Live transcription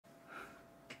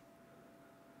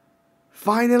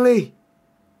Finally!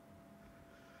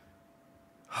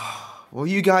 Well,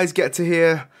 you guys get to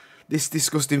hear this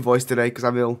disgusting voice today because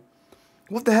I'm ill.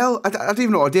 What the hell? I don't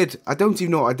even know what I did. I don't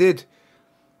even know what I did.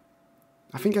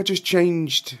 I think I just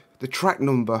changed the track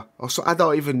number. Or so, I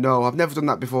don't even know. I've never done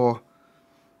that before.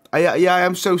 Yeah, I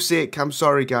am so sick. I'm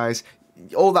sorry, guys.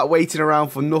 All that waiting around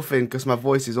for nothing because my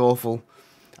voice is awful.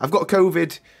 I've got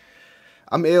COVID.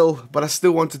 I'm ill, but I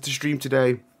still wanted to stream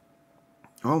today.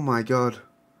 Oh my god.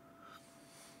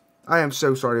 I am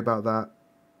so sorry about that.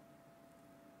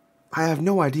 I have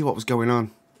no idea what was going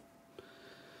on.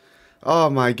 Oh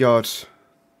my god.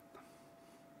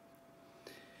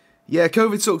 Yeah,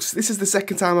 COVID sucks. This is the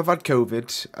second time I've had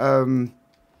COVID.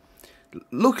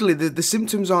 Luckily, the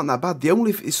symptoms aren't that bad. The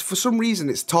only is for some reason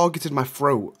it's targeted my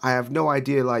throat. I have no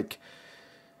idea. Like,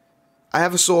 I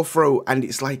have a sore throat and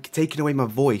it's like taking away my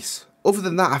voice. Other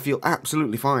than that, I feel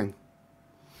absolutely fine.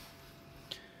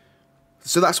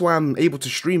 So that's why I'm able to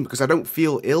stream, because I don't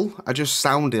feel ill. I just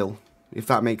sound ill, if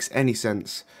that makes any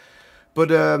sense. But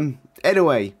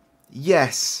anyway,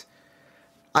 yes,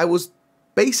 I was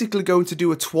basically going to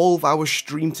do a 12-hour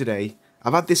stream today.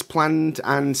 I've had this planned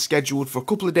and scheduled for a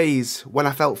couple of days when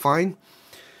I felt fine.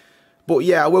 But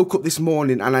yeah, I woke up this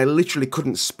morning and I literally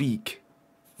couldn't speak.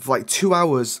 For like 2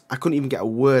 hours, I couldn't even get a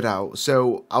word out.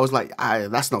 So I was like,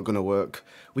 that's not going to work.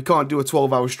 We can't do a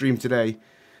 12-hour stream today.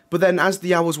 But then as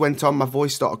the hours went on, my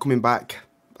voice started coming back.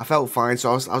 I felt fine,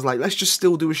 so I was like, let's just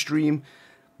still do a stream.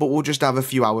 But we'll just have a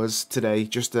few hours today,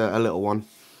 just a little one.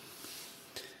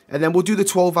 And then we'll do the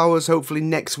 12 hours hopefully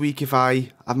next week if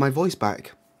I have my voice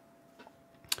back.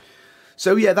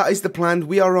 So yeah, that is the plan.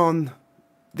 We are on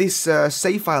this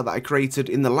save file that I created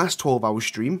in the last 12-hour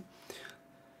stream.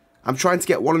 I'm trying to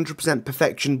get 100%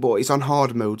 perfection, but it's on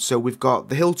hard mode. So we've got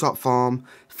the hilltop farm,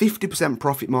 50%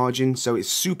 profit margin, so it's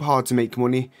super hard to make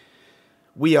money.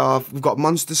 We've got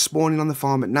monsters spawning on the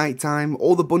farm at night time.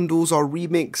 All the bundles are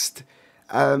remixed.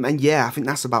 And yeah, I think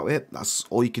that's about it. That's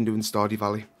all you can do in Stardew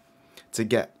Valley to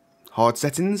get hard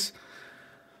settings.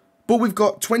 But we've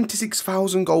got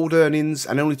 26,000 gold earnings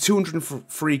and only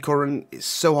 203 current. It's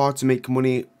so hard to make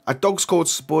money. A dog's called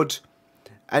Spud.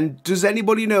 And does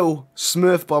anybody know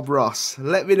Smurf Bob Ross?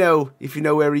 Let me know if you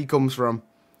know where he comes from.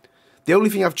 The only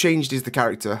thing I've changed is the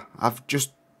character. I've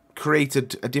just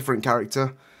created a different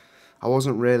character. I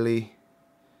wasn't really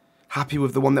happy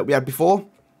with the one that we had before.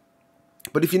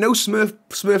 But if you know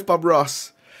Smurf Bob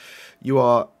Ross, you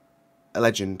are a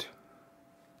legend.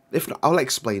 If not, I'll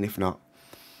explain if not.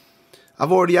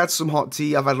 I've already had some hot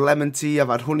tea, I've had lemon tea, I've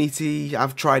had honey tea.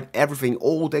 I've tried everything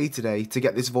all day today to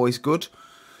get this voice good.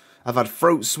 I've had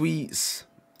throat sweets.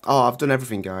 Oh, I've done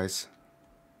everything, guys.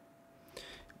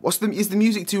 Is the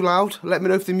music too loud? Let me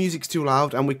know if the music's too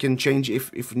loud and we can change it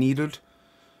if needed.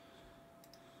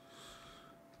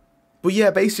 But yeah,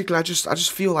 basically, I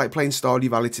just feel like playing Stardew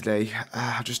Valley today.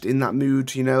 Just in that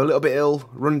mood, you know, a little bit ill,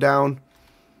 run down.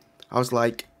 I was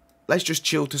like, let's just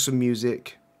chill to some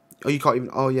music. Oh, you can't even...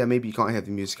 Oh, yeah, maybe you can't hear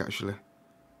the music, actually.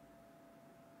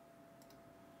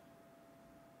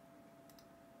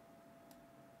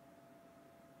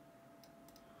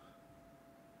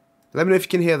 Let me know if you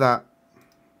can hear that.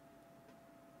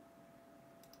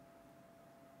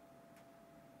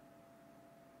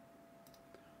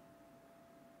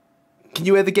 Can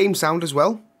you hear the game sound as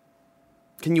well?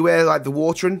 Can you hear, like, the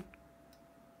watering?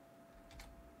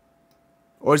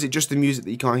 Or is it just the music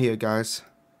that you can't hear, guys?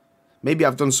 Maybe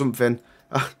I've done something.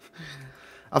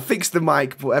 I fixed the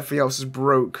mic, but everything else is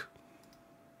broke.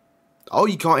 Oh,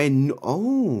 you can't hear...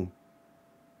 Oh.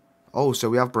 Oh, so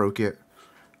we have broke it.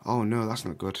 Oh, no, that's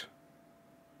not good.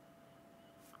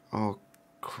 Oh,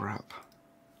 crap.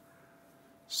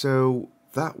 So,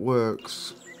 that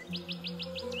works.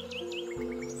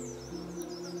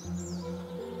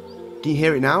 Can you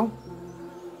hear it now?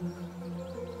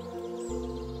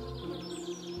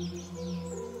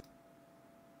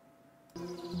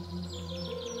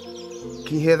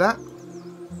 Can you hear that?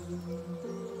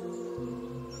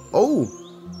 Oh!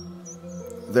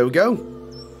 There we go.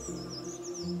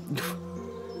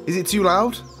 Is it too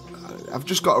loud? I've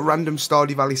just got a random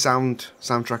Stardew Valley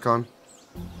soundtrack on.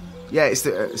 Yeah, it's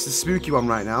the spooky one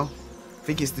right now. I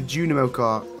think it's the Junimo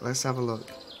cart. Let's have a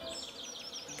look.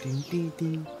 Ding, ding,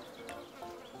 ding.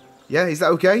 Yeah, is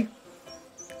that okay?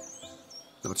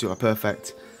 Not too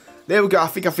perfect. There we go. I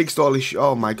think I fixed all this.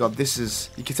 Oh my god, this is...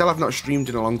 You can tell I've not streamed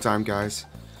in a long time, guys.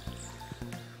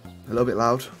 A little bit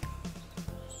loud.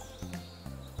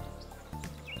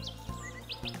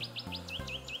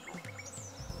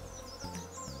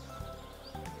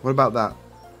 What about that?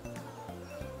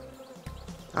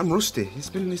 I'm rusty. It's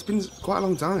been quite a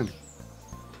long time.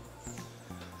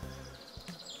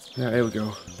 Yeah, here we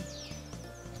go.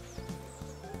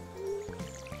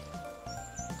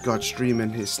 God,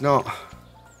 streaming, it's not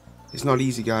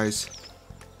easy, guys.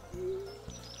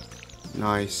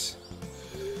 Nice.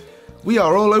 We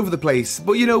are all over the place,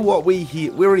 but you know what? We're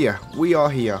here. We are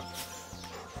here.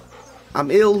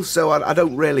 I'm ill, so I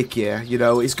don't really care. You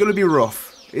know, it's gonna be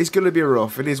rough. It's gonna be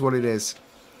rough. It is what it is.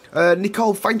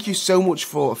 Nicole, thank you so much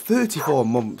for 34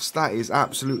 months. That is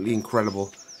absolutely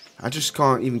incredible. I just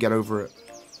can't even get over it.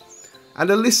 And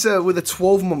Alyssa with the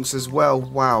 12 months as well.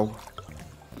 Wow.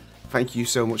 Thank you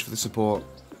so much for the support.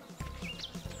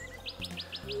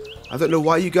 I don't know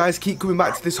why you guys keep coming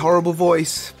back to this horrible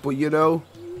voice, but you know,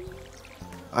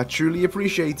 I truly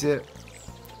appreciate it.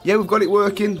 Yeah, we've got it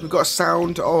working. We've got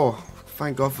sound. Oh,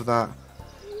 thank God for that.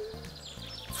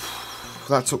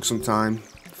 That took some time.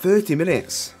 30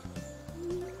 minutes.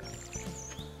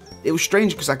 It was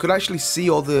strange because I could actually see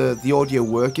all the audio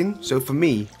working. So for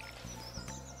me,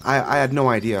 I had no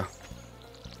idea.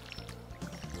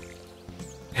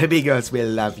 Amigos, we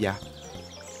love ya.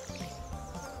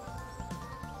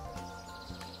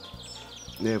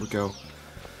 There we go.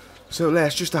 So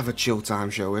let's just have a chill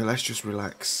time, shall we? Let's just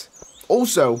relax.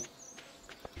 Also,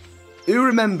 who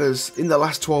remembers in the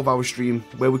last 12-hour stream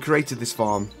where we created this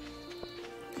farm?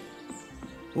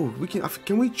 Oh,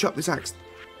 can we chop this axe?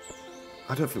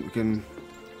 I don't think we can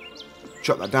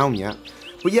chop that down yet.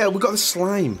 But yeah, we got the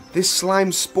slime. This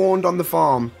slime spawned on the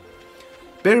farm.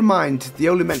 Bear in mind, they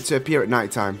only meant to appear at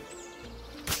night time.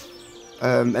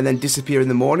 And then disappear in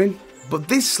the morning. But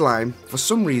this slime, for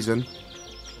some reason,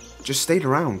 just stayed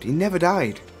around. He never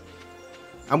died.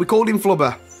 And we called him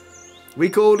Flubber. We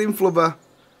called him Flubber.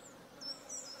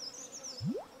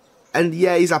 And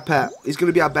yeah, he's our pet. He's going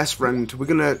to be our best friend. We're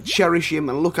going to cherish him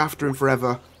and look after him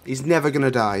forever. He's never going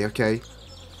to die, okay?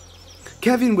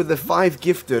 Kevin with the 5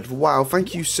 gifted. Wow,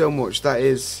 thank you so much. That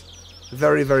is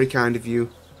very, very kind of you.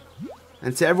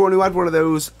 And to everyone who had one of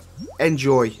those,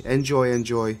 enjoy, enjoy,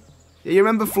 enjoy. Yeah, you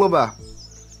remember Flubber?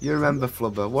 You remember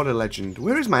Flubber. What a legend.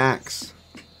 Where is my axe?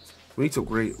 We need to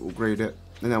upgrade it,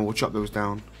 and then we'll chop those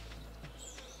down.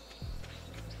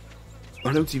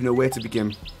 I don't even know where to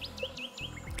begin.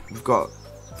 We've got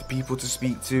the people to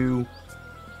speak to.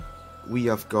 We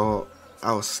have got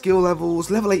our skill levels.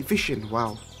 Level 8 fishing.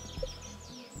 Wow.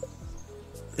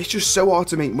 It's just so hard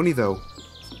to make money, though.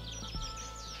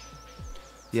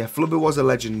 Yeah, Flubber was a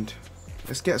legend.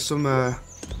 Let's get some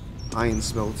iron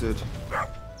smelted.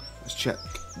 Let's check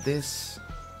this.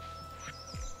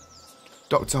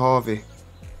 Dr. Harvey.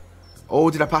 Oh,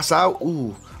 did I pass out?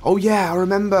 Ooh. Oh yeah, I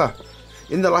remember.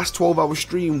 In the last 12-hour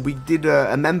stream, we did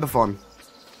a member-thon.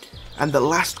 And the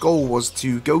last goal was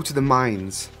to go to the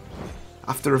mines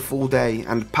after a full day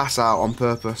and pass out on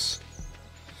purpose.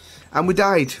 And we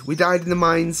died. We died in the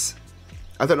mines.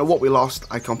 I don't know what we lost.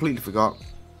 I completely forgot.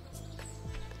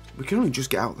 We can only just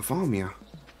get out of the farm here.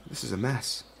 This is a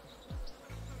mess.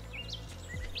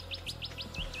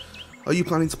 Are you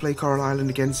planning to play Coral Island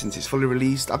again since it's fully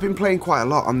released? I've been playing quite a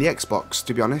lot on the Xbox,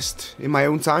 to be honest, in my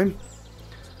own time.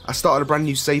 I started a brand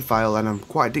new save file and I'm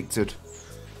quite addicted.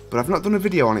 But I've not done a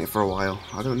video on it for a while.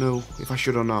 I don't know if I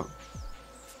should or not.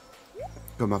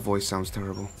 God, my voice sounds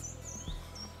terrible.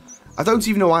 I don't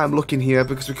even know why I'm looking here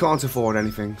because we can't afford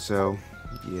anything, so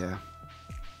yeah.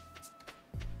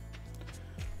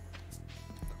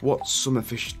 What summer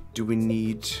fish do we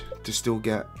need to still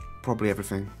get probably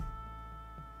everything?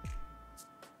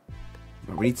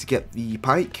 We need to get the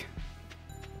pike.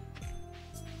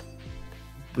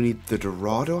 We need the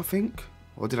Dorado, I think.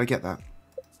 Or did I get that?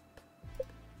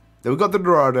 No, we got the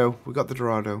Dorado. We got the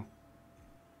Dorado.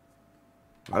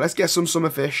 Right, let's get some summer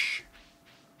fish.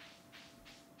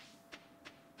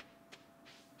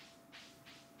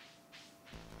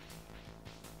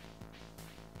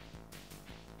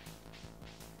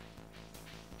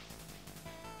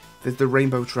 There's the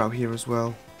rainbow trout here as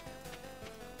well.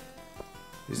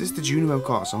 Is this the Junimo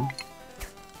cart song?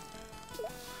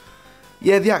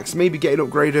 Yeah, the axe may be getting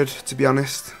upgraded, to be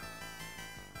honest.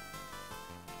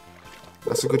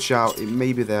 That's a good shout. It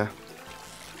may be there.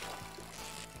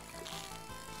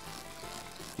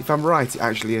 If I'm right, it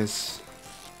actually is.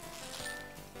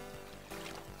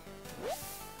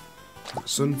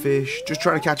 Sunfish. Just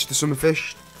trying to catch the summer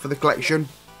fish for the collection.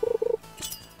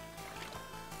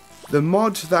 The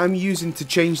mod that I'm using to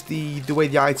change the way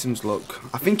the items look,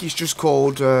 I think it's just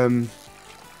called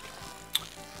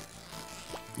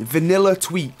Vanilla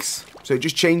Tweaks. So it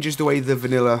just changes the way the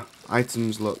vanilla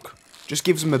items look. Just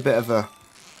gives them a bit of a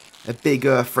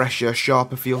bigger, fresher,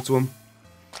 sharper feel to them.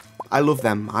 I love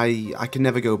them. I can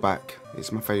never go back.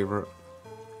 It's my favourite.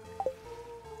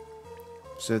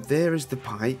 So there is the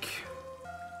pike.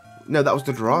 No, that was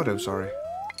the Dorado, sorry.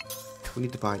 We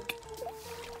need the pike.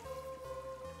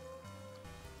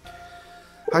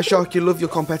 Hi Sharky, love your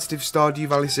competitive Stardew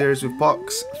Valley series with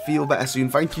Pox. Feel better soon.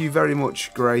 Thank you very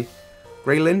much,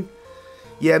 Graylin.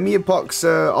 Yeah, me and Pox,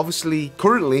 obviously,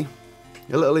 currently,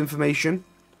 a little information,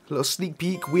 a little sneak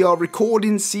peek. We are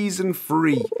recording Season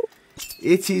 3.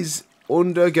 It is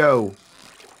undergo.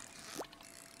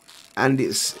 And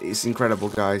it's incredible,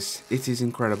 guys. It is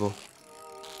incredible.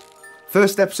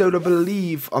 First episode, I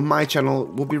believe, on my channel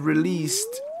will be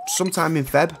released sometime in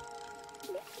Feb.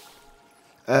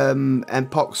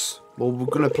 And Pox, well, we're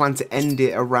going to plan to end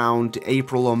it around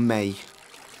April or May.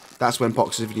 That's when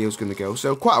Pox's video is going to go.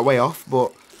 So quite a way off,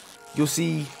 but you'll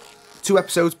see 2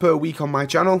 episodes per week on my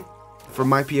channel from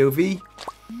my POV.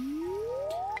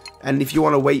 And if you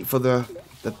want to wait for the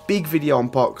big video on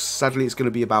Pox, sadly it's going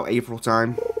to be about April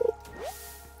time.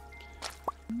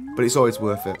 But it's always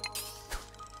worth it.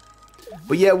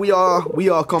 But yeah, we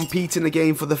are competing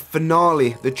again for the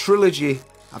finale, the trilogy.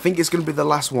 I think it's going to be the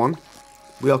last one.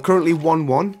 We are currently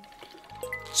 1-1.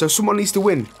 So someone needs to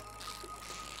win.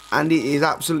 And it is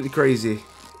absolutely crazy.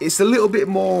 It's a little bit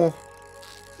more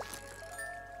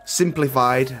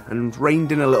simplified and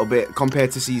reined in a little bit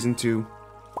compared to Season 2.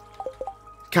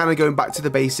 Kind of going back to the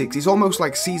basics. It's almost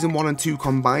like Season 1 and 2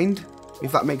 combined,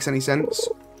 if that makes any sense.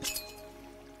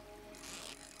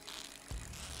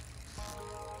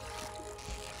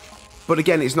 But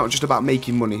again, it's not just about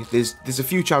making money. There's a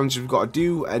few challenges we've got to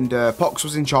do, and Pox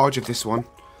was in charge of this one.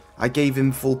 I gave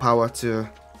him full power to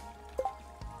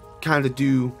kind of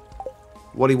do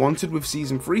what he wanted with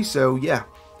Season 3, so yeah.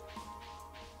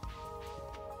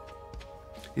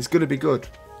 It's going to be good.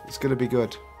 It's going to be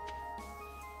good.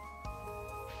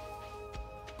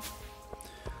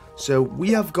 So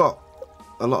we have got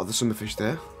a lot of the summerfish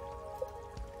there.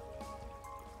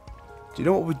 Do you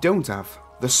know what we don't have?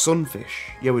 The sunfish.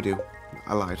 Yeah, we do.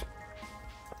 I lied.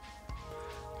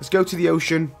 Let's go to the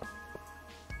ocean.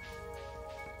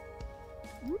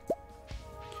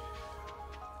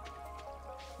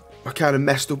 We've kind of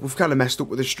messed up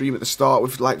with the stream at the start.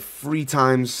 With like 3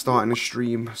 times starting a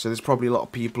stream. So there's probably a lot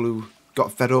of people who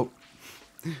got fed up.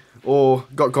 Or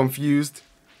got confused.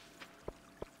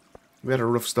 We had a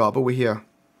rough start, but we're here.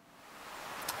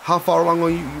 How far along are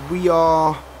you? We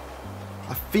are...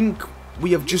 I think...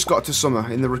 we have just got to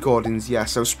summer in the recordings, yeah,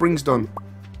 so spring's done.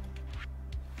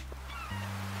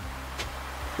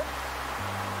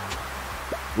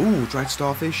 Ooh, dried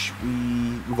starfish,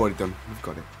 we've already done, we've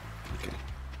got it, okay.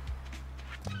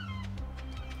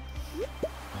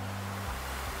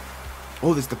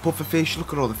 Oh, there's the puffer fish,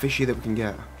 look at all the fish here that we can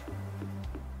get.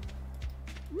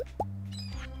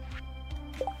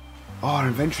 Oh, our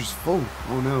inventory's full,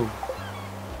 oh no.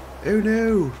 Oh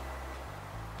no!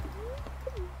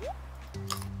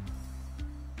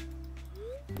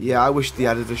 Yeah, I wish they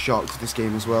added a shark to this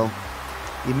game as well.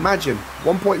 Imagine,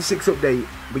 1.6 update,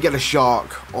 we get a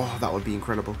shark. Oh, that would be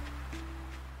incredible.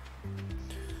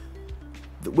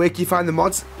 Where can you find the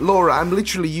mods? Laura, I'm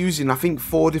literally using, I think,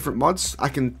 4 different mods. I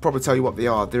can probably tell you what they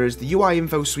are. There is the UI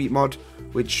Info Suite mod,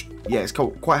 which, yeah, it's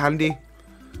quite handy.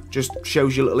 Just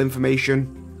shows you little information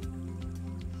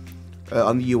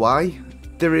on the UI.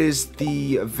 There is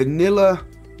the vanilla...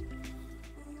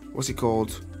 what's it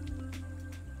called?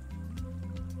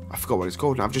 I forgot what it's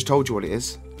called now. I've just told you what it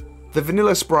is. The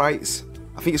vanilla sprites.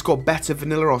 I think it's called Better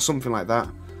Vanilla or something like that.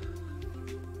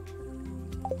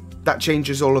 That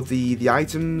changes all of the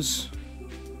items.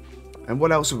 And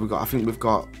what else have we got? I think we've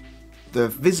got the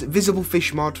visible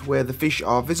fish mod, where the fish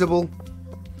are visible.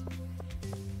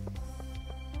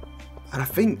 And I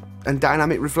think, and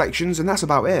dynamic reflections, and that's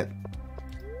about it.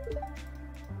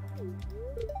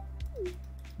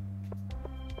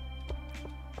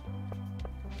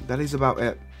 That is about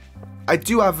it. I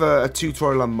do have a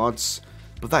tutorial on mods,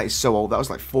 but that is so old. That was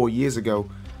like 4 years ago.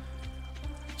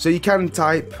 So you can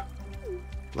type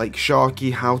like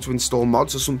Sharky how to install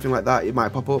mods or something like that. It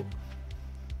might pop up.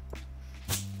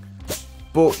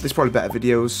 But there's probably better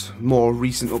videos, more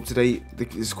recent, up to date.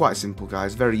 It's quite simple,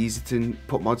 guys. Very easy to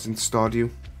put mods into Stardew.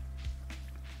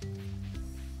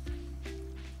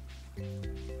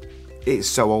 It's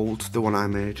so old, the one I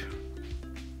made.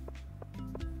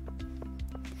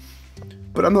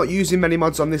 But I'm not using many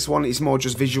mods on this one, it's more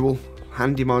just visual,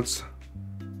 handy mods.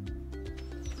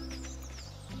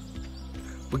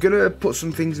 We're going to put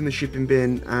some things in the shipping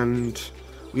bin, and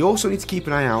we also need to keep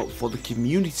an eye out for the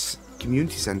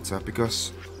community centre,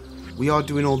 because we are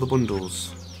doing all the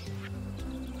bundles.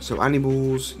 So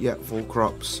animals, yeah, fall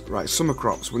crops. Right, summer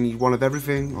crops, we need one of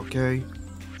everything, okay.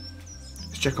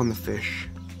 Let's check on the fish.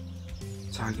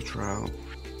 Tiger trout.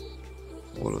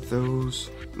 All of those.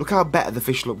 Look how better the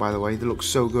fish look, by the way. They look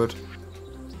so good.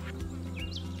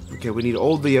 Okay, we need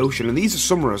all the ocean. And these are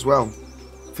summer as well.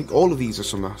 I think all of these are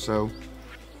summer, so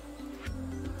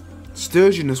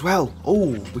Sturgeon as well. Oh,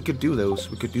 we could do those.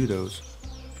 We could do those.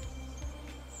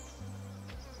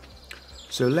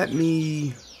 So let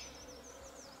me...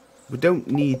 We don't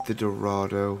need the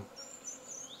Dorado.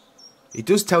 It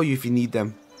does tell you if you need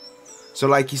them. So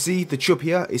like you see, the chub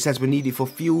here, it says we need it for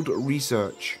field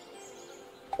research.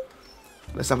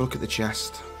 Let's have a look at the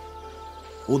chest.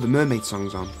 Oh, the mermaid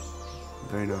song's on.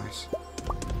 Very nice.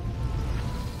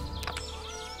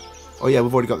 Oh yeah,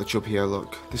 we've already got the chub here,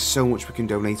 look. There's so much we can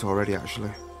donate already, actually.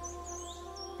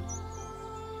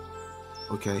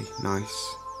 Okay,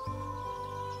 nice.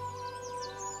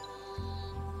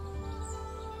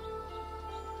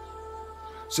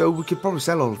 So we could probably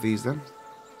sell all of these then.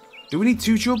 Do we need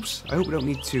 2 chubs? I hope we don't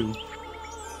need 2.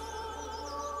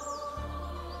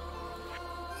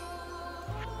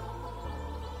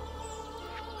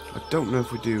 I don't know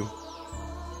if we do.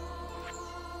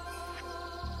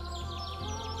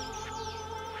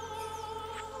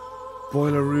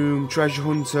 Boiler room, treasure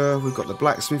hunter, we've got the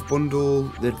blacksmith bundle,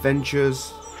 the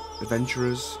adventurers,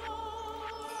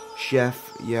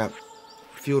 chef, yeah,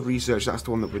 field research, that's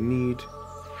the one that we need.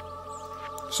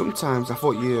 Sometimes I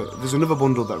thought there's another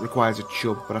bundle that requires a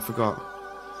chub, but I forgot.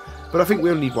 But I think we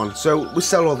only need 1, so we'll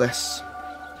sell all this.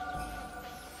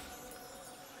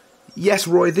 Yes,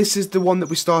 Roy, this is the one that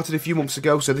we started a few months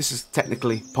ago, so this is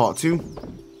technically part 2.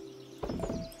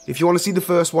 If you want to see the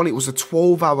first one, it was a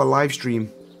 12-hour live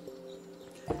stream.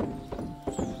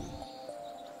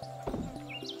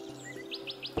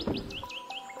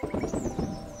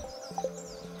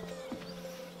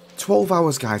 12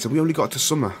 hours, guys, and we only got to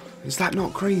summer. Is that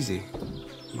not crazy?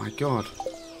 My god.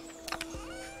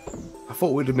 I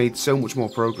thought we'd have made so much more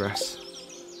progress.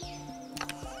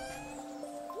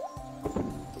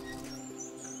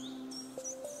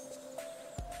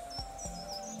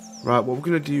 Right, what we're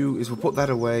going to do is we'll put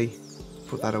that away.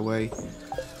 Put that away.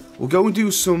 We'll go and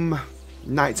do some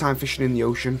nighttime fishing in the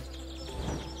ocean.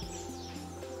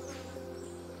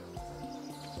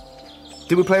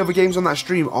 Did we play other games on that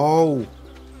stream? Oh.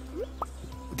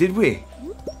 Did we?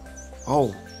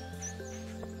 Oh.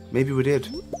 Maybe we did.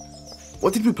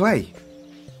 What did we play?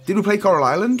 Did we play Coral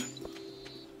Island?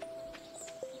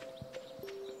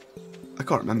 I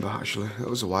can't remember, actually. That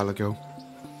was a while ago.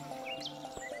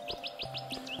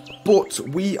 But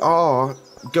we are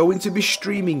going to be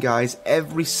streaming, guys,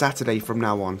 every Saturday from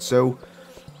now on. So,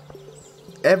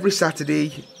 every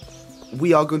Saturday,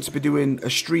 we are going to be doing a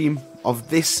stream of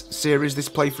this series, this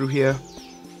playthrough here.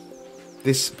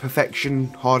 This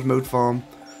perfection hard mode farm.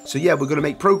 So yeah, we're going to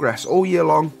make progress all year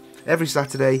long, every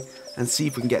Saturday, and see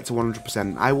if we can get to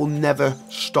 100%. I will never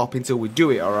stop until we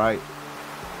do it, alright?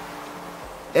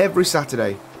 Every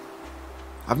Saturday.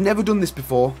 I've never done this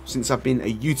before, since I've been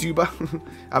a YouTuber.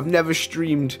 I've never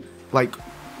streamed, like,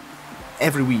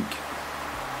 every week.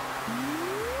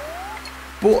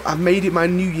 But I've made it my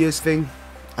New Year's thing.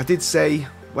 I did say,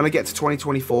 when I get to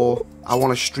 2024, I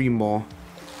want to stream more.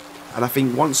 And I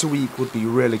think once a week would be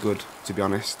really good, to be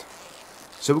honest.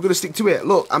 So we're going to stick to it.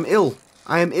 Look, I'm ill.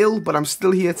 I am ill, but I'm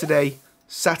still here today.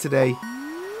 Saturday.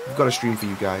 I've got a stream for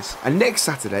you guys. And next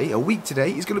Saturday, a week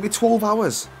today, is going to be 12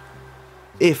 hours.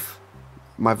 If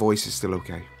my voice is still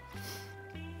okay.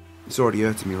 It's already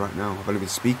hurting me right now. I've only been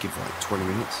speaking for like 20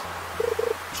 minutes.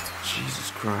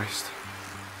 Jesus Christ.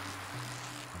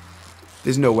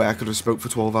 There's no way I could have spoke for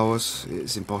 12 hours.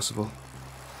 It's impossible.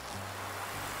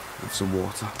 Have some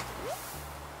water.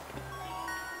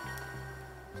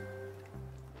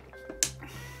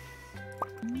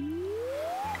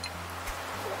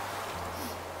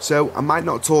 So, I might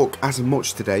not talk as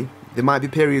much today. There might be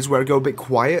periods where I go a bit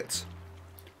quiet.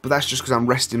 But that's just because I'm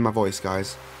resting my voice,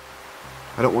 guys.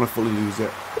 I don't want to fully lose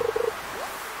it.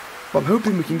 But I'm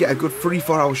hoping we can get a good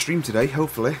 3-4 hour stream today,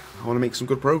 hopefully. I want to make some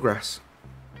good progress.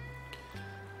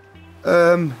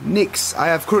 Nix, I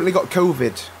have currently got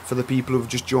COVID for the people who have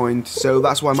just joined. So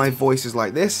that's why my voice is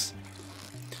like this.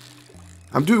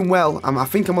 I'm doing well. I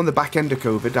think I'm on the back end of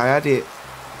COVID. I had it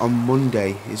on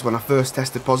Monday is when I first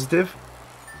tested positive.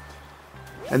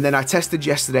 And then I tested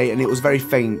yesterday and it was very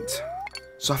faint.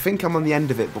 So I think I'm on the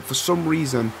end of it, but for some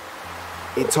reason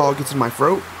it targeted my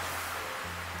throat.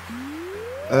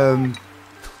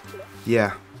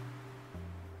 Yeah.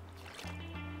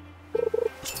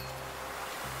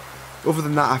 Other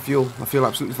than that, I feel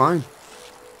absolutely fine.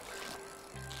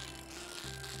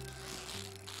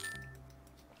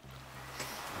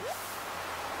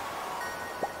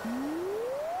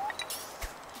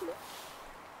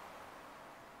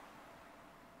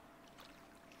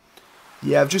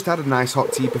 Yeah, I've just had a nice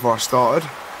hot tea before I started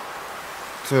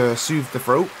to soothe the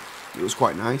throat. It was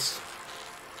quite nice.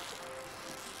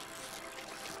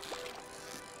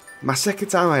 My second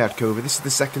time I had COVID. This is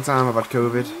the second time I've had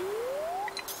COVID.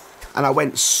 And I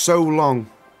went so long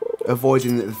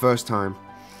avoiding it the first time.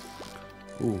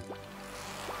 Ooh.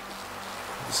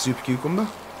 The super cucumber?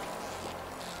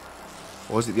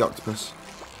 Or is it the octopus?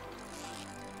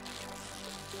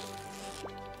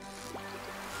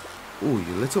 Ooh,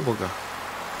 you little bugger.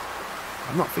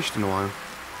 I've not fished in a while.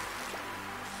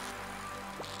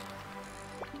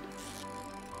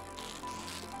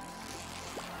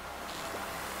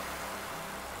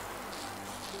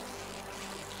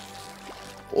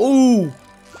 Ooh!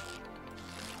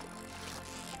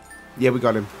 Yeah, we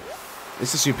got him.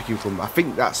 It's a super cucumber. I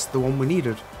think that's the one we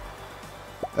needed.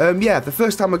 Yeah, the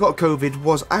first time I got COVID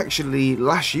was actually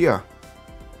last year.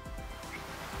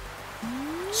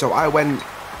 So I went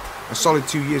a solid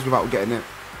 2 years without getting it.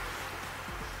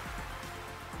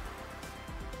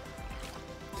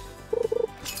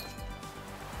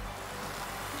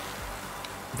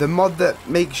 The mod that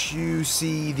makes you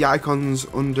see the icons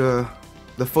under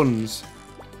the funds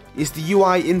is the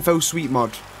UI Info Suite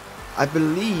mod. I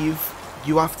believe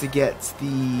you have to get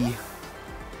the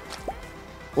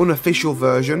unofficial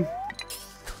version.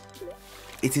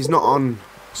 It is not on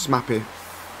Smappy.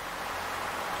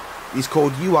 It's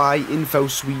called UI Info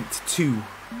Suite 2.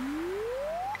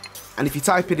 And if you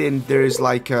type it in, there is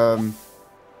like a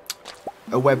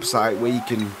website where you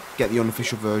can get the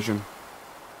unofficial version.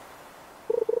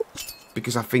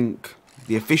 Because I think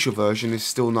the official version is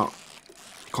still not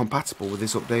compatible with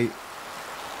this update.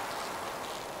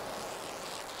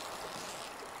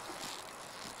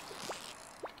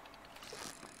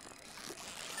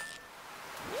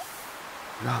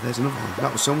 Ah, there's another one.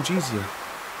 That was so much easier.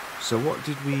 So what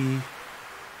did we...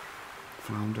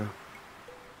 Flounder.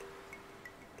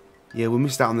 Yeah, we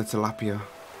missed out on the tilapia.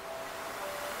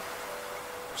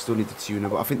 Still need the tuna,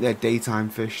 but I think they're daytime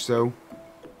fish, so...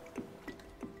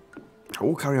 I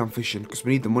will carry on fishing, because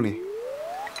we need the money.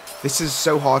 This is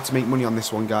so hard to make money on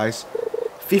this one, guys.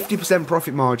 50%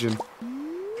 profit margin.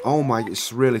 Oh my,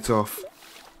 it's really tough.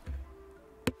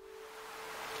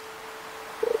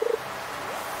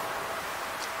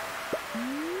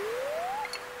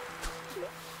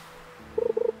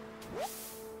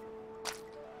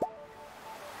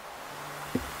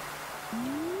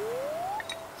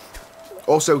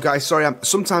 Also, guys, sorry,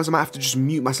 sometimes I might have to just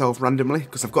mute myself randomly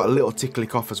because I've got a little tickly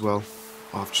cough as well.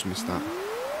 Oh, I've just missed that.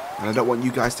 And I don't want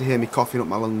you guys to hear me coughing up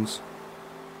my lungs.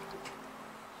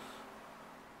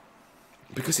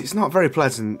 Because it's not very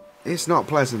pleasant. It's not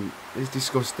pleasant. It's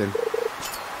disgusting.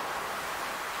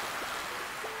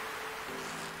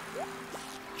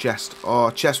 Chest. Oh,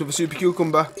 chest with a super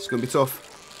cucumber. It's going to be tough.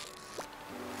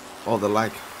 Oh, the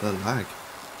lag. The lag.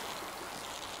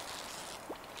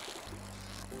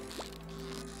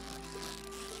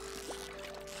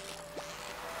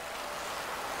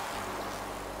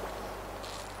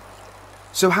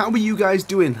 So how are you guys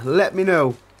doing? Let me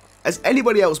know. Has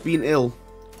anybody else been ill?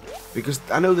 Because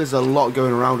I know there's a lot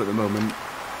going around at the moment.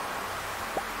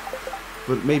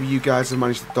 But maybe you guys have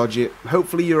managed to dodge it.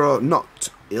 Hopefully you're not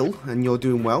ill and you're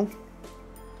doing well.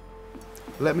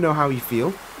 Let me know how you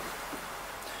feel.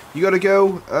 You gotta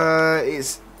go.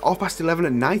 It's 11:30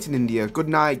 at night in India. Good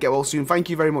night. Get well soon.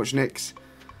 Thank you very much, Nix.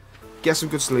 Get some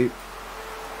good sleep.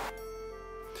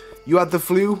 You had the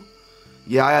flu?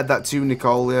 Yeah, I had that too,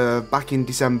 Nicole, back in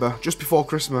December, just before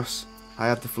Christmas. I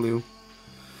had the flu.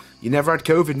 You never had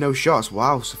COVID, no shots.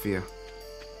 Wow, Sophia.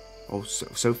 Oh,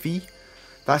 Sophie?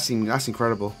 That's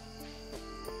incredible.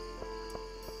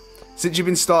 Since you've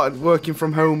been started working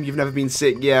from home, you've never been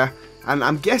sick, yeah. And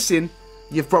I'm guessing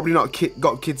you've probably not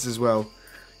got kids as well.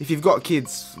 If you've got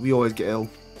kids, we always get ill.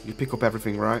 You pick up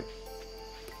everything, right?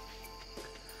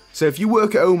 So if you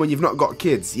work at home and you've not got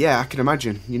kids, yeah, I can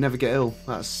imagine. You never get ill.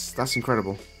 That's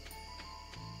incredible.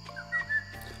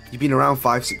 You've been around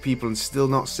 5 sick people and still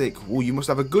not sick. Oh, you must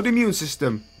have a good immune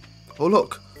system. Oh,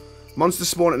 look. Monsters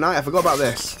spawn at night. I forgot about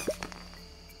this.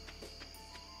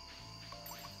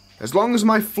 As long as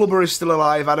my flubber is still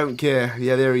alive, I don't care.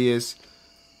 Yeah, there he is.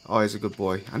 Oh, he's a good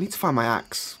boy. I need to find my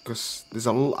axe, because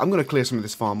I'm going to clear some of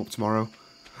this farm up tomorrow.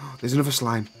 There's another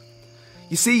slime.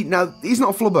 You see, now, he's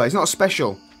not a flubber. He's not a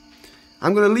special.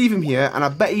 I'm going to leave him here, and I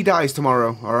bet he dies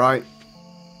tomorrow, alright?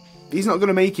 He's not going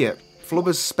to make it.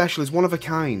 Flubber's special is one of a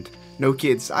kind. No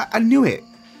kids. I knew it.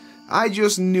 I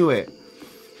just knew it.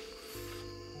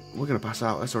 We're going to pass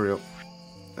out. Let's hurry up.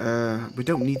 We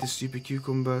don't need the super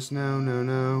cucumbers. No, no,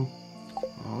 no.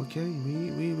 Okay,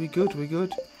 we good, we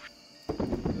good.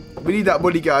 We need that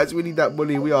money, guys. We need that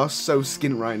money. We are so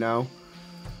skint right now.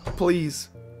 Please.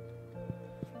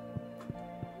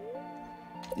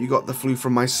 You got the flu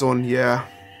from my son, yeah.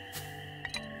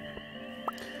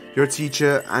 You're a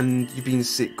teacher and you've been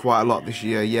sick quite a lot this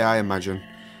year. Yeah, I imagine.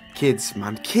 Kids,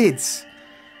 man, kids.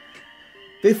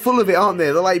 They're full of it, aren't they?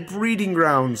 They're like breeding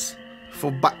grounds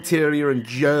for bacteria and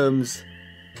germs.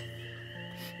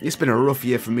 It's been a rough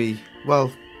year for me.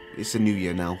 Well, it's a new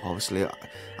year now, obviously.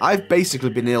 I've basically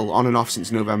been ill on and off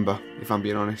since November, if I'm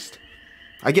being honest.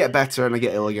 I get better and I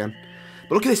get ill again.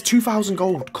 But look at this, 2,000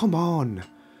 gold. Come on.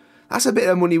 That's a bit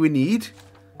of money we need.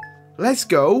 Let's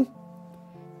go.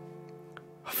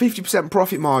 50%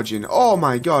 profit margin. Oh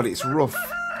my god, it's rough.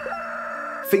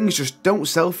 Things just don't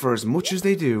sell for as much as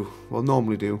they do. Well,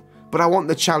 normally do. But I want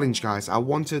the challenge, guys. I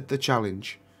wanted the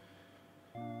challenge.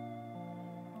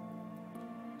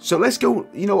 So let's go.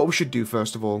 You know what we should do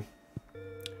first of all?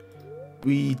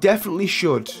 We definitely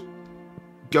should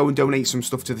go and donate some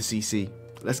stuff to the CC.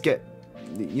 Let's get,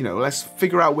 you know, let's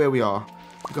figure out where we are.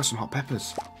 We got some hot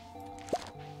peppers.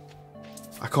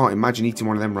 I can't imagine eating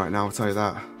one of them right now, I'll tell you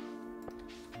that.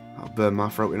 I'll burn my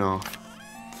throat in half.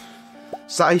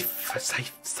 Safe,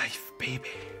 safe, safe, baby.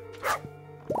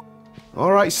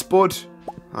 Alright, Spud.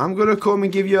 I'm gonna come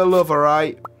and give you a love,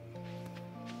 alright?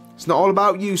 It's not all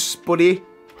about you, Spuddy.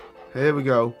 Here we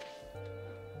go.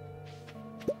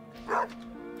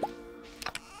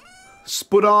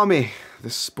 Spud Army. The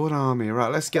Spud Army.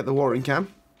 Right, let's get the watering can.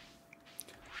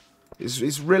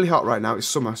 It's really hot right now. It's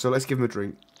summer, so let's give him a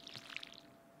drink.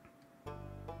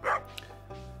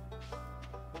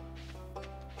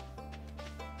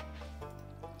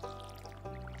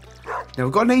 Now,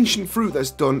 we've got an ancient fruit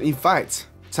that's done. In fact,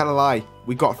 tell a lie,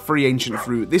 we got 3 ancient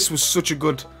fruit. This was such a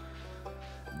good...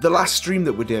 The last stream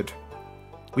that we did,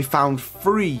 we found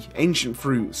 3 ancient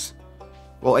fruits.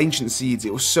 Well, ancient seeds.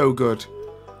 It was so good.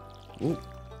 Ooh.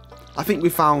 I think we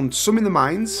found some in the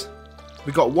mines.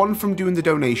 We got 1 from doing the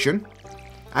donation.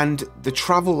 And the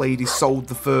travel lady sold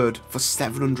the 3rd for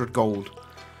 700 gold.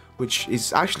 Which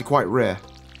is actually quite rare.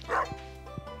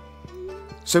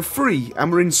 So 3, and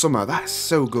we're in summer. That's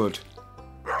so good.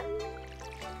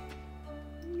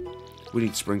 We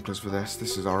need sprinklers for this.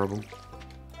 This is horrible.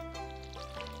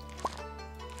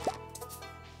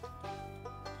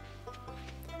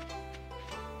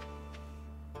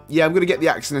 Yeah, I'm going to get the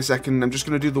axe in a second. I'm just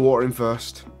going to do the watering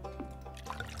first.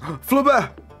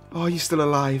 Flubber! Oh, you're still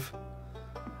alive.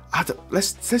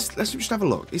 Let's just have a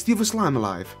look. Is the other slime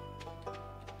alive?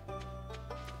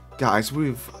 Guys,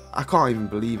 I can't even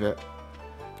believe it.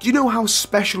 Do you know how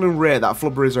special and rare that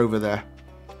flubber is over there?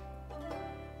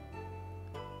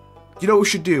 You know what we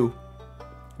should do?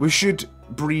 We should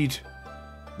breed.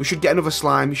 We should get another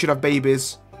slime. We should have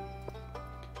babies.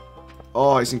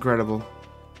 Oh, it's incredible.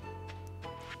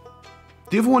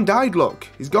 The other one died, look.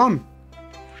 He's gone.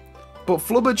 But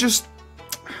Flubber just...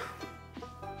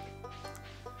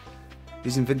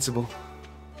 He's invincible.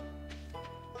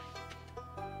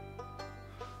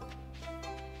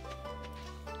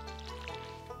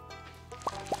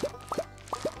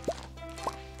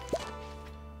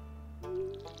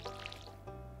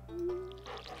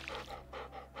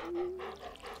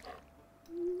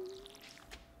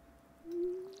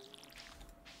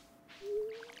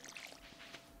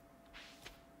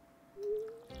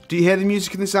 Do you hear the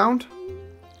music and the sound?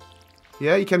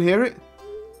 Yeah, you can hear it?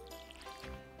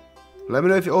 Let me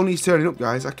know if it all needs turning up,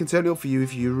 guys. I can turn it up for you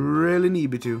if you really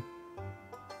need me to.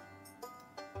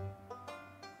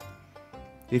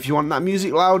 If you want that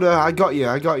music louder, I got you,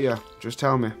 I got you. Just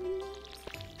tell me.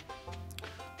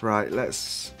 Right,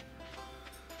 let's...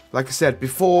 Like I said,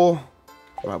 before...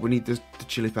 Right, we need the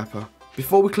chili pepper.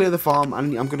 Before we clear the farm,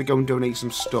 I'm going to go and donate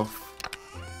some stuff.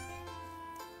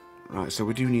 Right, so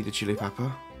we do need the chili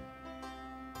pepper.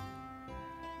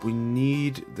 We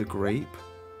need the grape.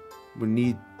 We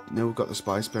need... No, we've got the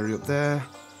spice berry up there.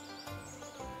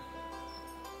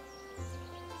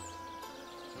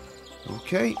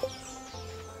 Okay.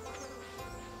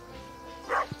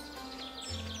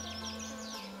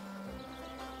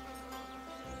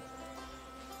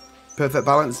 Perfect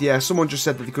balance. Yeah, someone just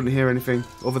said that they couldn't hear anything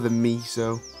other than me,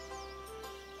 so...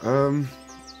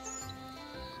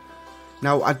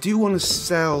 Now, I do want to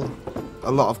sell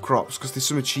a lot of crops, because there's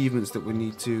some achievements that we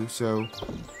need to, so...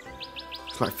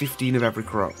 It's like 15 of every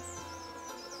crop.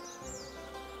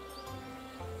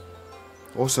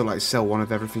 Also, like, sell 1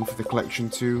 of everything for the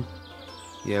collection, too.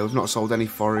 Yeah, we've not sold any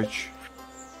forage.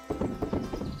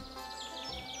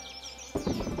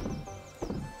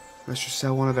 Let's just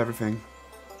sell 1 of everything.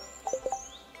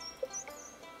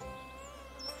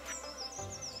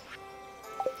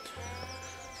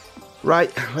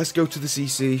 Right, let's go to the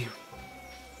CC.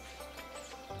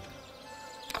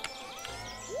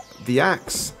 The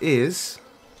axe is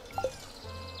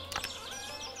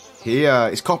here.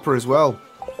 It's copper as well.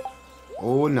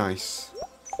 Oh, nice.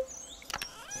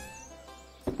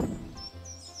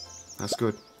 That's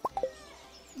good.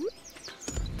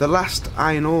 The last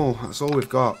iron ore. That's all we've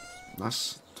got.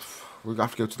 We'll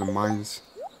have to go to the mines.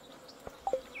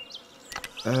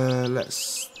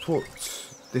 Let's put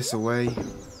this away.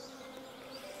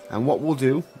 And what we'll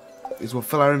do is we'll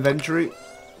fill our inventory.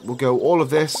 We'll go all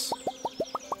of this.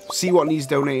 See what needs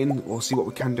donating. Or see what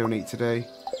we can donate today.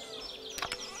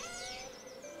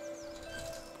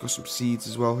 Got some seeds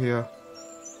as well here.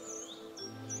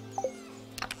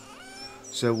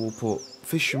 So we'll put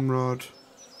fishing rod.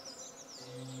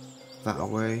 That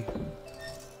away.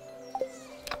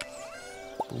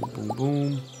 Boom, boom,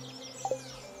 boom.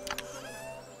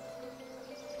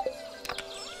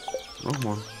 Wrong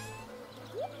one.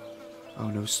 Oh,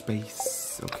 no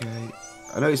space. Okay.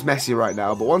 I know it's messy right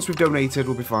now, but once we've donated,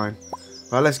 we'll be fine.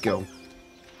 Right, let's go.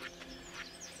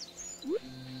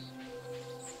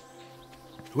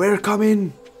 We're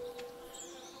coming!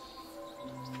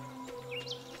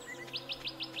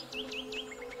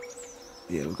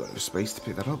 Yeah, we've got no space to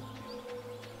pick that up.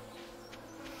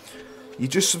 You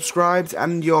just subscribed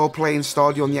and you're playing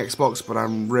Stardew on the Xbox, but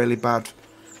I'm really bad.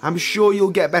 I'm sure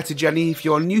you'll get better, Jenny. If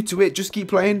you're new to it, just keep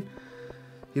playing.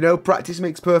 You know, practice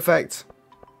makes perfect.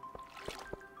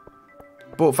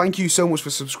 But thank you so much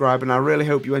for subscribing. I really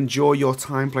hope you enjoy your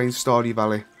time playing Stardew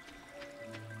Valley.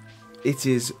 It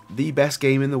is the best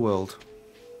game in the world.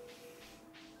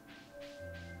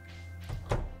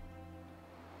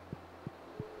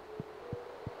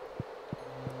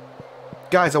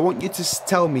 Guys, I want you to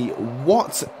tell me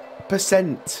what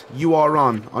percent you are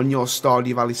on your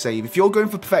Stardew Valley save. If you're going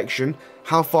for perfection,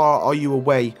 how far are you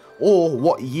away? Or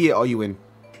what year are you in?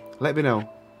 Let me know.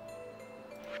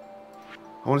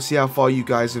 I want to see how far you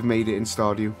guys have made it in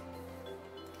Stardew.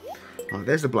 Right,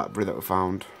 there's the blackberry that we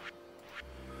found.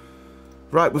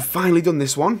 Right, we've finally done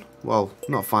this one. Well,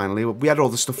 not finally. We had all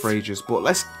the stuff for ages. But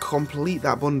let's complete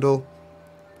that bundle.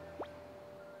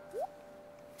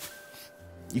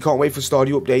 You can't wait for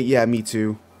Stardew update? Yeah, me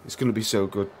too. It's going to be so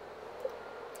good.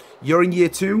 You're in year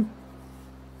 2.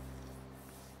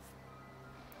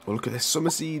 Well, look at this. Summer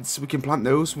seeds. We can plant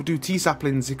those. We'll do tea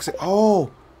saplings.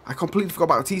 Oh, I completely forgot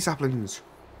about tea saplings.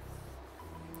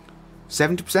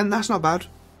 70%? That's not bad.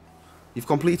 You've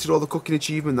completed all the cooking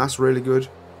achievement. That's really good.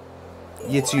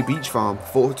 Year 2 beach farm.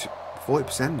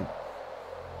 40%.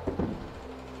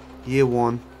 Year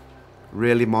 1.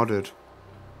 Really modded.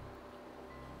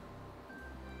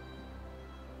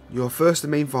 Your first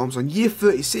and main farm's on year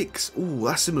 36. Ooh,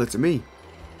 that's similar to me.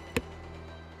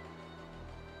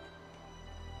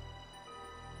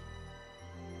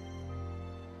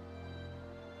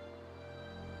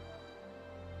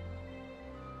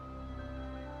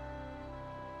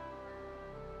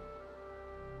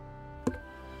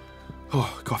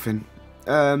 Oh, coughing.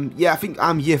 Yeah, I think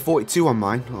I'm year 42 on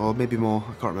mine, or maybe more.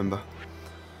 I can't remember.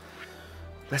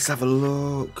 Let's have a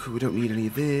look. We don't need any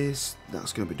of this.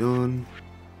 That's going to be done.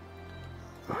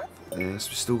 We've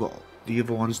still got the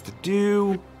other ones to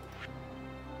do.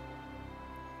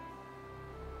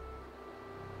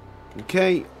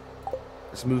 Okay,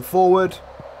 let's move forward.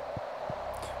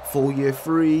 Full year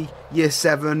 3, year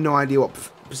 7. No idea what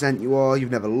percent you are.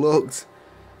 You've never looked.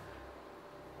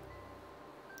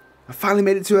 I finally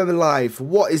made it to Ever Live.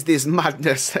 What is this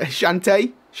madness?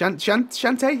 Shantae?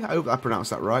 Shantae? I hope I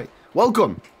pronounced that right.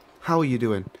 Welcome. How are you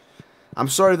doing? I'm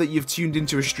sorry that you've tuned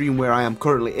into a stream where I am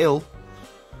currently ill.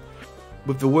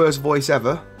 With the worst voice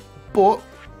ever, but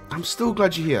I'm still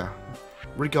glad you're here,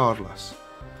 regardless.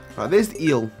 Right, there's the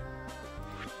eel.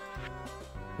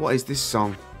 What is this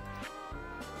song?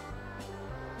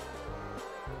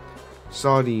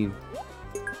 Sardine.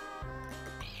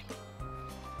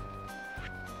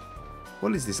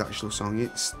 What is this actual song?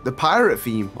 It's the pirate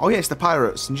theme. Oh yeah, it's the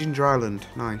pirates in Ginger Island.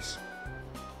 Nice.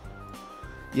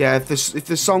 Yeah, if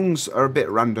the songs are a bit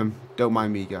random, don't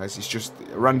mind me, guys. It's just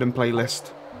a random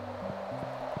playlist.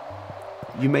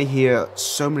 You may hear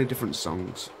so many different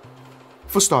songs.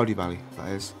 For Stardew Valley, that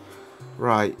is.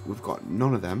 Right, we've got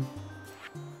none of them.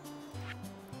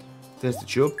 There's the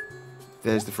chub.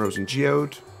 There's the frozen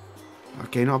geode.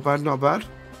 Okay, not bad, not bad.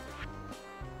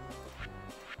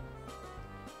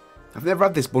 I've never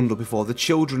had this bundle before. The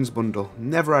children's bundle.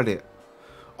 Never had it.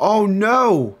 Oh,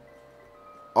 no!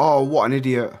 Oh, what an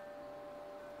idiot.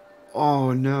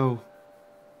 Oh, no.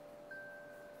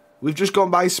 We've just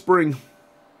gone by spring.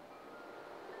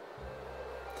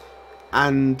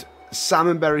 And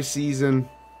salmonberry season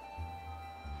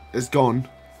is gone.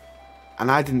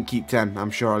 And I didn't keep 10.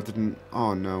 I'm sure I didn't.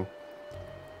 Oh, no.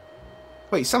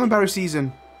 Wait, salmonberry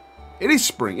season. It is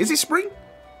spring. Is it spring?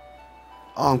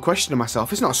 Oh, I'm questioning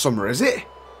myself. It's not summer, is it?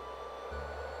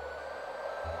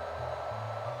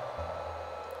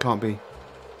 Can't be.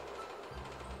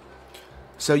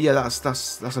 So yeah, that's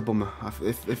a bummer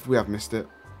if we have missed it.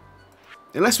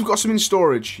 Unless we've got some in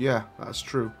storage. Yeah, that's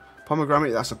true.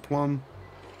 Pomegranate, that's a plum.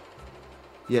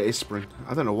 Yeah, it is spring.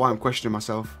 I don't know why I'm questioning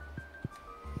myself.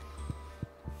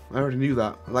 I already knew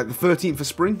that. Like the 13th of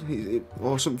spring,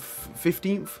 or some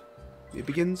 15th, it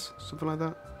begins, something like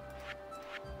that.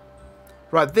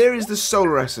 Right, there is the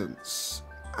solar essence.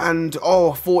 And,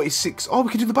 oh, 46. Oh, we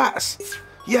can do the bats.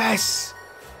 Yes!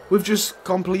 We've just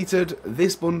completed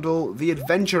this bundle, the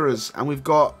adventurers, and we've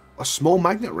got a small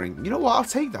magnet ring. You know what? I'll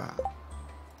take that.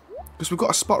 Because we've got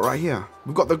a spot right here.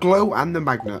 We've got the glow and the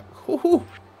magnet. Woohoo!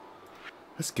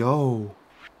 Let's go.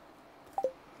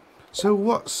 So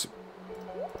what?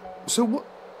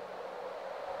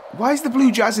 Why is the blue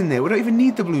jazz in there? We don't even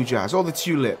need the blue jazz or the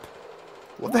tulip.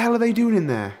 What the hell are they doing in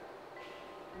there?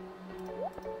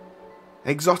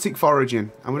 Exotic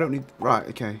foraging. And we don't need... Right,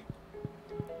 okay.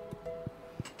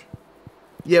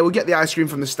 Yeah, we'll get the ice cream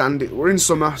from the stand. We're in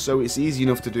summer, so it's easy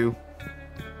enough to do.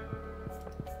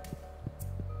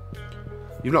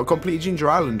 You've not completed Ginger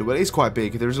Island. Well, it is quite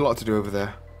big. There is a lot to do over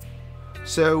there.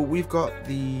 So, we've got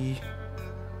the...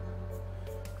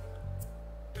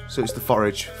 So, it's the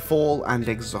forage. Fall and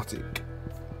exotic.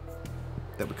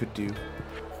 That we could do.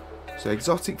 So,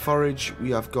 exotic forage.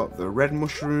 We have got the red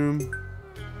mushroom.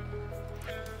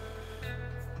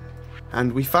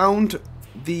 And we found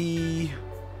the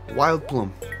wild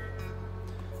plum.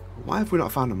 Why have we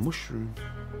not found a mushroom?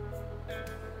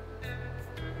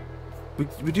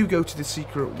 We do go to the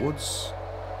secret woods.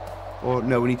 Or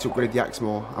no, we need to upgrade the axe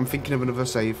more. I'm thinking of another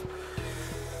save.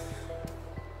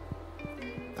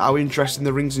 How interesting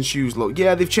the rings and shoes look.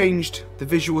 Yeah, they've changed. The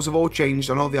visuals have all changed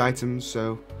on all the items,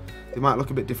 so they might look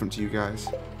a bit different to you guys.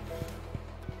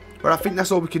 But I think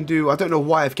that's all we can do. I don't know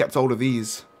why I've kept hold of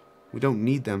these. We don't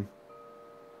need them.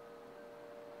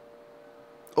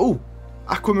 Oh,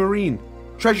 aquamarine.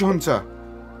 Treasure hunter.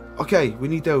 Okay, we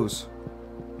need those.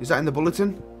 Is that in the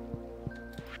bulletin?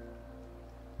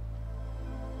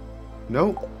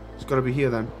 No, it's got to be here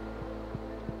then.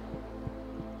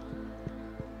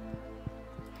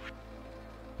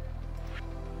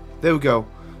 There we go.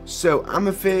 So,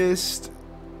 amethyst,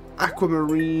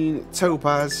 aquamarine,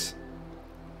 topaz.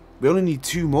 We only need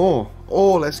 2 more.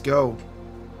 Oh, let's go.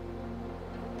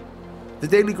 The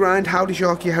Daily Grind, howdy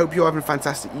Sharky, I hope you're having a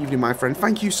fantastic evening, my friend.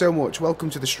 Thank you so much, welcome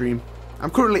to the stream.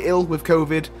 I'm currently ill with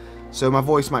COVID, so my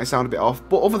voice might sound a bit off,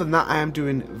 but other than that, I am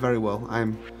doing very well.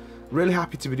 I'm really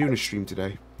happy to be doing a stream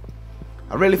today.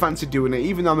 I really fancy doing it,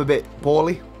 even though I'm a bit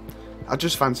poorly. I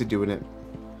just fancy doing it.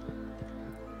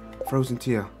 Frozen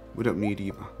tear, we don't need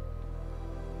either.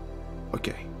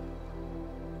 Okay.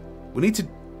 We need to...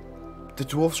 The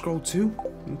dwarf scroll too?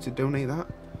 We need to donate that.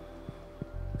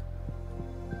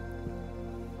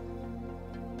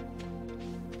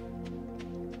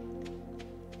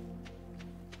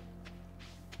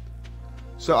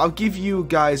 So I'll give you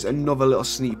guys another little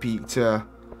sneak peek to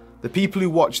the people who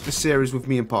watched the series with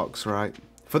me and Pox, right?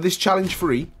 For this challenge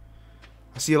free,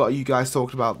 I see a lot of you guys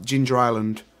talking about Ginger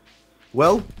Island.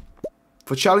 Well,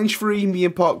 for challenge free, me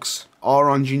and Pox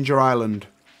are on Ginger Island.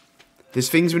 There's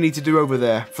things we need to do over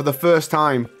there for the first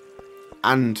time.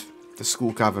 And the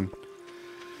school cavern.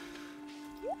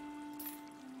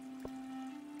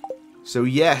 So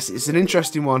yes, it's an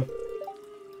interesting one.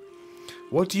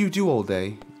 What do you do all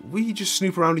day? We just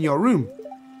snoop around in your room.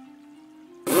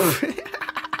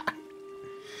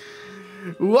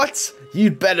 What?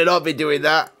 You'd better not be doing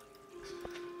that.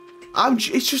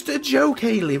 It's just a joke,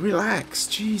 Hayley. Relax.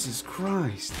 Jesus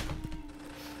Christ.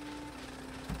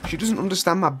 She doesn't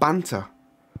understand my banter.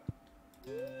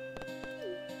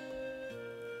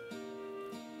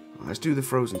 Let's do the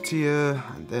frozen tear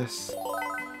and this.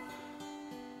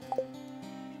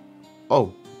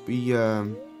 Oh, we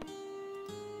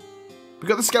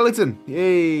got the skeleton.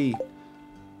 Yay.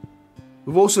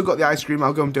 We've also got the ice cream.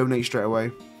 I'll go and donate straight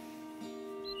away.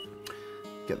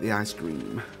 Get the ice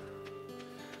cream.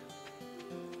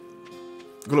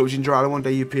 Good luck with Ginger Island. One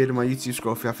day you appeared in my YouTube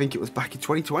scroll feed. I think it was back in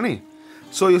 2020.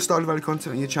 Saw your Stardew Valley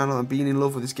content on your channel and been in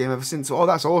love with this game ever since. Oh,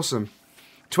 that's awesome.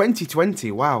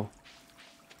 2020. Wow.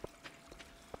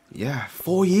 Yeah,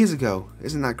 4 years ago.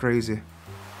 Isn't that crazy?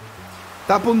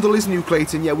 That bundle is new,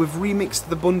 Clayton. Yeah, we've remixed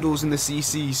the bundles in the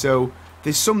CC, so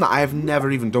there's some that I have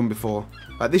never even done before.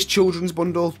 Like this children's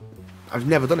bundle, I've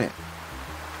never done it.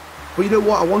 But you know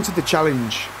what? I wanted the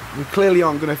challenge. We clearly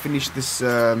aren't going to finish this.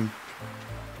 Did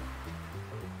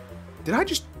I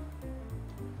just...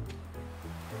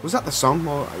 Was that the song?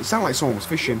 Or it sounded like someone was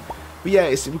fishing. But yeah,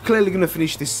 we're clearly going to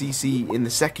finish this CC in the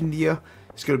second year.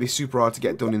 It's going to be super hard to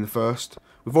get done in the first.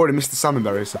 We've already missed the salmon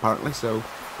berries, apparently, so...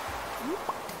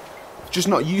 Just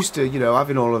not used to, you know,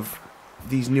 having all of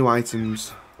these new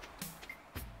items.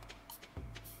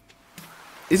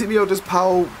 Is it me or does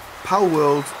Pal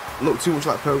World look too much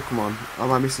like Pokemon? Or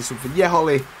am I missing something? Yeah,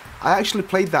 Holly, I actually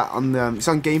played that on it's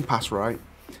on Game Pass, right?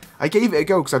 I gave it a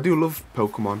go because I do love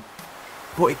Pokemon,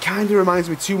 but it kind of reminds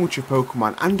me too much of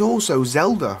Pokemon and also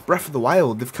Zelda, Breath of the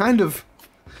Wild. They've kind of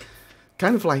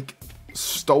like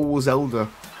stole Zelda.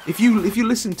 If you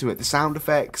listen to it, the sound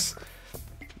effects,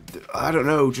 I don't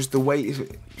know, just the way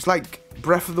it's like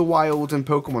Breath of the Wild and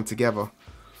Pokemon together.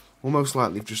 Almost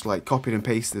like they've just like copied and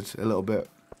pasted a little bit.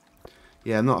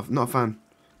 Yeah, I'm not a fan.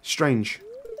 Strange.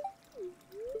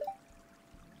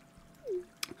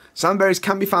 Sandberries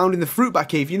can be found in the fruit bat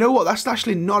cave. You know what? That's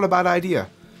actually not a bad idea.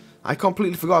 I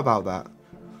completely forgot about that.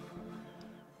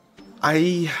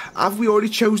 Have we already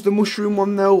chose the mushroom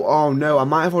one though? Oh no, I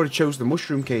might have already chose the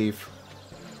mushroom cave.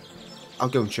 I'll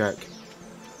go and check.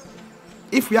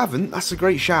 If we haven't, that's a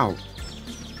great shout.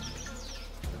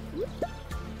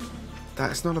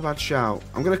 That's not a bad shout.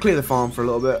 I'm going to clear the farm for a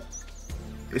little bit.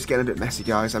 It's getting a bit messy,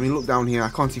 guys. I mean, look down here. I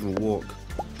can't even walk.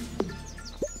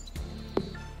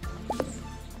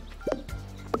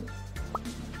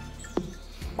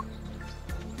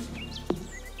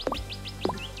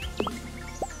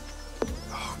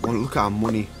 Oh, well, look at our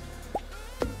money.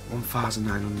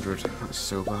 1,900. That's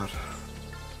so bad.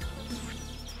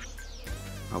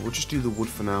 Right, we'll just do the wood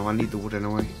for now. I need the wood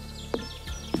anyway.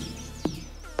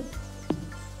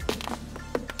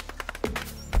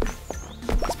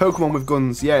 Pokemon with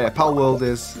guns, yeah, Pal World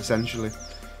is, essentially.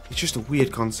 It's just a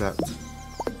weird concept.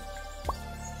 You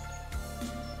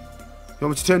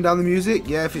want me to turn down the music?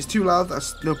 Yeah, if it's too loud,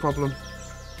 that's no problem.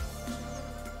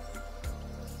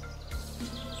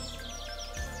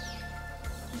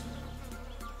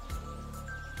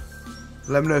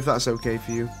 Let me know if that's okay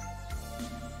for you.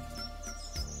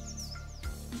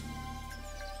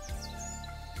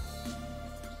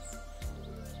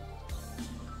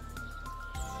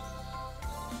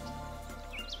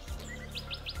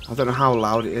 I don't know how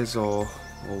loud it is or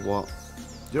what.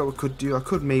 You know what we could do? I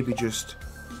could maybe just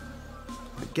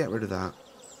like, get rid of that.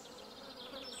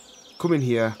 Come in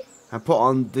here and put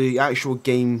on the actual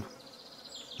game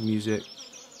music.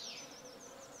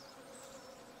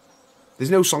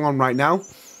 There's no song on right now.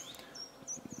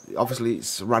 Obviously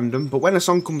it's random, but when a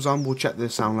song comes on we'll check the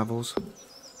sound levels.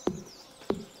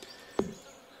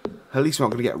 At least we're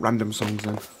not going to get random songs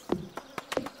in.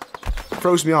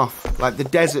 Throws me off. Like the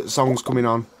desert song's coming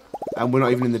on. And we're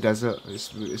not even in the desert.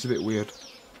 It's a bit weird.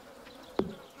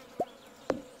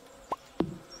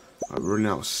 I'm running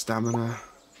out of stamina.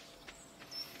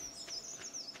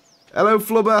 Hello,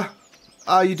 Flubber.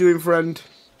 How are you doing, friend?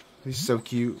 He's so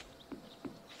cute.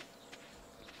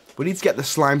 We need to get the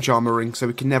slime charmer ring so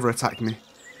he can never attack me.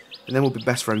 And then we'll be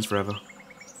best friends forever.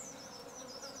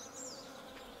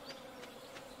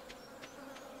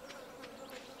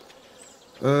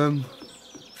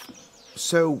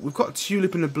 So, we've got a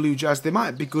tulip and a blue jazz. They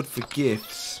might be good for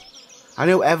gifts. I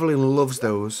know Evelyn loves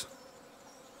those.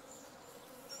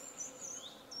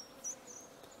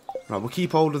 Right, we'll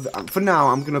keep hold of the... For now,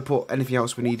 I'm going to put anything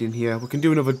else we need in here. We can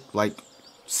do another, like,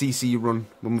 CC run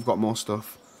when we've got more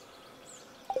stuff.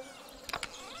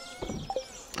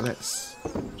 Let's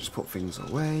just put things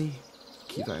away.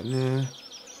 Keep that in there.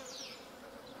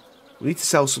 We need to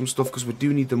sell some stuff because we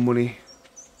do need the money.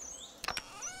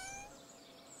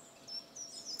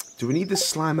 Do we need the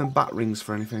slime and bat rings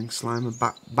for anything? Slime and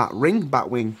bat ring?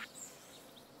 Bat wing.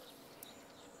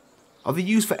 Are they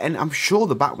used for any... I'm sure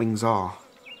the bat wings are.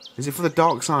 Is it for the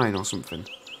dark sign or something?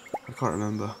 I can't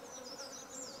remember.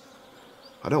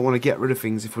 I don't want to get rid of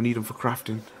things if we need them for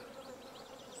crafting.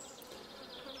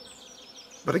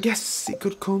 But I guess it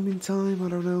could come in time. I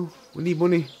don't know. We need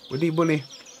money. We need money.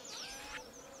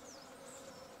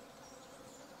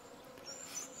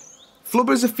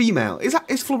 Flubber's a female. Is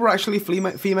Flubber actually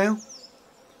a female?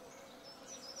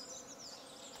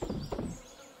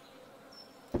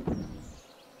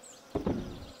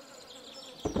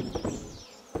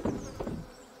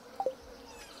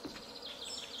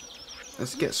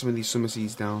 Let's get some of these summer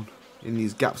seeds down in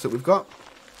these gaps that we've got.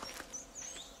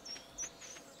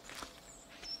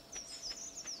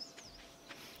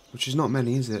 Which is not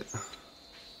many, is it?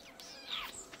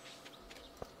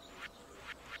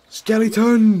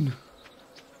 Skeleton!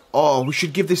 Oh, we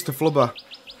should give this to Flubber.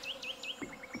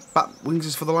 Bat wings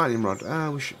is for the lightning rod. Ah,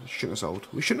 we shouldn't have sold.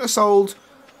 We shouldn't have sold.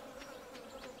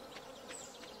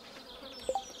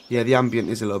 Yeah, the ambient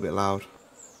is a little bit loud.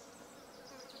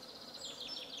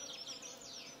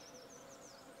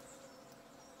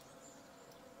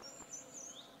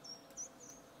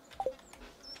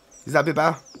 Is that a bit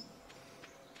better?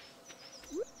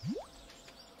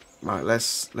 Right,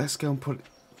 let's go and put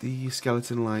the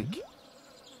skeleton like?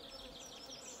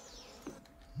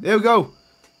 There we go.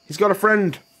 He's got a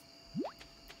friend.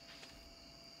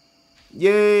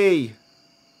 Yay.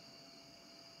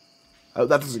 Oh,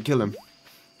 that doesn't kill him.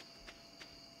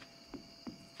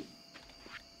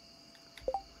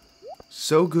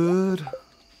 So good.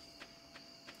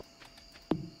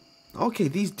 Okay,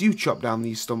 these do chop down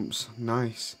these stumps.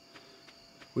 Nice.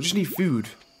 We just need food.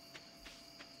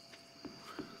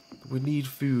 We need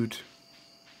food.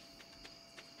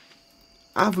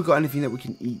 Have we got anything that we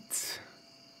can eat?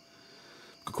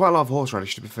 Got quite a lot of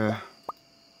horseradish, to be fair.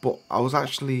 But I was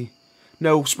actually...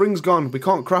 No, spring's gone. We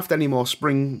can't craft any more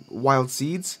spring wild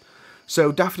seeds.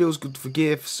 So daffodil's good for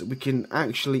gifts. We can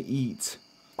actually eat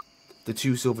the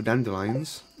 2 silver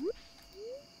dandelions.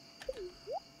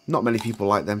 Not many people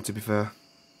like them, to be fair.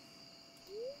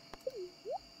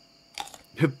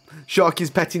 Sharky's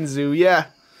petting zoo, yeah.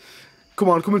 Come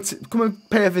on, come and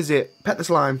pay a visit. Pet the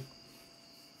slime.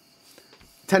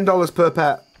 $10 per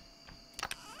pet.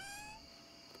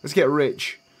 Let's get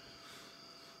rich.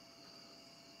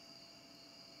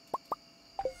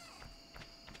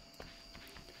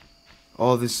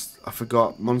 Oh, this, I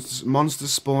forgot.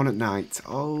 Monsters spawn at night.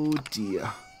 Oh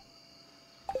dear.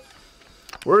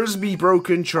 Where's me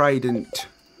broken trident?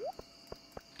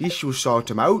 This will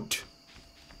sort him out.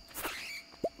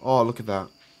 Oh, look at that.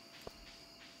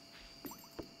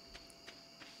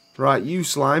 Right, you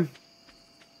slime.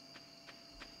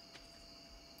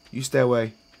 You stay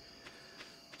away.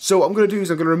 So what I'm going to do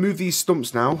is I'm going to remove these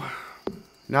stumps now.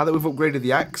 Now that we've upgraded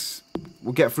the axe,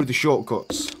 we'll get through the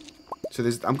shortcuts. So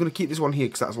I'm going to keep this one here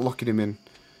because that's locking him in.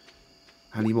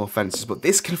 I need more fences, but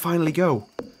this can finally go.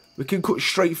 We can cut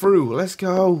straight through. Let's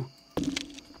go.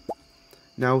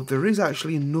 Now, there is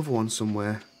actually another one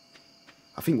somewhere.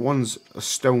 I think one's a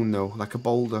stone, though, like a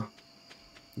boulder.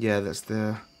 Yeah, that's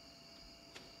there.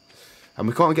 And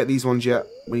we can't get these ones yet.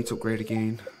 We need to upgrade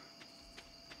again.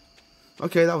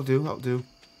 Okay, that'll do, that'll do.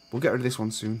 We'll get rid of this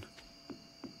one soon.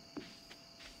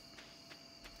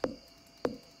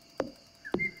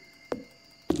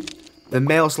 The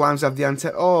male slimes have the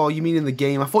antenna. Oh, you mean in the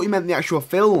game? I thought you meant the actual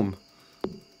film.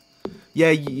 Yeah,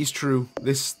 it's true.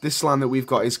 This slime that we've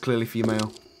got is clearly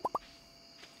female.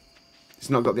 It's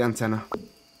not got the antenna.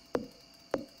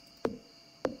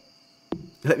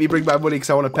 Let me bring back money because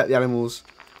I want to pet the animals.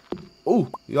 Oh,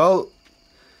 y'all.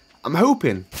 I'm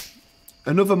hoping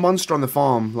another monster on the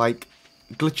farm, like,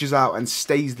 glitches out and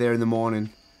stays there in the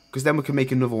morning. Because then we can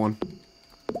make another one.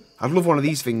 I'd love one of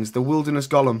these things. The wilderness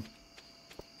golem.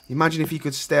 Imagine if he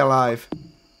could stay alive.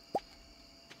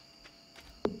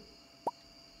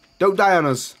 Don't die on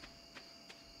us.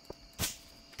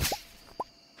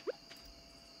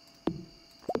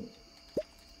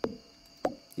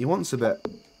 He wants a bit.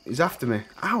 He's after me.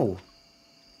 Ow.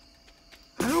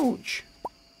 Ouch.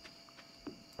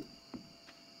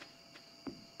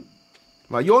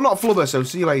 Right, you're not Flubber, so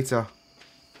see you later.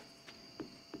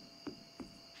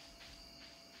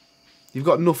 You've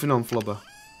got nothing on Flubber.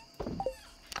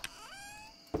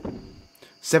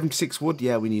 76 wood?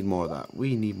 Yeah, we need more of that.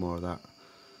 We need more of that.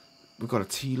 We've got a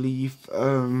tea leaf.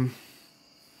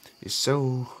 It's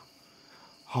so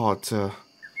hard to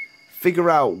figure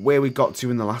out where we got to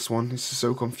in the last one. This is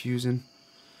so confusing.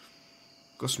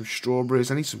 Got some strawberries.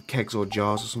 I need some kegs or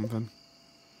jars or something.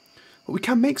 But we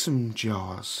can make some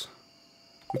jars.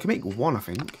 We can make one, I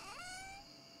think.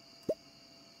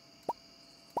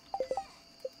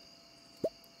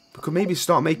 We could maybe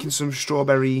start making some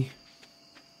strawberry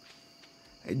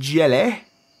jelly.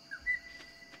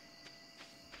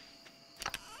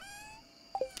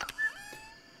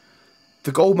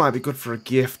 The gold might be good for a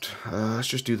gift. Let's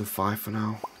just do the 5 for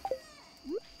now.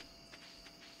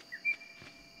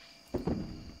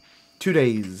 2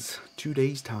 days. 2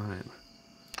 days time.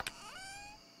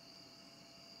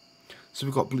 So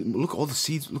we've got, look at all the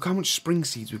seeds. Look how much spring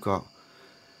seeds we've got.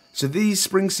 So these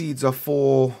spring seeds are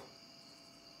for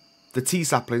the tea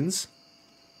saplings.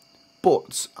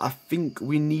 But I think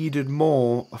we needed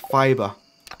more fibre.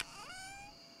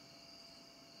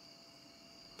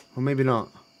 Or maybe not.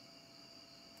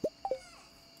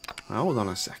 Hold on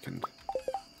a second.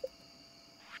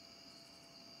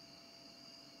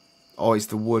 Oh, it's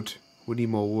the wood. We need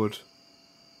more wood.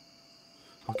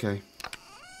 Okay.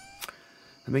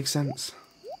 That makes sense.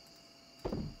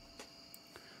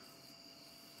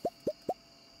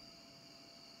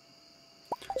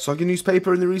 Soggy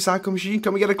newspaper in the recycle machine.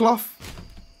 Can we get a cloth?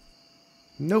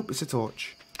 Nope, it's a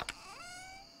torch.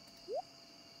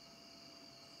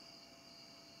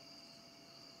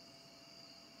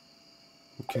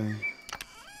 Okay.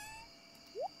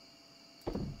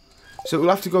 So we'll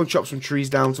have to go and chop some trees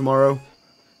down tomorrow.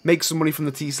 Make some money from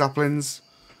the tea saplings.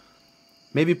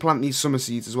 Maybe plant these summer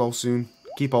seeds as well soon.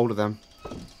 Keep hold of them.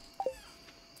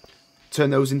 Turn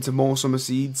those into more summer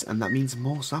seeds, and that means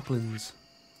more saplings.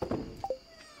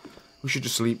 We should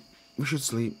just sleep. We should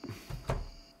sleep.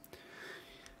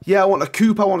 Yeah, I want a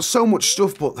coop. I want so much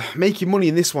stuff, but making money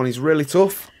in this one is really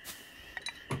tough.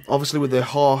 Obviously, with the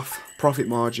half profit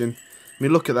margin. I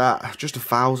mean, look at that. Just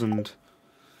 1,000.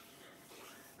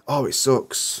 Oh, it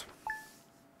sucks.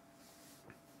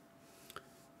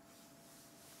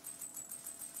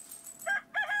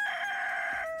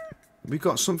 We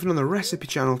got something on the recipe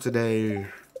channel today.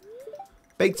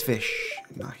 Baked fish.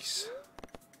 Nice.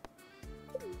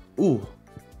 Ooh.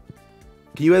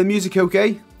 Can you hear the music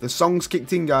okay? The song's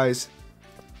kicked in, guys.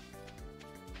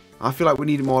 I feel like we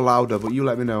need it more louder, but you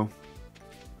let me know.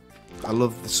 I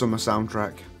love the summer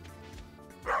soundtrack.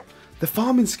 The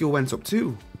farming skill went up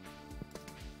too.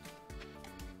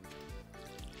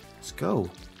 Let's go.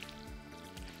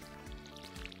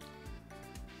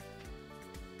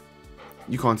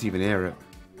 You can't even hear it.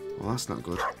 Well, that's not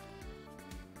good.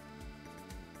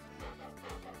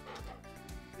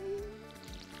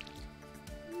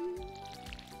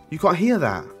 You can't hear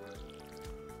that.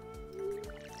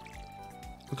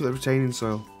 Look at the retaining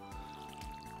soil.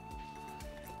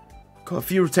 Got a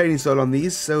few retaining soil on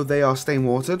these, so they are staying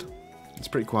watered. It's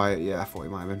pretty quiet. Yeah, I thought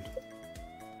it might have been.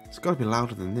 It's got to be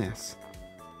louder than this.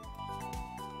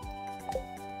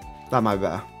 That might be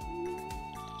better.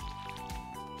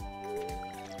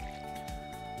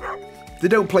 They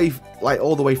don't play like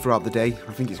all the way throughout the day.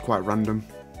 I think it's quite random.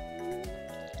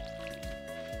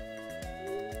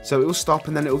 So it will stop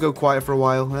and then it will go quiet for a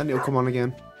while and then it will come on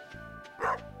again.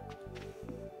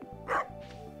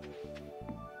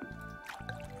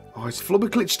 Oh, his flubber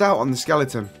glitched out on the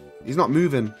skeleton. He's not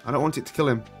moving. I don't want it to kill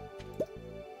him.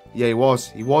 Yeah, he was.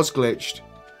 He was glitched.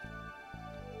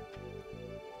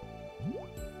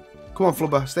 Come on,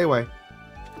 flubber. Stay away.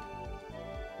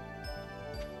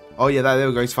 Oh, yeah, there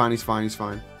we go. He's fine. He's fine. He's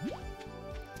fine.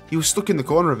 He was stuck in the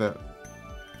corner of it.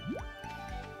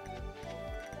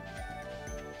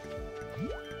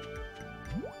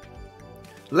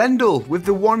 Lendl with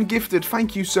the 1 gifted.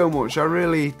 Thank you so much. I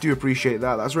really do appreciate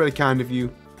that. That's really kind of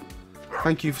you.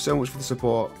 Thank you so much for the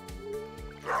support.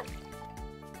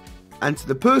 And to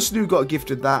the person who got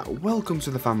gifted that, welcome to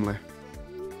the family.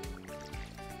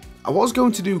 I was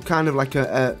going to do kind of like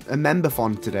a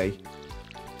member-thon today.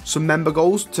 Some member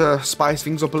goals to spice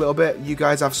things up a little bit. You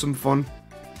guys have some fun.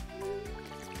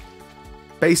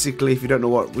 Basically, if you don't know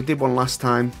what, we did one last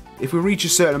time. If we reach a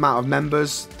certain amount of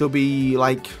members, there'll be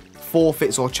like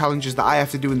forfeits or challenges that I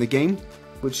have to do in the game,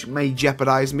 which may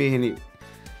jeopardize me and it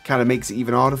kind of makes it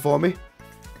even harder for me.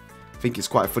 I think it's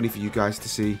quite funny for you guys to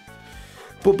see.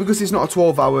 But because it's not a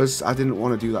 12 hours, I didn't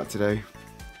want to do that today.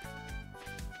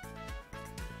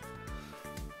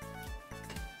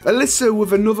 Alyssa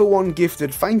with another 1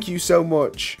 gifted. Thank you so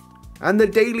much. And the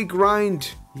daily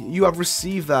grind. You have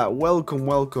received that. Welcome,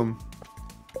 welcome.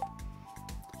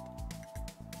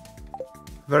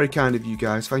 Very kind of you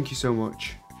guys. Thank you so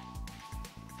much.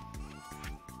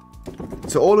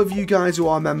 To all of you guys who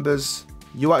are members,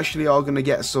 you actually are going to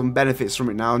get some benefits from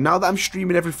it now. Now that I'm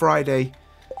streaming every Friday,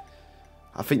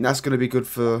 I think that's going to be good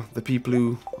for the people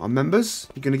who are members.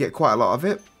 You're going to get quite a lot of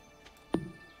it.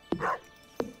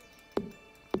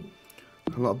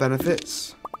 A lot of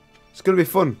benefits. It's going to be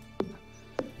fun.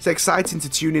 It's exciting to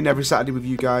tune in every Saturday with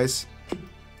you guys.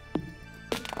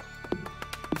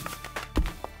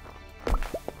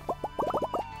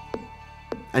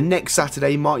 And next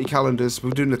Saturday, mark your calendars,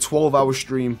 we're doing a 12-hour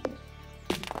stream.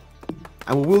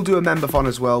 And we will do a member-thon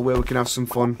as well, where we can have some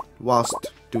fun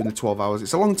whilst doing the 12 hours.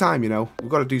 It's a long time, you know. We've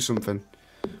got to do something.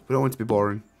 We don't want it to be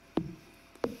boring.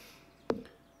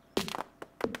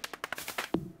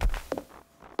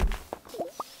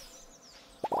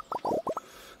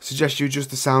 Suggest you adjust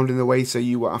the sound in the way so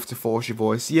you won't have to force your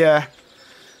voice. Yeah,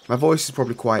 my voice is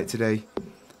probably quiet today.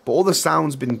 But all the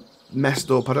sound's been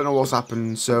messed up. I don't know what's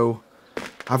happened, so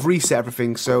I've reset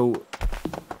everything, so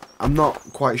I'm not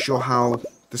quite sure how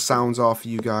the sounds are for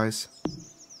you guys.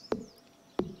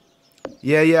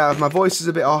 Yeah, my voice is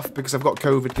a bit off because I've got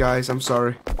COVID, guys. I'm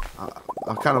sorry.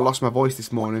 I kind of lost my voice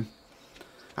this morning.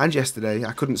 And yesterday.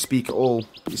 I couldn't speak at all.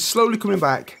 It's slowly coming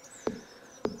back,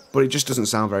 but it just doesn't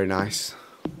sound very nice.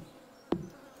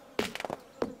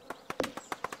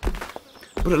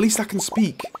 But at least I can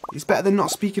speak. It's better than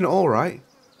not speaking at all, right?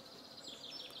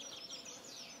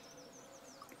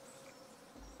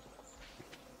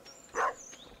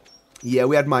 Yeah,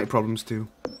 we had mic problems too.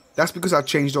 That's because I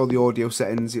changed all the audio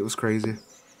settings. It was crazy.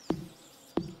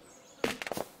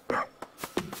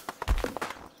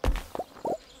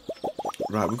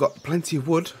 Right, we've got plenty of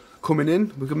wood coming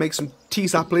in. We can make some tea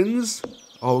saplings.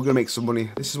 Oh, we're gonna make some money.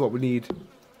 This is what we need.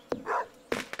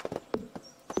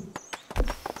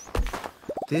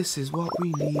 This is what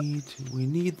we need. We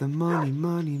need the money,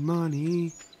 money,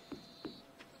 money.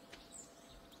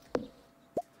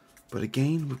 But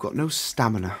again, we've got no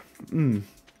stamina. An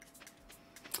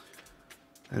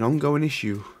ongoing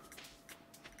issue.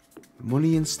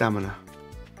 Money and stamina.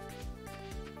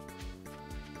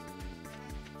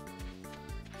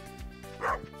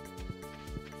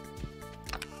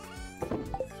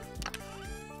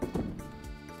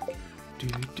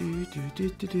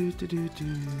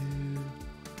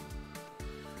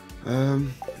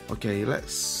 Okay,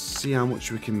 let's see how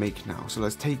much we can make now. So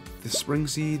let's take the spring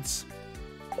seeds.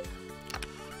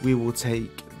 We will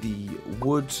take the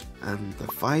wood and the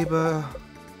fiber.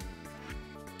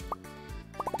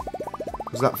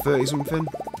 Was that 30 something?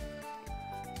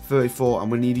 34,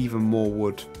 and we need even more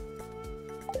wood.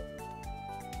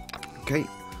 Okay,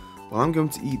 well, I'm going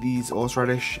to eat these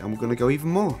horseradish and we're going to go even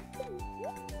more.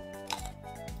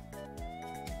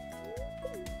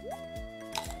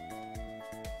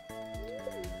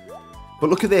 But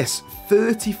look at this,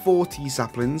 34 tea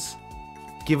saplings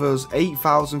give us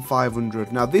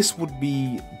 8,500. Now this would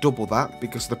be double that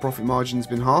because the profit margin's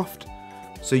been halved.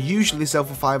 So usually they sell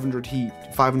for 500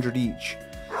 each.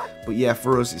 But yeah,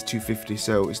 for us it's 250,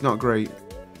 so it's not great.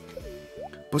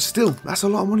 But still, that's a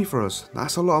lot of money for us.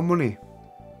 That's a lot of money.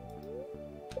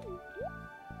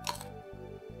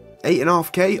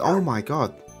 8.5k? Oh my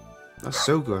god. That's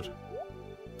so good.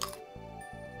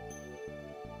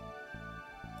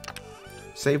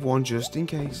 Save one just in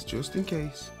case, just in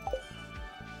case.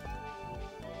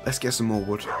 Let's get some more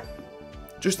wood.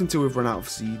 Just until we've run out of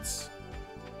seeds.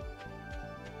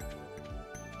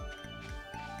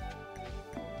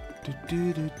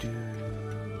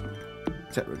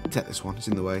 Take this one, it's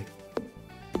in the way.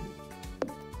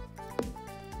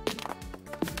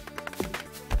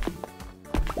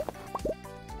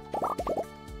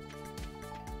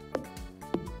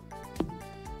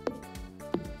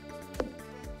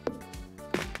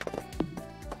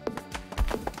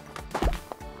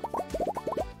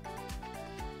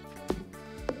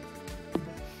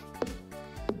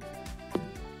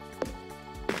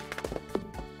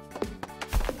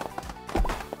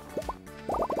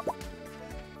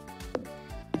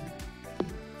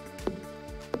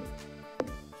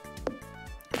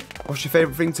 What's your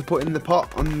favourite thing to put in the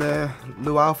pot on the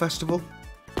Luau Festival?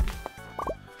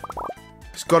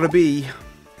 It's got to be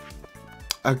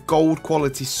a gold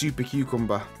quality super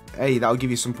cucumber. Hey, that'll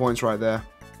give you some points right there.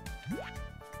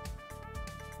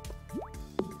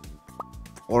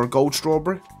 Or a gold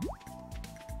strawberry.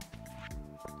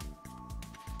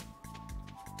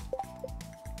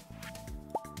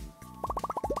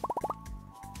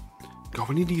 God,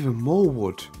 we need even more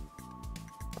wood.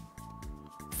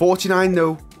 49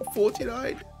 though.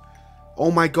 49.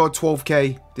 Oh my god,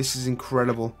 12k. This is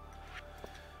incredible.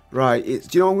 Right, do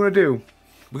you know what I'm going to do?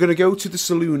 We're going to go to the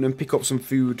saloon and pick up some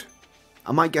food.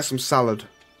 I might get some salad.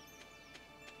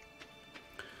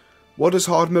 What does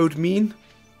hard mode mean?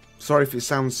 Sorry if it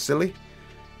sounds silly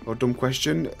or dumb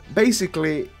question.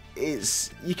 Basically,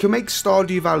 you can make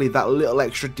Stardew Valley that little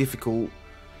extra difficult,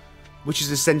 which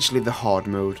is essentially the hard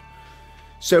mode.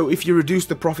 So if you reduce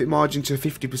the profit margin to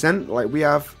 50%, like we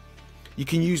have, you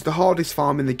can use the hardest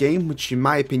farm in the game, which in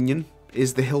my opinion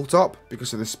is the hilltop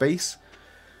because of the space.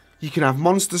 You can have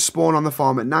monsters spawn on the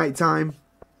farm at night time.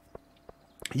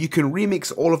 You can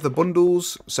remix all of the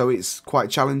bundles, so it's quite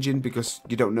challenging because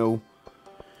you don't know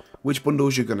which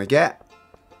bundles you're going to get.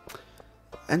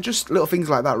 And just little things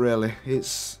like that really.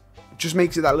 It just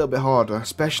makes it that little bit harder,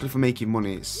 especially for making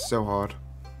money. It's so hard.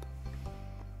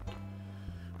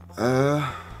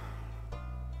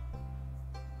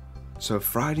 So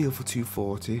Friday for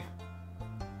 240,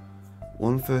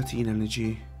 113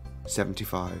 energy,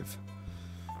 75.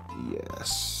 Yes,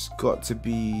 it's got to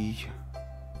be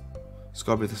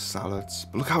the salads.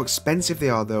 But look how expensive they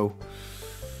are though.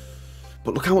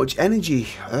 But look how much energy.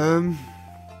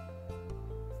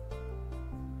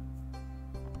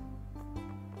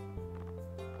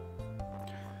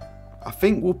 I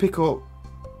think we'll pick up.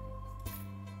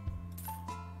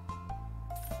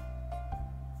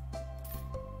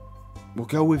 We'll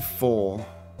go with 4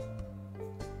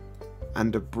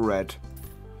 and a bread.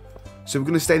 So we're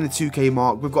going to stay in the 2k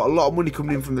mark. We've got a lot of money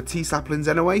coming in from the tea saplings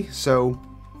anyway, so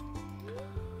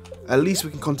at least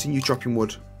we can continue chopping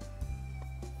wood.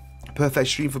 Perfect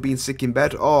stream for being sick in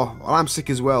bed. Oh, well, I'm sick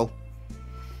as well.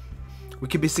 We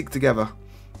can be sick together.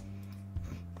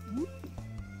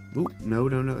 Ooh, no,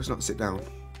 let's not sit down.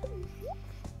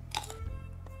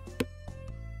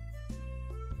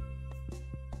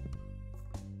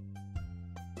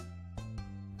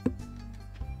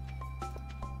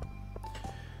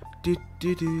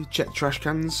 Check trash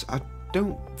cans. I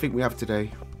don't think we have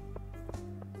today.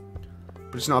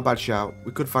 But it's not a bad shout.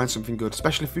 We could find something good,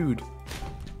 especially food.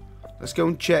 Let's go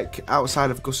and check outside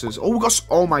of Gus's. Oh, we got...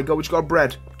 Oh my god, we just got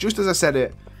bread. Just as I said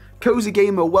it. Cozy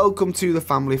Gamer, welcome to the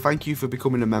family. Thank you for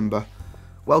becoming a member.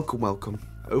 Welcome, welcome.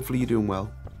 Hopefully you're doing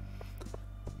well.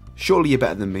 Surely you're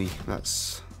better than me.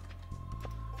 That's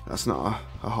not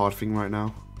a hard thing right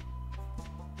now.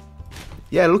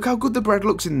 Yeah, look how good the bread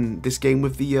looks in this game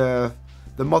with the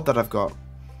mod that I've got.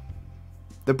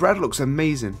 The bread looks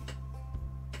amazing.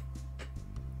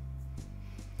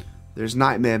 There's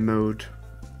Nightmare Mode.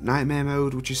 Nightmare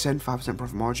Mode, which is send 5%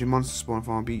 profit margin, Monster Spawn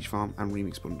Farm, Beach Farm, and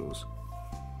Remix Bundles.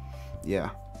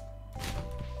 Yeah.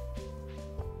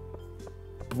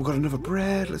 But we've got another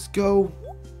bread, let's go.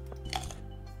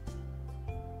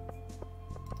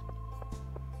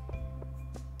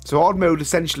 So hard mode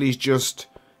essentially is just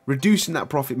reducing that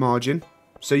profit margin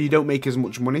so you don't make as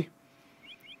much money.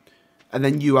 And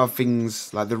then you have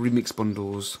things like the remix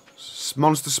bundles,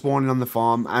 monster spawning on the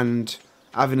farm, and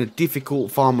having a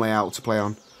difficult farm layout to play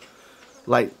on.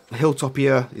 Like hilltop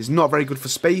here is not very good for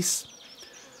space.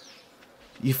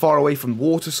 You're far away from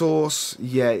water source.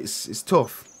 Yeah, it's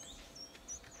tough.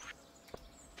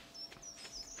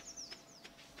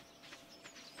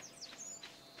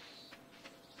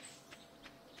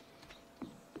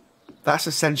 That's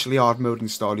essentially hard mode in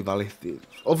Stardew Valley.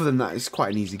 Other than that, it's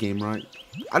quite an easy game, right?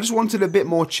 I just wanted a bit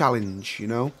more challenge, you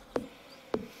know?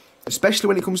 Especially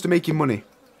when it comes to making money.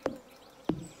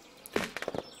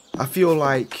 I feel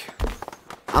like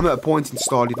I'm at a point in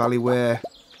Stardew Valley where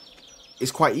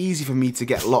it's quite easy for me to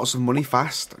get lots of money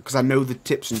fast, because I know the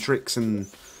tips and tricks and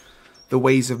the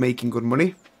ways of making good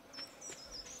money.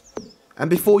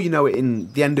 And before you know it,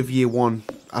 in the end of year 1,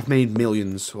 I've made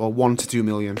millions, or 1 to 2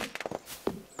 million.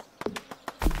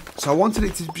 So I wanted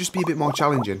it to just be a bit more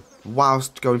challenging,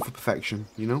 whilst going for perfection,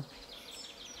 you know?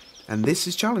 And this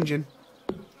is challenging.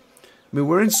 I mean,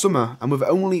 we're in summer, and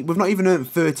we've not even earned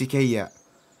 30k yet.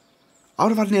 I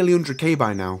would have had nearly 100k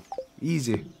by now.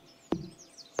 Easy.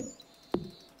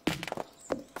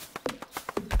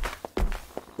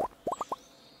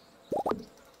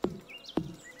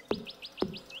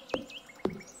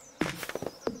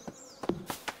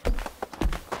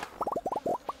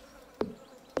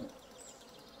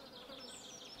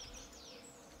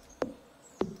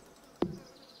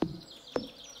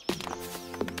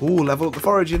 Ooh, level up the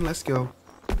foraging, let's go.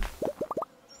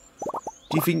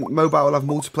 Do you think mobile will have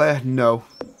multiplayer? No.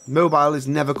 Mobile is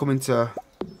never coming to...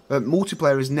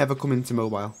 multiplayer is never coming to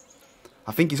mobile.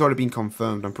 I think it's already been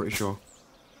confirmed, I'm pretty sure.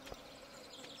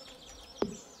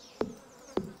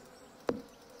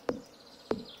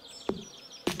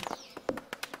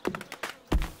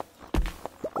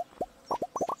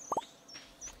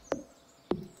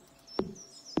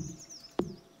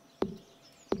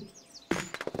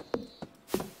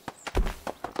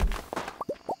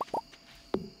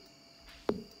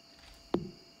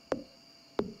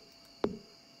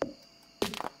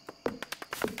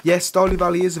 Yes, Stardew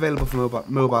Valley is available for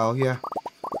mobile, yeah.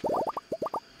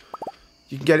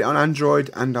 You can get it on Android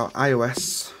and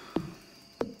iOS.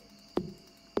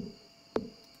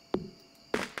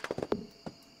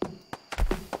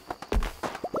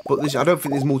 But I don't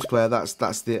think there's multiplayer,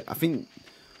 that's the... I think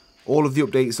all of the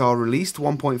updates are released.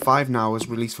 1.5 now is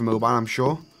released for mobile, I'm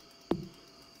sure.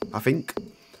 I think.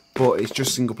 But it's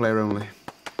just single player only.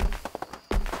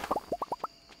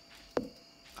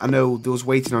 I know there was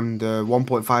waiting on the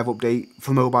 1.5 update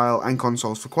for mobile and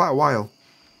consoles for quite a while.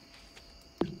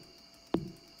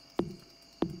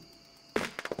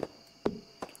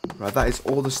 Right, that is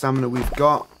all the stamina we've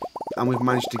got. And we've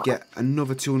managed to get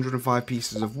another 205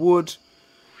 pieces of wood.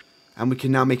 And we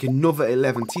can now make another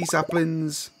 11 tea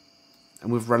saplings.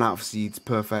 And we've run out of seeds.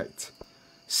 Perfect.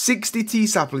 60 tea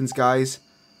saplings, guys.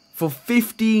 For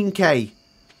 15k.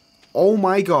 Oh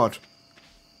my god.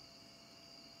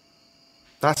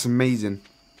 That's amazing.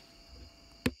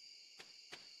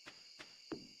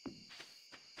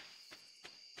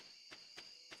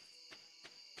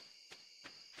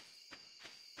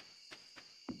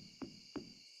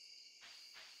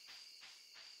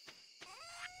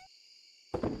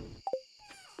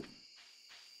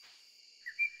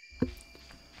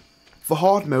 For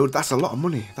hard mode, that's a lot of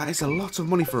money. That is a lot of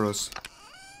money for us.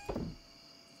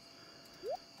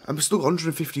 And we've still got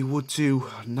 150 wood too.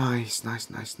 Nice, nice,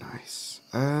 nice, nice.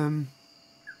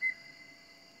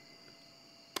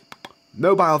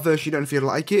 Mobile version, you don't feel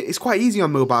like it. It's quite easy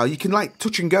on mobile. You can like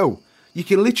touch and go. You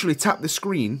can literally tap the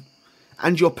screen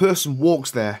and your person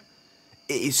walks there.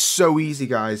 It is so easy,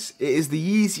 guys. It is the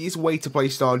easiest way to play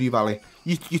Stardew Valley.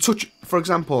 You touch, for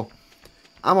example,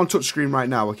 I'm on touchscreen right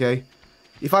now, okay?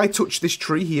 If I touch this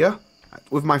tree here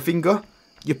with my finger,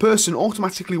 your person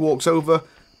automatically walks over,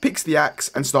 picks the axe,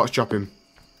 and starts chopping.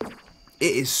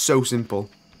 It is so simple.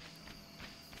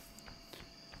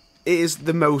 It is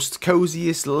the most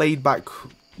coziest, laid-back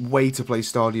way to play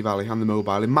Stardew Valley on the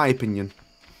mobile, in my opinion.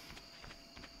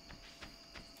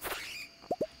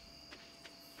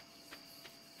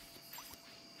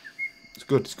 It's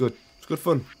good, it's good. It's good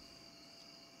fun.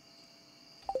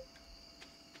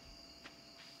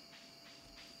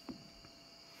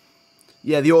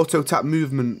 Yeah, the auto tap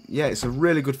movement. Yeah, it's a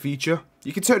really good feature.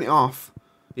 You can turn it off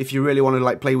if you really want to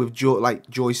like play with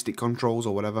joystick controls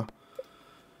or whatever.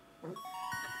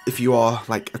 If you are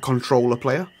like a controller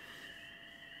player.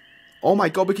 Oh my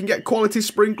god, we can get quality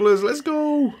sprinklers. Let's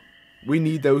go. We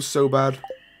need those so bad.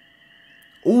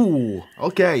 Ooh,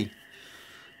 okay.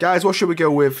 Guys, what should we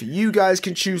go with? You guys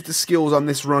can choose the skills on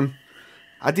this run.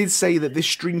 I did say that this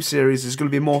stream series is going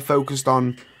to be more focused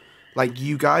on like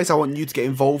you guys. I want you to get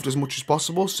involved as much as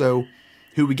possible. So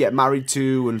who we get married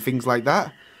to and things like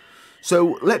that.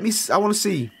 So I want to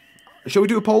see. Shall we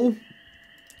do a poll?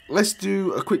 Let's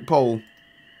do a quick poll.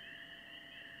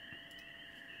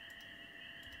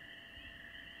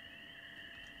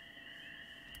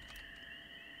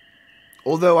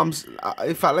 Although in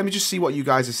fact, let me just see what you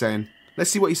guys are saying.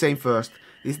 Let's see what you're saying first.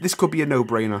 This could be a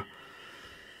no-brainer.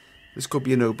 This could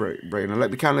be a no-brainer.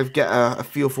 Let me kind of get a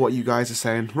feel for what you guys are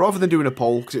saying. Rather than doing a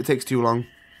poll, because it takes too long.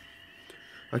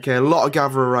 Okay, a lot of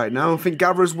Gatherer right now. I think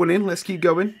Gatherer's winning. Let's keep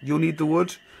going. You'll need the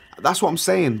wood. That's what I'm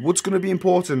saying. Wood's going to be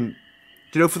important.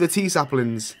 Do you know, for the tea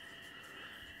saplings?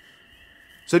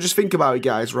 So just think about it,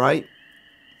 guys, right?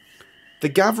 The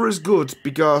Gatherer's good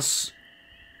because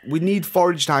we need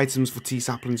foraged items for tea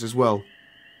saplings as well.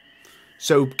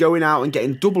 So going out and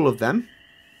getting double of them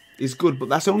is good, but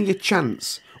that's only a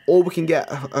chance. Or we can get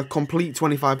a complete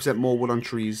 25% more wood on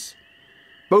trees.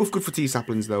 Both good for tea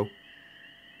saplings, though.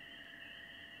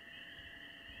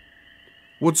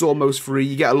 Wood's almost free.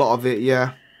 You get a lot of it,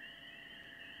 yeah.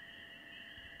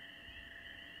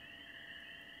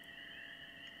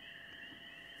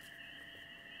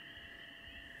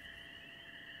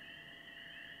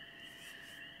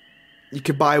 You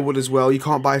can buy wood as well. You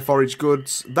can't buy forage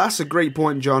goods. That's a great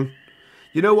point, John.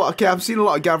 You know what? Okay, I've seen a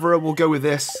lot of Gatherer. We'll go with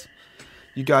this.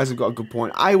 You guys have got a good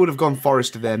point. I would have gone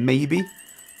Forester there, maybe.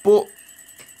 But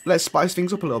let's spice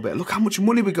things up a little bit. Look how much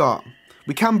money we got.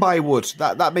 We can buy wood.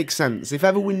 That makes sense. If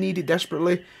ever we need it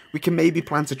desperately, we can maybe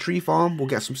plant a tree farm. We'll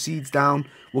get some seeds down.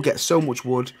 We'll get so much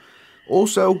wood.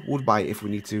 Also, we'll buy it if we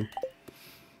need to.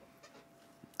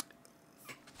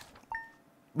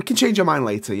 We can change our mind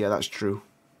later. Yeah, that's true.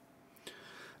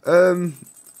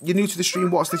 You're new to the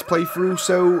stream, what's this playthrough?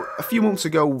 So, a few months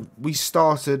ago, we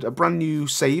started a brand new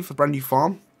save, a brand new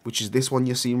farm, which is this one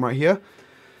you're seeing right here.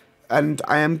 And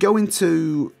I am going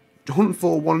to hunt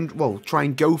for try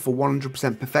and go for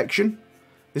 100% perfection.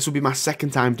 This will be my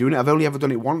second time doing it. I've only ever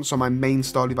done it once on my main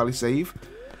Stardew Valley save.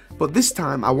 But this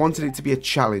time, I wanted it to be a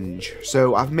challenge.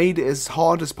 So, I've made it as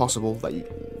hard as possible that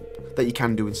you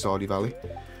can do in Stardew Valley.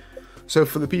 So,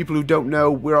 for the people who don't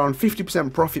know, we're on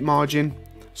 50% profit margin.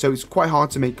 So it's quite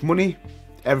hard to make money.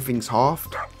 Everything's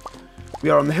halved. We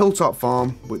are on the hilltop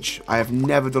farm, which I have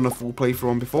never done a full playthrough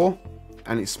on before.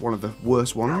 And it's one of the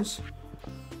worst ones.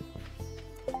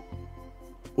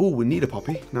 Oh, we need a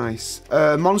poppy. Nice.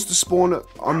 Monsters spawn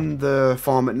on the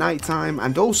farm at night time.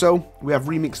 And also, we have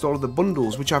remixed all of the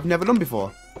bundles, which I've never done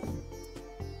before.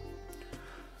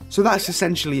 So that's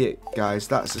essentially it, guys.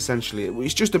 That's essentially it.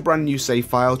 It's just a brand new save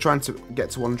file, trying to get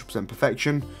to 100%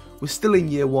 perfection. We're still in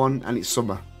year 1, and it's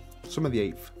summer. Summer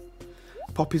the 8th.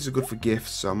 Poppies are good for gifts,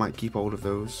 so I might keep hold of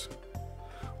those.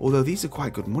 Although these are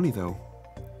quite good money, though.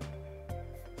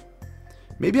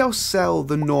 Maybe I'll sell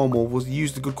the normal, we'll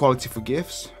use the good quality for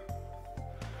gifts.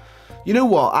 You know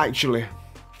what, actually?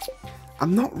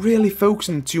 I'm not really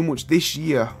focusing too much this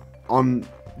year on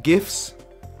gifts.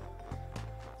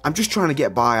 I'm just trying to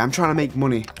get by. I'm trying to make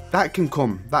money. That can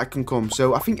come. That can come.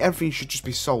 So I think everything should just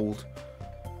be sold.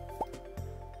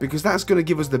 Because that's going to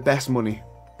give us the best money.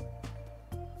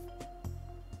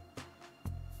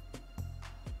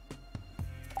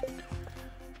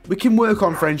 We can work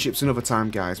on friendships another time,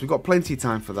 guys. We've got plenty of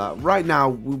time for that. Right now,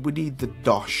 we need the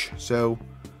dosh. So,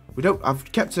 we don't.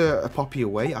 I've kept a poppy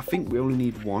away. I think we only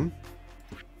need one.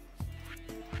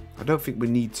 I don't think we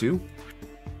need two.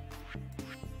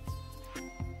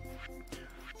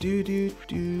 Do do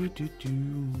do do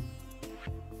do.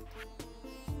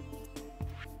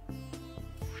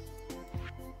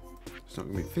 It's not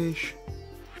gonna be fish.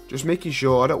 Just making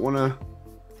sure. I don't want to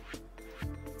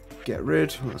get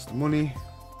rid. That's the money.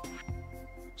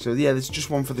 So yeah, there's just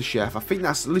one for the chef. I think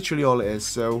that's literally all it is.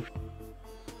 So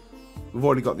We've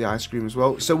already got the ice cream as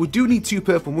well. So we do need 2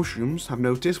 purple mushrooms, I've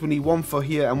noticed. We need 1 for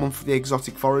here and 1 for the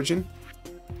exotic foraging.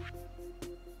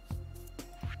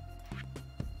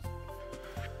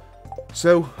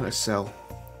 So, let's sell.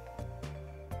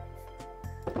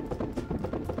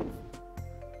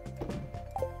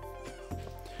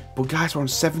 But guys, we're on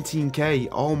 17k.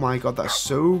 Oh my god, that's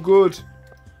so good.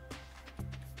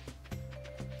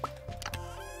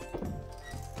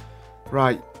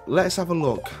 Right, let's have a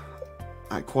look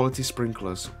at quality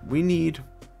sprinklers. We need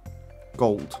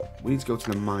gold. We need to go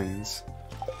to the mines.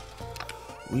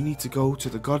 We need to go to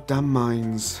the goddamn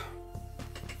mines.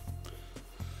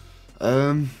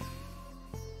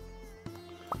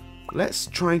 Let's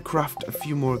try and craft a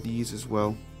few more of these as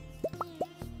well.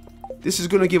 This is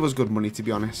going to give us good money, to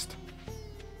be honest.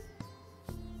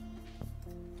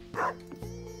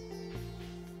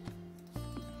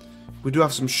 We do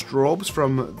have some strawberries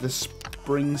from the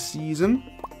spring season.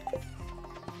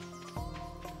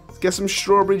 Let's get some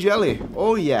strawberry jelly.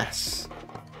 Oh, yes.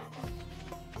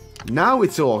 Now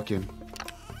we're talking.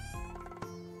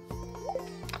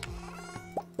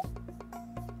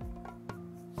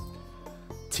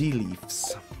 Tea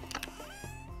leaves.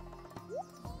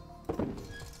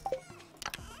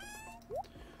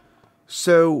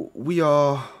 So, we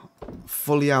are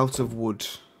fully out of wood.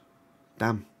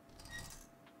 Damn.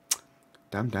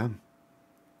 Damn.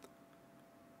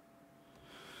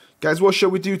 Guys, what shall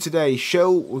we do today?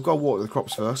 We've got to water the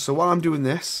crops first. So while I'm doing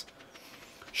this,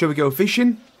 shall we go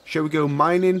fishing? Shall we go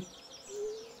mining?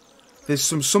 There's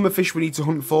some summer fish we need to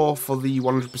hunt for the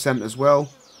 100% as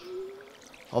well.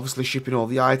 Obviously shipping all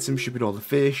the items, shipping all the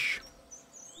fish.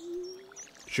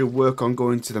 Should work on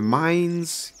going to the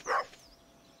mines.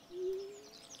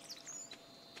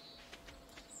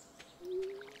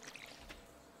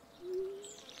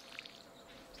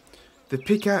 The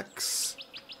pickaxe.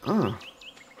 Ah.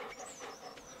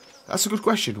 That's a good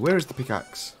question. Where is the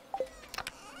pickaxe?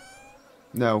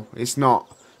 No, it's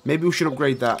not. Maybe we should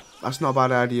upgrade that. That's not a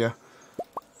bad idea.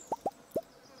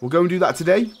 We'll go and do that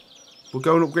today. We'll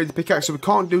go and upgrade the pickaxe. So we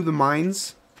can't do the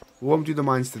mines. We won't do the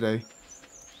mines today.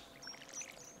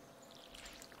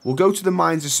 We'll go to the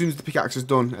mines as soon as the pickaxe is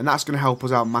done. And that's going to help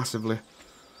us out massively.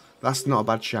 That's not a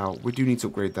bad shout. We do need to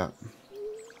upgrade that.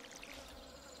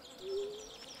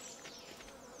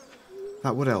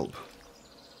 That would help.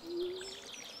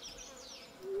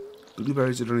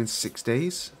 Blueberries are done in 6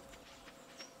 days.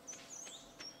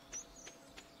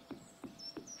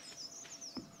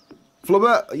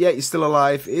 Flubber, yeah, he's still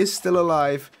alive. He is still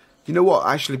alive. You know what?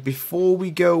 Actually, before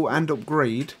we go and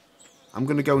upgrade, I'm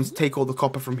going to go and take all the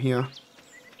copper from here.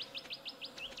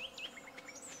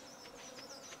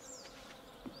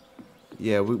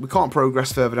 Yeah, we can't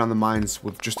progress further down the mines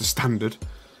with just a standard.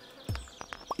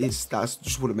 That's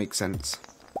just wouldn't make sense.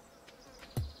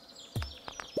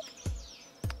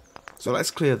 So let's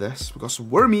clear this. We've got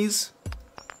some wormies.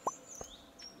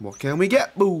 What can we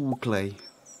get? Boo, clay.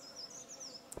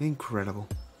 Incredible.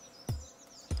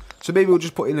 So maybe we'll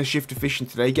just put in a shift of fishing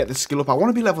today, get the skill up. I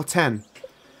want to be level 10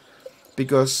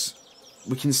 because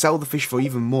we can sell the fish for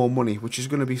even more money, which is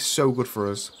going to be so good for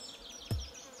us.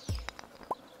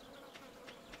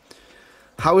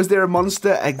 How is there a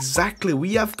monster? Exactly.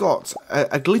 We have got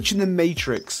a glitch in the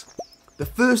matrix. The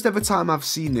first ever time I've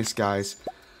seen this, guys.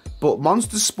 But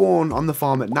monsters spawn on the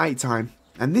farm at night time,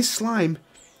 and this slime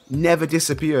never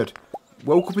disappeared.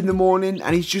 Woke up in the morning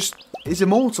and he's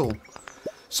immortal.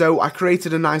 So I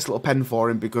created a nice little pen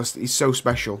for him because he's so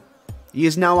special. He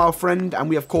is now our friend and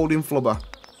we have called him Flubber.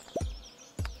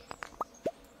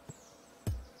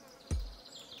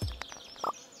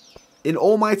 In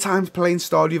all my time playing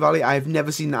Stardew Valley, I have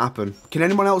never seen that happen. Can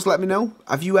anyone else let me know?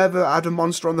 Have you ever had a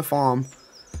monster on the farm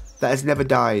that has never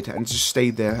died and just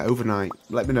stayed there overnight?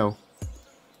 Let me know.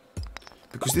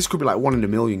 Because this could be like 1 in a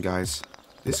million, guys.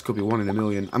 This could be 1 in a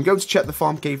million. I'm going to check the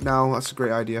farm cave now. That's a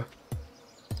great idea.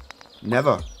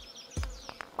 Never.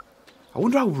 I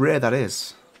wonder how rare that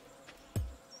is.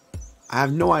 I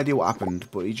have no idea what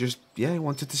happened, but he just, yeah, he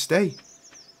wanted to stay.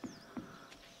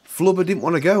 Flubber didn't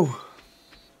want to go.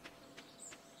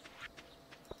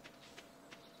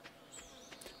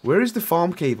 Where is the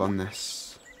farm cave on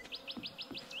this?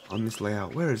 On this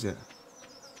layout. Where is it?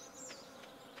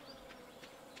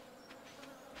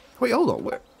 Wait, hold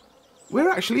on. Where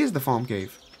actually is the farm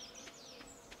cave?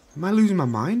 Am I losing my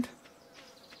mind?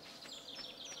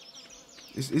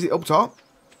 Is it up top?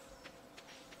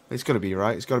 It's got to be,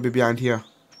 right? It's got to be behind here.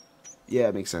 Yeah,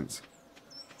 it makes sense.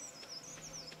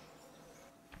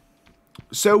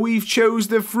 So we've chose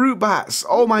the fruit bats.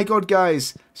 Oh my god,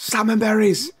 guys. Salmon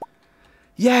berries.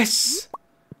 Yes!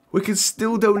 We can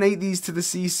still donate these to the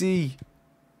CC.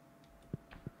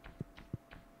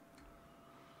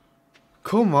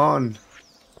 come on.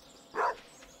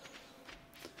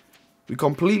 We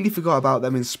completely forgot about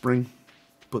them in spring.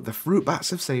 But the fruit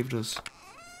bats have saved us.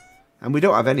 And we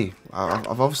don't have any.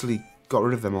 I've obviously got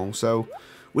rid of them all. So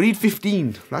we need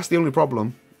 15. That's the only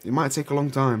problem. It might take a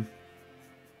long time.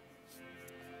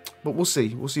 But we'll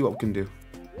see. We'll see what we can do.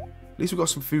 At least we've got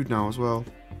some food now as well.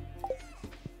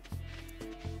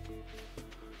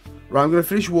 Right, I'm going to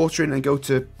finish watering and go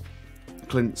to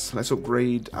Clint's. Let's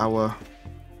upgrade our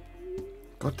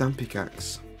goddamn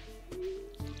pickaxe.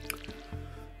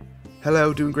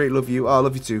 Hello, doing great, love you. Oh, I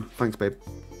love you too. Thanks, babe.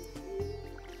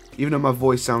 Even though my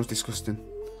voice sounds disgusting.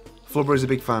 Flubber is a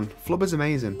big fan. Flubber's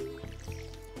amazing.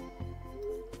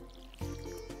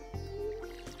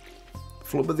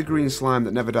 Flubber the green slime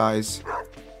that never dies.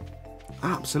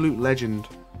 Absolute legend.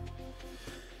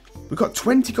 We got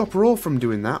 20 copper ore from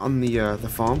doing that on the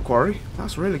farm quarry.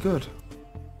 That's really good.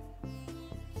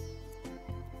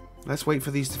 Let's wait for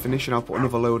these to finish and I'll put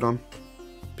another load on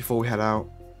before we head out.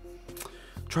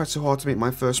 Tried so hard to make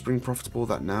my first spring profitable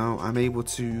that now I'm able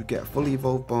to get a fully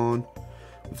evolved barn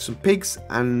with some pigs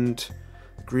and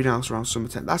greenhouse around summer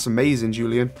tent. That's amazing,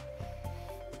 Julian.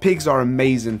 Pigs are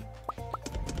amazing.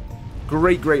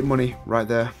 Great, great money right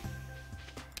there.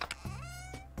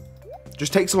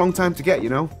 Just takes a long time to get, you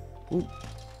know. Ooh.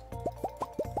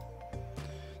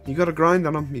 You gotta grind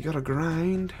on them. You gotta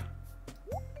grind.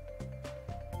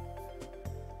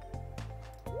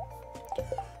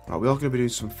 Right, we are going to be doing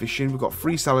some fishing. We've got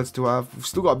 3 salads to have. We've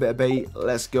still got a bit of bait.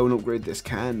 Let's go and upgrade this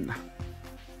can.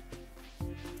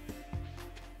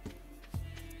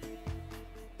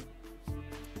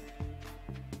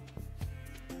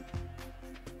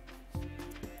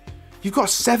 You've got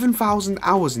 7,000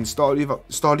 hours in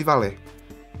Stardew Valley.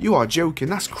 You are joking.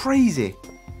 That's crazy.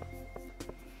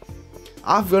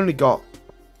 I've only got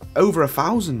over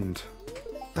 1,000.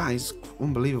 That is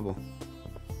unbelievable.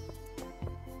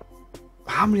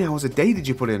 How many hours a day did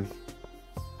you put in?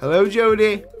 Hello,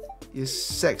 Jodie. You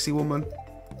sexy woman.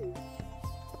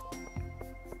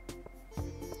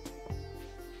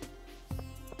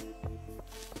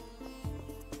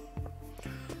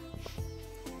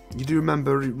 You do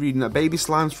remember reading that baby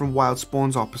slimes from wild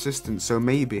spawns are persistent, so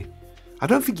maybe. I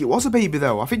don't think it was a baby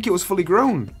though. I think it was fully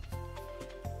grown.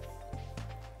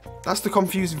 That's the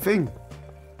confusing thing.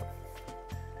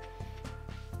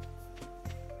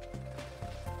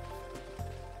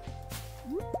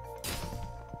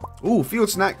 Ooh, field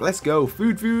snack. Let's go.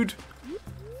 Food, food.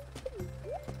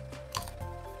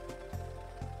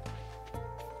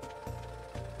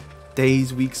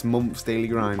 Days, weeks, months, daily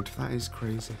grind. That is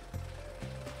crazy.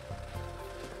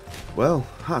 Well,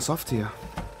 hats off to you.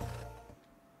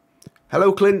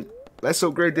 Hello, Clint. Let's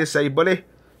upgrade this, eh, buddy?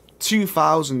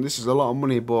 2,000. This is a lot of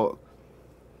money, but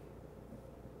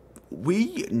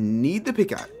we need the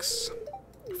pickaxe.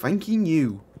 Thanking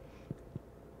you.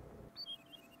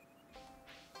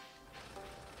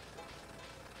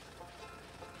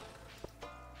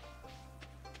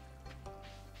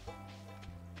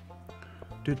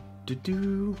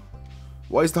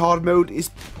 What is the hard mode?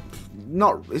 It's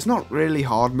not really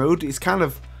hard mode. It's kind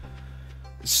of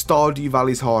Stardew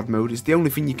Valley's hard mode. It's the only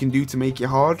thing you can do to make it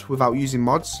hard without using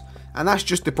mods, and that's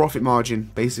just the profit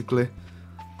margin basically.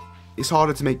 It's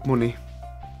harder to make money.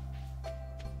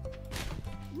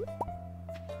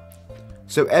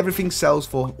 So everything sells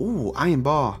for iron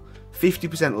bar,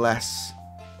 50% less.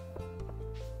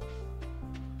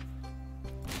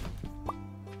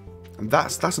 And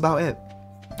that's about it.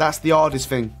 That's the hardest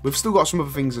thing. We've still got some other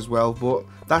things as well, but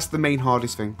that's the main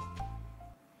hardest thing.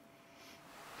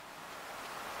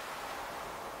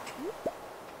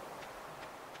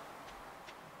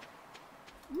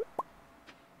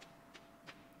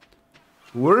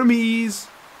 Wormies!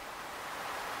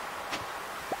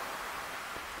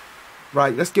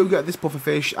 Right, let's go get this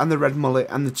pufferfish and the red mullet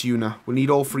and the tuna. We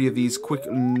need all 3 of these quick.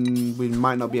 We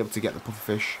might not be able to get the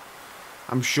pufferfish.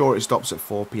 I'm sure it stops at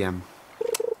 4 PM.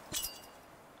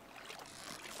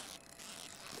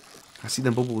 I see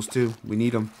them bubbles too. We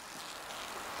need them.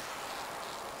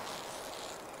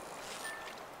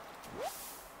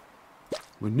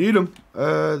 We need them.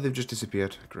 They've just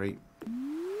disappeared. Great.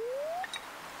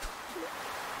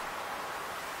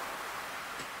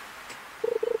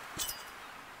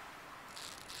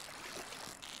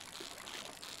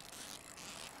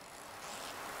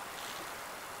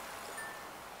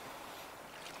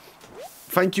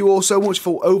 Thank you all so much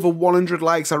for over 100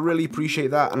 likes. I really appreciate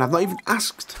that. And I've not even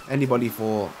asked anybody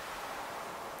for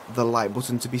the like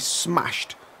button to be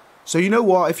smashed. So you know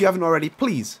what? If you haven't already,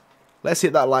 please, let's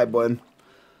hit that like button.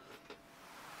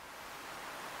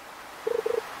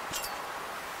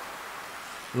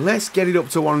 Let's get it up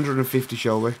to 150,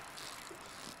 shall we?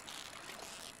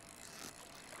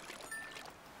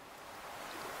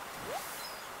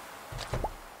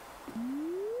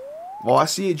 Oh, I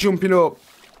see it jumping up.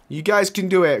 You guys can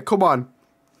do it. Come on.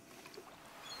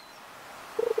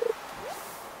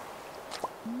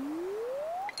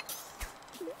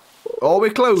 Oh,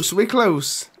 we're close. We're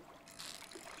close.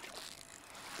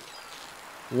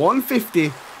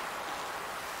 150.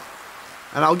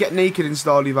 And I'll get naked in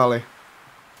Stardew Valley.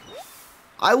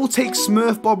 I will take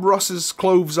Smurf Bob Ross's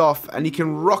clothes off and he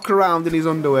can rock around in his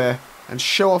underwear and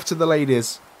show off to the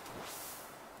ladies.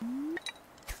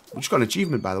 We just got an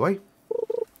achievement, by the way.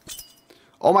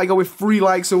 Oh my god, we're 3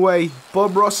 likes away.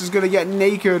 Bob Ross is going to get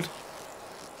naked.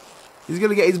 He's going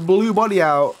to get his blue body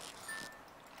out.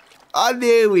 And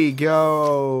there we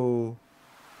go.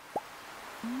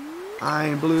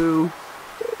 I'm blue.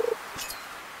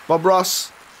 Bob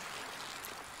Ross.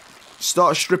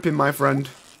 Start stripping, my friend.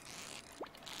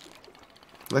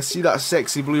 Let's see that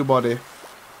sexy blue body.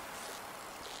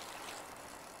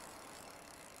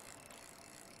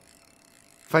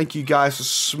 Thank you guys for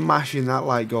smashing that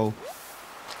like goal.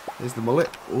 There's the mullet.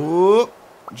 Oh,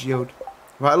 geode.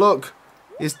 Right, look.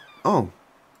 It's oh.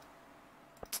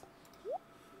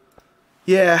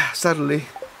 Yeah, sadly,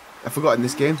 I forgot in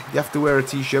this game. You have to wear a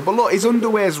t-shirt. But look, his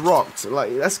underwear's rocked.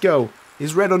 Like, let's go.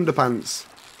 His red underpants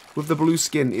with the blue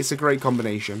skin. It's a great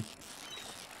combination.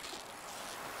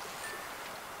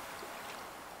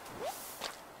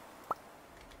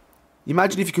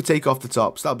 Imagine if you could take off the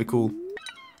tops. That'd be cool.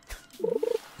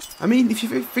 I mean, if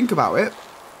you think about it,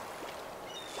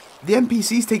 the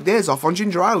NPCs take theirs off on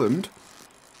Ginger Island.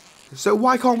 So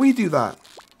why can't we do that?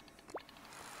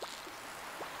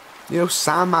 You know,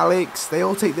 Sam, Alex, they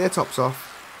all take their tops off.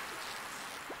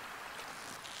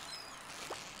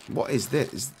 What is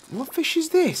this? What fish is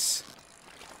this?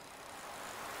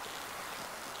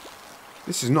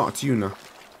 This is not a tuna.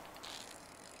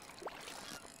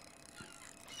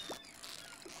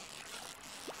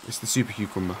 It's the super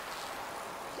cucumber.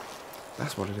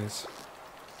 That's what it is.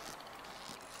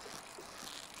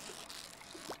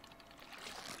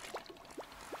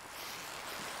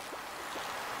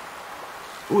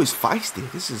 Oh, it's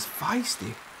feisty. This is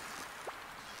feisty.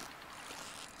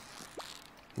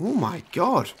 Oh my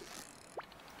god.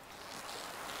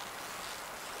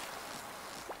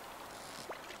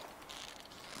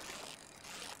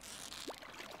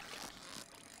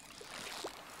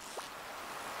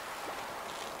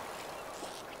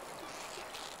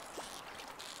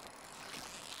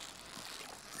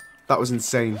 That was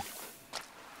insane.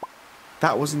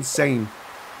 That was insane.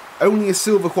 Only a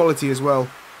silver quality as well.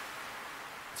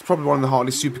 It's probably one of the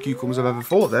hardest super cucumbers I've ever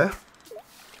fought there.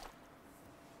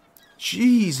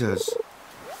 Jesus.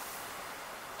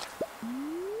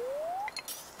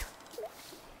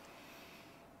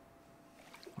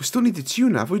 We still need the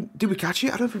tuna. Did we catch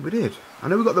it? I don't think we did. I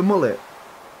know we got the mullet.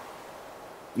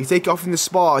 You take off in the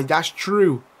spa. That's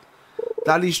true.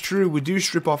 That is true. We do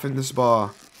strip off in the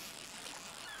spa.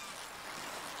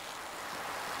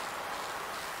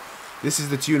 This is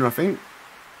the tuna, I think.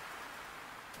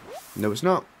 No, it's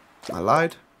not. I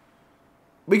lied.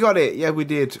 We got it. Yeah, we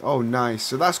did. Oh, nice.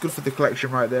 So that's good for the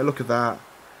collection right there. Look at that.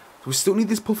 We still need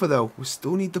this puffer, though. We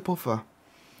still need the puffer.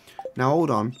 Now, hold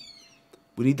on.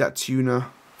 We need that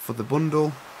tuna for the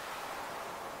bundle.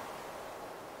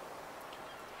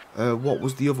 What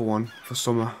was the other one for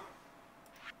summer?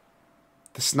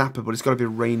 The snapper, but it's got to be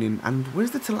raining. And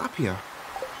where's the tilapia?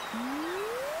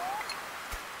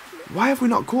 Why have we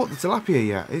not caught the tilapia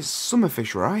yet? It's summer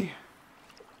fish, right?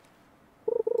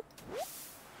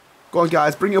 Go on,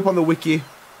 guys. Bring it up on the wiki.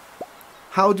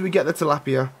 How do we get the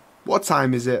tilapia? What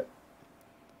time is it?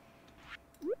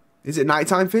 Is it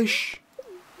nighttime fish?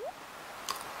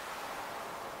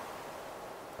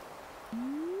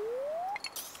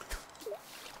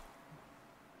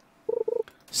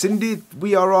 Cindy,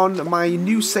 we are on my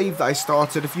new save that I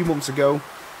started a few months ago.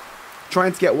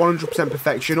 Trying to get 100%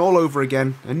 perfection all over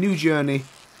again. A new journey.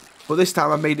 But this time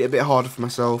I made it a bit harder for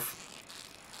myself.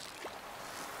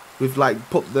 We've like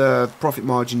put the profit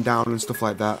margin down and stuff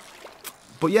like that.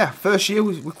 But yeah, first year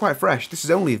we're quite fresh. This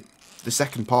is only the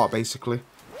second part basically.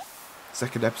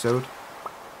 Second episode.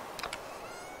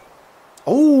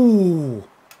 Oh!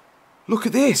 Look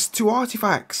at this! 2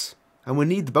 artifacts! And we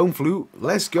need the bone flute.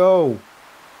 Let's go!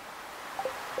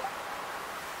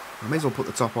 I may as well put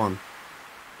the top on.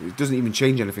 It doesn't even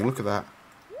change anything. Look at that.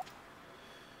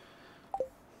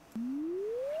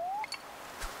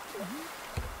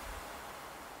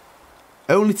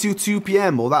 Only till 2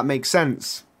 PM. Well, that makes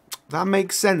sense. That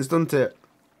makes sense, doesn't it?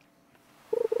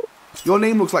 Your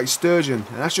name looks like Sturgeon.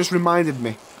 And that's just reminded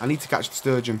me. I need to catch the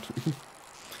sturgeon.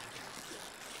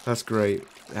 That's great.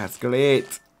 That's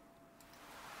great.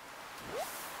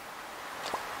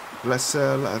 Let's,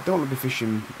 I don't want to be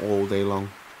fishing all day long.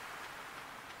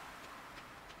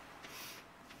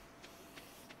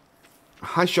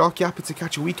 Hi Sharky, happy to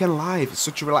catch a weekend live. It's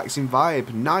such a relaxing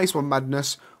vibe. Nice one,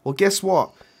 Madness. Well, guess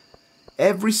what?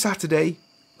 Every Saturday,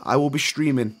 I will be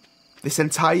streaming. This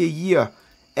entire year.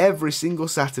 Every single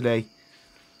Saturday.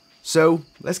 So,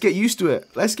 let's get used to it.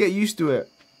 Let's get used to it.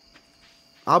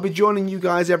 I'll be joining you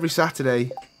guys every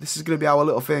Saturday. This is going to be our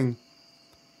little thing.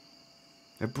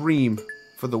 A bream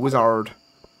for the wizard.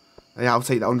 Yeah, I'll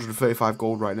take that 135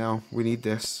 gold right now. We need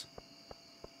this.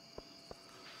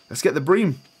 Let's get the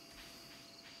bream.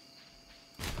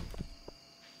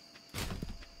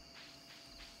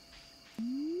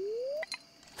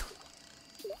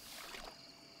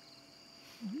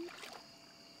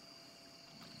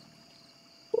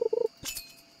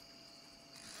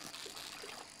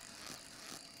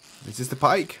 Is this the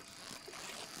pike?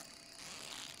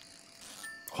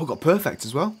 Oh, got perfect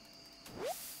as well.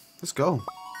 Let's go.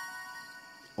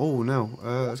 Oh no,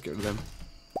 let's get rid of them.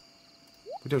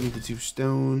 We don't need the 2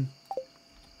 stone.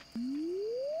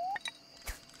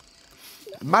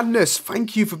 Madness,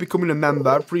 thank you for becoming a member.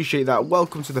 I appreciate that.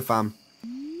 Welcome to the fam.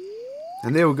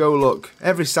 And there we go, look.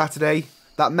 Every Saturday,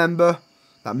 that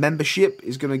membership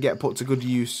is going to get put to good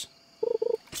use.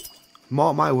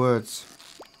 Mark my words.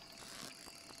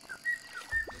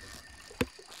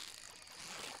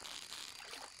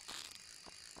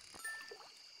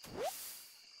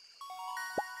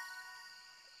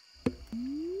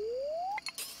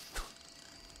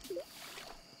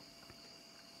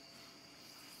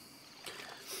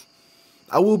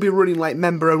 I will be running like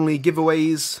member only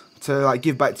giveaways to like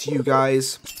give back to you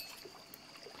guys.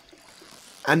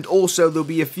 And also there'll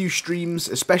be a few streams,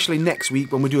 especially next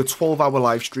week when we do a 12-hour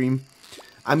live stream.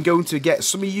 I'm going to get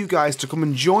some of you guys to come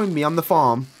and join me on the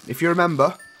farm. If you're a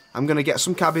member, I'm going to get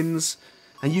some cabins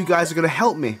and you guys are going to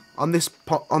help me on this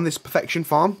perfection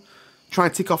farm. Try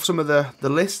and tick off some of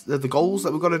the goals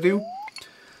that we've got to do.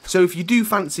 So if you do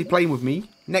fancy playing with me,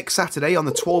 next Saturday on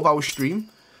the 12-hour stream,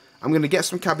 I'm going to get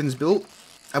some cabins built.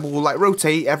 And we'll like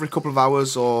rotate every couple of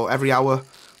hours or every hour.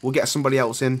 We'll get somebody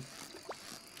else in.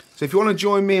 So if you want to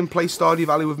join me and play Stardew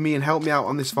Valley with me and help me out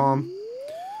on this farm,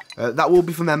 that will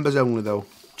be for members only though.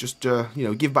 Just you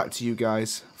know, give back to you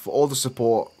guys for all the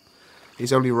support.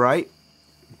 It's only right.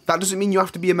 That doesn't mean you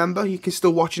have to be a member. You can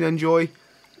still watch and enjoy.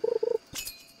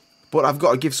 But I've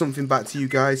got to give something back to you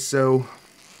guys. So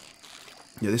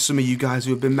yeah, there's some of you guys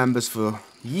who have been members for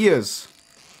years.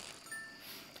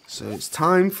 So it's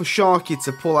time for Sharky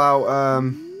to pull out,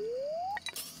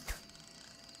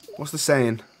 what's the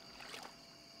saying?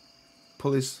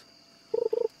 Pull his,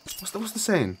 what's the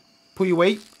saying? Pull your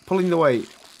weight? Pulling the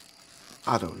weight?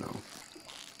 I don't know.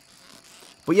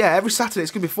 But yeah, every Saturday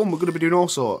it's going to be fun. We're going to be doing all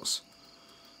sorts.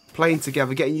 Playing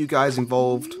together, getting you guys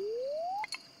involved.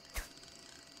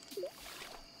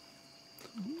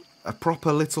 A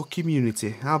proper little community.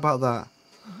 How about that?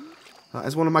 That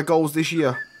is one of my goals this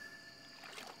year.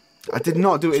 I did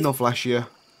not do it enough last year,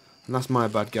 and that's my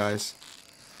bad, guys.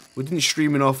 We didn't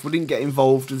stream enough, we didn't get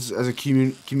involved as a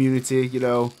community, you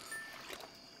know.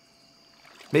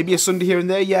 Maybe a Sunday here and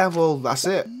there, yeah, well, that's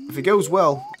it. If it goes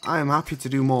well, I am happy to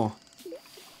do more.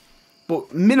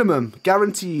 But minimum,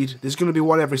 guaranteed, there's going to be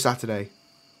one every Saturday.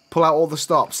 Pull out all the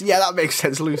stops. Yeah, that makes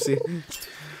sense, Lucy.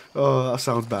 Oh, that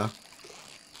sounds better.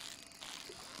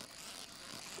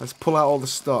 Let's pull out all the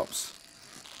stops.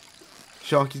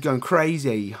 Sharky's going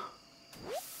crazy.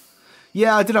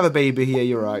 Yeah, I did have a baby here,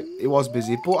 you're right. It was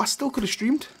busy, but I still could have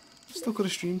streamed.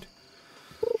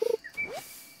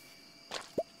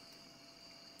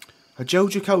 A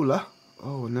Joja Cola?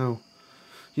 Oh, no.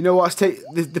 You know what?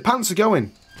 The pants are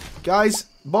going. Guys,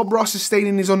 Bob Ross is staying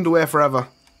in his underwear forever.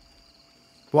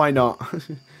 Why not?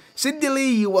 Cindy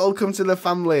Lee, welcome to the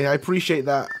family. I appreciate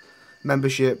that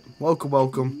membership. Welcome,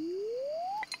 welcome.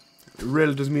 It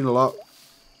really does mean a lot.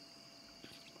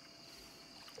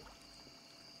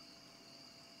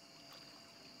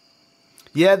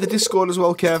 Yeah, the Discord as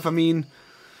well, Kev. I mean,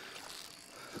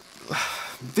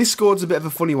 Discord's a bit of a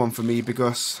funny one for me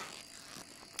because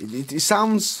it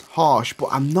sounds harsh, but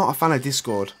I'm not a fan of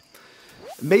Discord.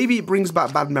 Maybe it brings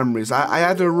back bad memories. I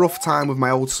had a rough time with my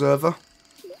old server,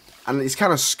 and it's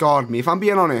kind of scarred me. If I'm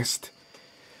being honest,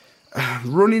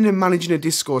 running and managing a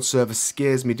Discord server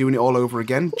scares me doing it all over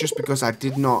again, just because I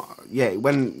did not... Yeah, it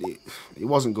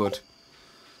wasn't good.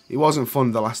 It wasn't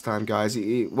fun the last time, guys.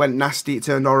 It went nasty, it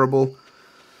turned horrible.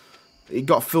 It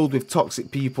got filled with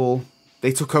toxic people.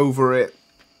 They took over it.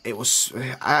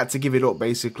 I had to give it up,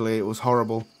 basically. It was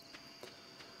horrible.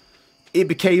 It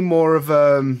became more of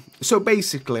so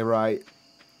basically, right,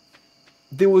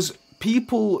 there was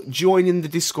people joining the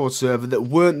Discord server that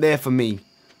weren't there for me.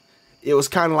 It was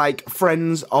kind of like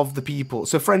friends of the people.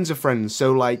 So friends of friends.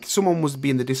 So like someone was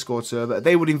being the Discord server.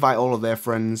 They would invite all of their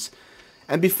friends.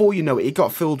 And before you know it, it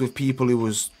got filled with people who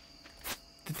was...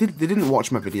 They didn't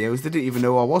watch my videos. They didn't even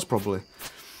know who I was, probably.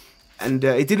 And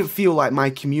it didn't feel like my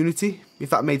community, if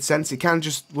that made sense. It kind of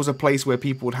just was a place where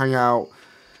people would hang out.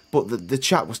 But the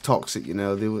chat was toxic, you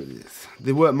know.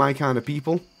 They weren't my kind of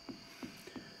people.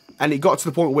 And it got to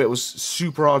the point where it was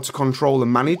super hard to control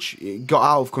and manage. It got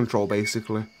out of control,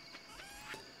 basically.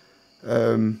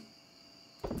 And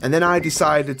then I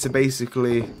decided to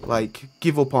basically, like,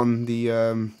 give up on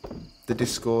the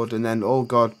Discord. And then, oh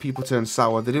god, people turned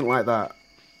sour. They didn't like that.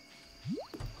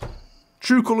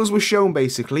 True colours were shown,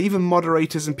 basically. Even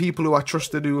moderators and people who I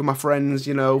trusted, who were my friends,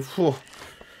 you know.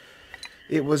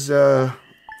 It was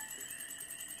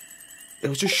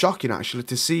just shocking, actually,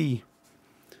 to see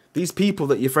these people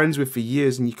that you're friends with for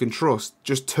years and you can trust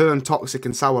just turn toxic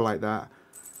and sour like that.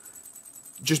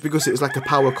 Just because it was like a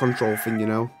power control thing, you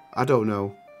know? I don't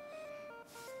know.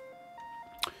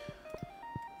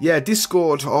 Yeah,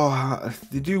 Discord, oh,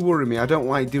 they do worry me. I don't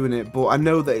like doing it, but I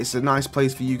know that it's a nice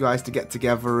place for you guys to get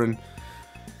together, and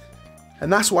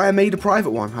that's why I made a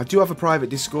private one. I do have a private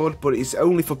Discord, but it's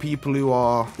only for people who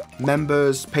are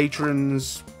members,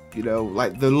 patrons, you know,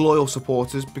 like the loyal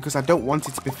supporters, because I don't want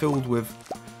it to be filled with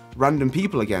random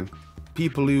people again.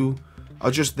 People who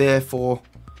are just there for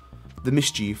the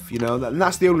mischief, you know, and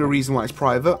that's the only reason why it's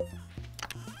private.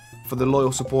 For the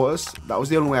loyal supporters. That was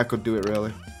the only way I could do it,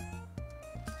 really.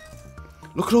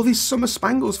 Look at all these summer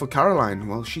spangles for Caroline.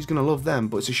 Well, she's going to love them,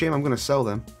 but it's a shame I'm going to sell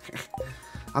them.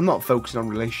 I'm not focusing on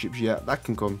relationships yet. That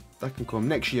can come. That can come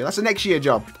next year. That's a next year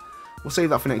job. We'll save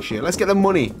that for next year. Let's get the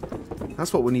money.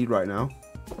 That's what we need right now.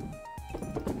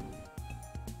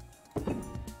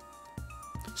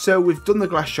 So we've done the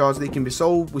glass shards. They can be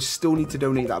sold. We still need to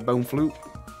donate that bone flute.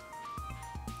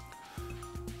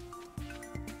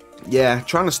 Yeah,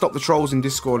 trying to stop the trolls in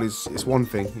Discord is one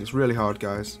thing. It's really hard,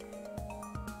 guys.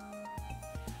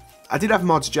 I did have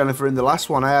mods, Jennifer, in the last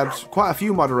one. I had quite a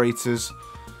few moderators.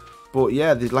 But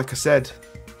yeah, like I said,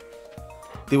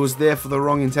 they was there for the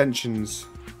wrong intentions.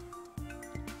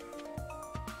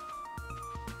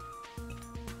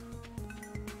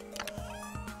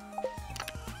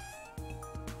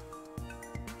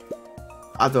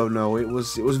 I don't know. It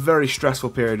was a very stressful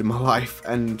period in my life,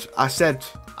 and I said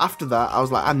after that, I was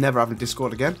like, I'm never having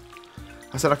Discord again.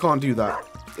 I said I can't do that.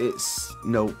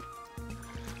 No.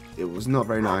 It was not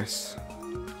very nice.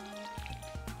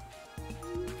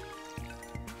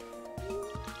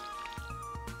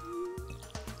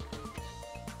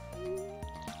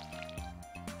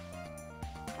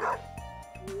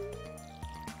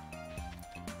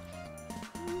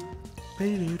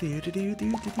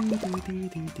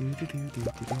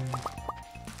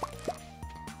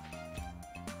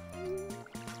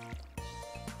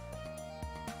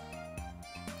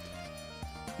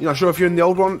 You're not sure if you're in the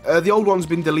old one? The old one's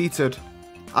been deleted.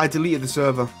 I deleted the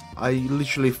server. I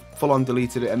literally full-on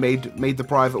deleted it and made the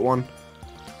private one.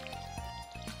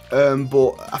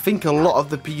 But I think a lot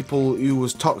of the people who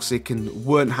was toxic and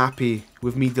weren't happy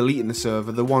with me deleting the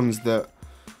server, the ones that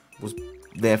was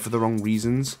there for the wrong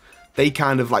reasons, they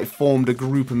kind of like formed a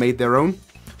group and made their own.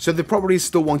 So there probably is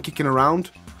still one kicking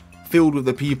around, filled with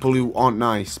the people who aren't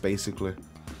nice, basically.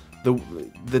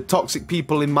 The toxic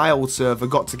people in my old server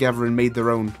got together and made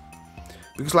their own.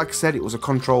 Because like I said, it was a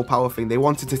control power thing. They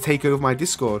wanted to take over my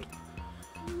Discord.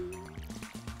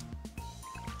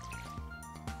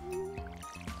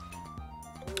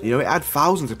 You know, it had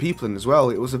thousands of people in as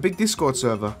well. It was a big Discord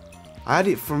server. I had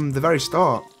it from the very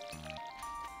start.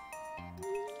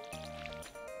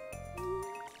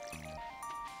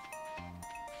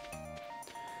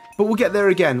 But we'll get there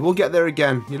again. We'll get there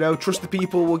again. You know, trust the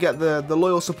people. We'll get the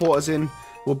loyal supporters in.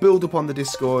 We'll build up on the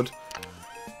Discord.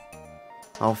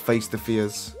 I'll face the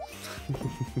fears.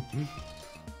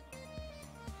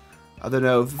 I don't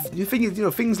know. The thing is, you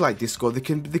know, things like Discord, they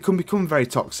can become very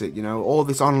toxic. You know, all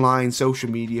this online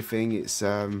social media thing. It's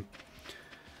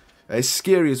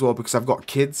scary as well because I've got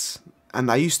kids, and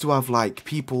I used to have like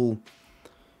people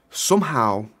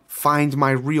somehow find my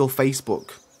real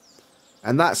Facebook.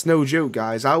 And that's no joke,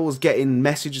 guys. I was getting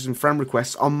messages and friend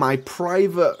requests on my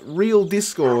private, real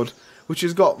Discord, which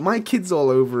has got my kids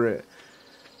all over it.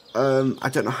 I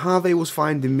don't know how they was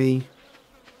finding me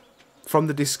from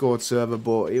the Discord server,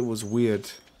 but it was weird.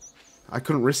 I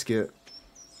couldn't risk it.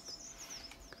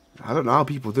 I don't know how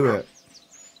people do it.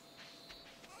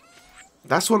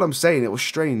 That's what I'm saying. It was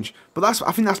strange. But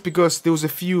I think that's because there was a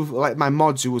few, like my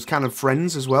mods, who was kind of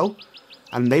friends as well.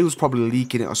 And they was probably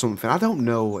leaking it or something. I don't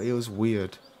know. It was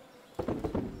weird.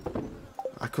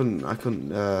 I couldn't,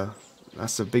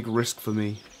 that's a big risk for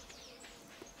me.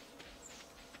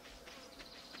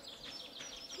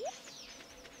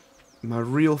 My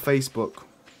real Facebook.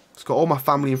 It's got all my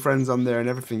family and friends on there and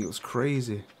everything. It was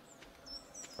crazy.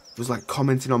 It was like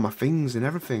commenting on my things and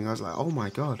everything. I was like, oh my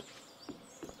god.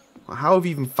 How have you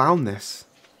even found this?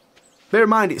 Bear in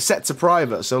mind, it's set to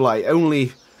private, so like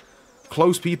only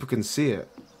close people can see it.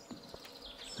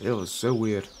 It was so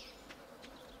weird.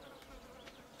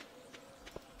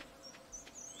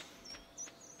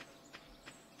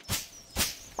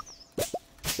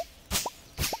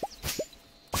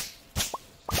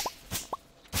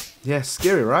 Yeah,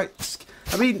 scary, right?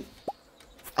 I mean,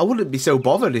 I wouldn't be so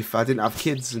bothered if I didn't have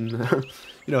kids and,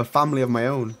 you know, a family of my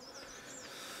own.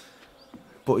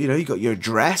 But, you know, you got your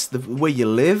address, the way you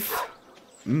live.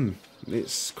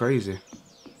 It's crazy.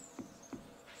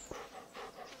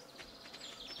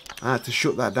 I had to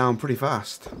shut that down pretty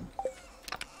fast.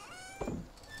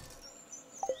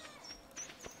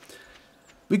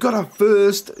 We got our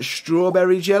first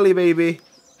strawberry jelly, baby.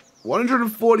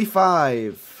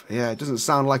 145. Yeah, it doesn't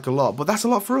sound like a lot, but that's a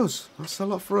lot for us. That's a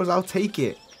lot for us. I'll take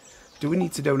it. Do we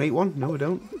need to donate one? No, we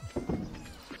don't.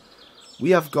 We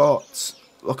have got,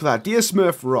 look at that, Dear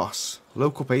Smurf Ross,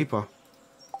 local paper.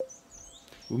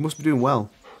 We must be doing well.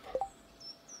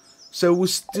 So we're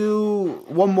still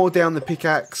one more day on the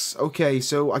pickaxe. Okay,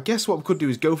 so I guess what we could do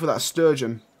is go for that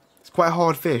sturgeon. It's quite a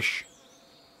hard fish,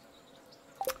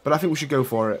 but I think we should go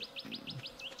for it.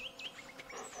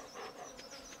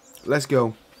 Let's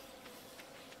go.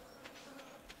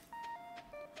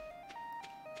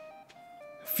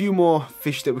 Few more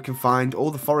fish that we can find. All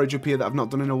the forage up here that I've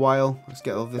not done in a while. Let's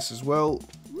get all this as well.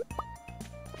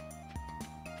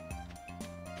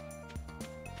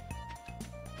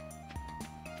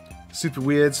 Super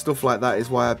weird stuff like that is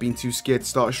why I've been too scared to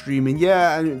start streaming.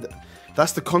 Yeah, and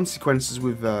that's the consequences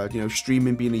with you know,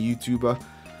 streaming, being a YouTuber.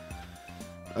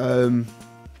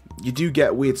 You do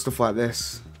get weird stuff like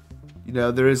this. You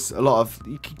know, there is a lot of,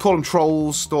 you can call them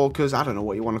trolls, stalkers, I don't know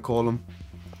what you want to call them.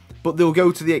 But they'll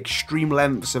go to the extreme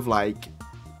lengths of, like,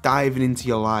 diving into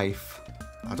your life.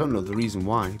 I don't know the reason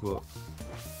why, but...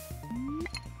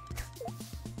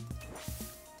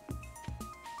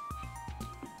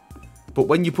 But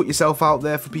when you put yourself out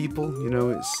there for people, you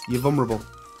know, you're vulnerable.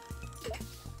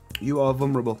 You are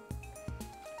vulnerable.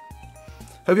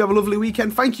 Hope you have a lovely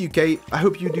weekend. Thank you, Kate. I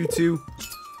hope you do too.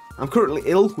 I'm currently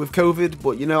ill with COVID,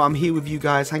 but, you know, I'm here with you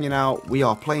guys, hanging out. We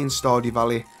are playing Stardew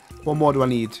Valley. What more do I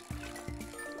need?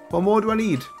 What more do I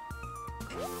need?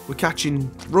 We're catching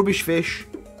rubbish fish.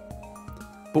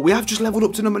 But we have just leveled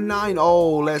up to number 9.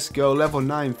 Oh, let's go. Level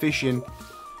 9 fishing.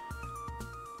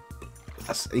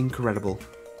 That's incredible.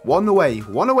 One away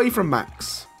from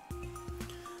max.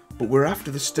 But we're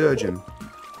after the sturgeon,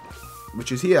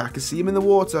 which is here. I can see him in the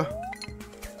water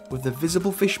with the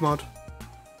visible fish mod.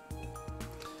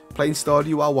 Playing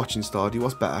Stardew while watching Stardew.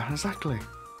 What's better? Exactly.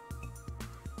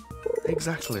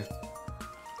 Exactly.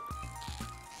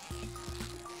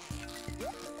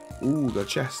 Ooh, got a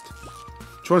chest.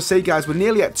 Just want to say, guys, we're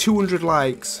nearly at 200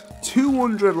 likes.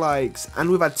 200 likes. And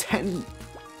we've had 10...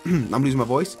 I'm losing my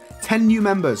voice. 10 new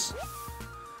members.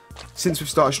 Since we've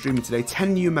started streaming today.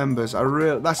 10 new members.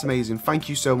 That's amazing. Thank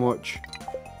you so much.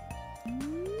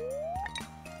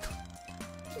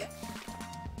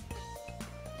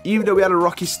 Even though we had a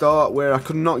rocky start where I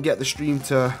could not get the stream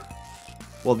to...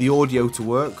 Well, the audio to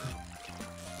work.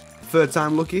 Third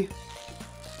time lucky.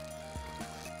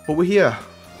 But we're here.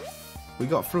 We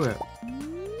got through it.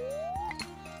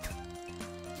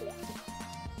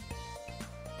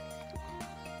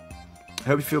 I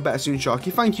hope you feel better soon,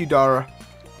 Sharky. Thank you, Dara.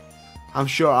 I'm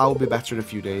sure I'll be better in a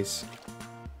few days.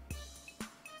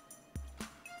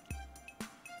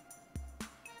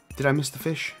 Did I miss the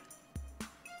fish?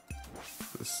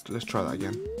 Let's try that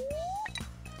again.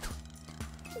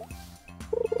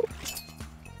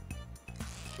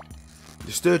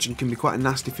 The sturgeon can be quite a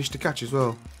nasty fish to catch as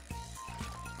well.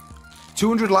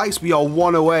 200 likes, we are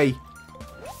one away.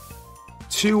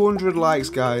 200 likes,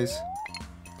 guys.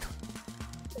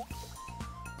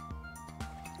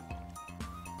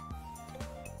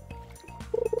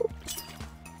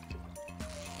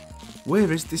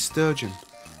 Where is this sturgeon?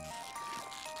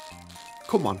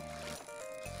 Come on.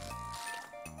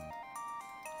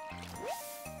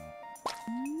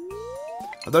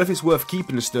 I don't know if it's worth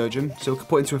keeping the sturgeon, so we can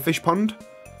put it into a fish pond.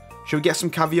 Shall we get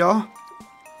some caviar?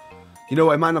 You know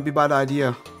what, it might not be a bad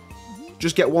idea.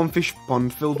 Just get one fish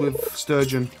pond filled with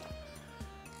sturgeon.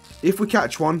 If we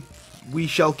catch one, we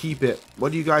shall keep it.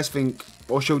 What do you guys think?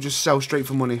 Or shall we just sell straight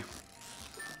for money?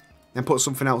 And put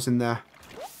something else in there?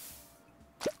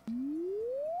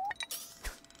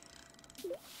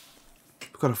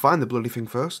 We've got to find the bloody thing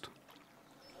first.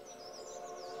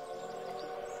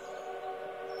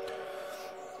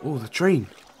 Oh, the train.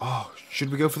 Oh,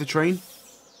 should we go for the train?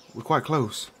 We're quite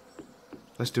close.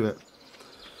 let's do it.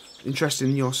 Interested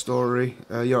in your story,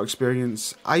 your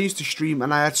experience. I used to stream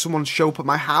and I had someone show up at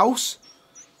my house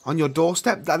on your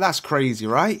doorstep. That's crazy,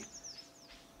 right?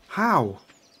 How?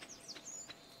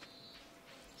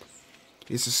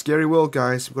 It's a scary world,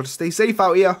 guys. We've got to stay safe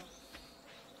out here.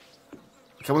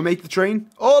 Can we make the train?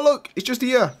 Oh, look, it's just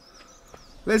here.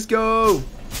 Let's go.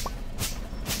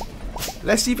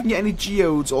 Let's see if we can get any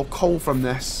geodes or coal from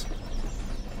this.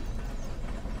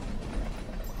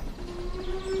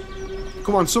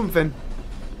 Come on, something.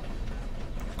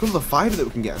 Got another fibre that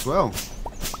we can get as well.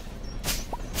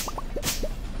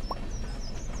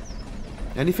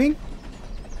 Anything?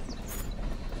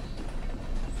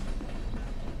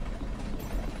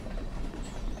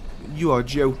 You are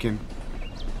joking.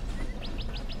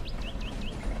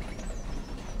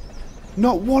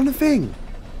 Not one thing.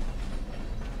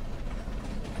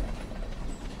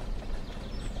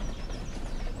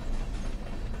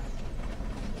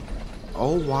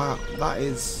 Oh wow, that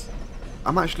is...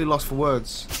 I'm actually lost for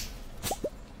words.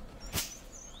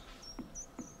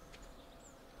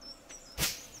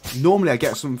 Normally I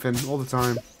get something all the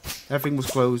time. Everything was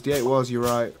closed. Yeah, it was, you're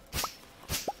right.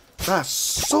 That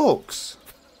sucks.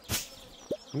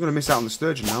 I'm going to miss out on the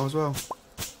sturgeon now as well.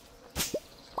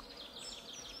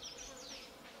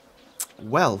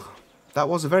 Well, that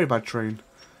was a very bad train.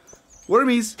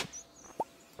 Wormies!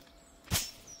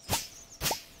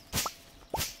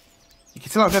 You can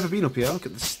tell I've never been up here. Look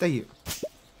at the state.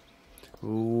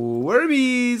 Ooh,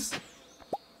 wormies!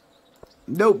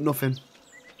 Nope, nothing.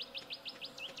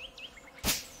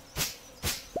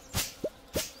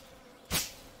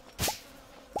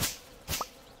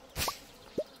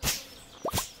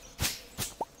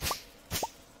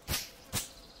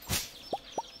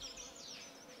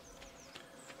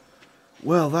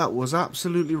 Well, that was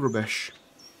absolutely rubbish.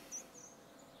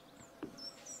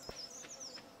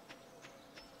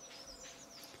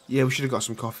 Yeah, we should have got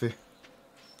some coffee.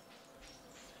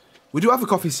 We do have a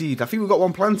coffee seed. I think we've got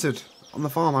one planted on the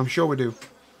farm. I'm sure we do.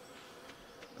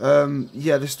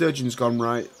 Yeah, the sturgeon's gone,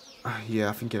 right? Yeah,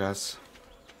 I think it has.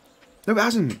 No, it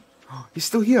hasn't. He's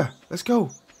still here. Let's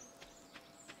go.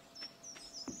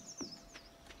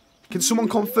 Can someone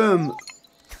confirm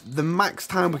the max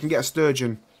time we can get a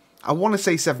sturgeon? I want to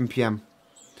say 7 PM.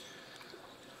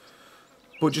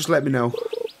 But just let me know.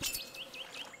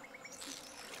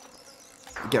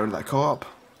 Get rid of that co-op.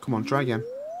 Come on, try again.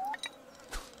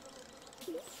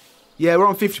 Yeah, we're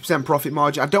on 50% profit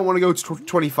margin. I don't want to go to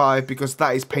 25 because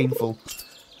that is painful.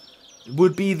 It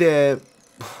would be there...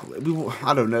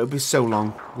 I don't know, it would be so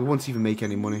long. We won't even make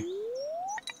any money.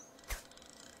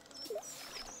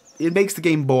 It makes the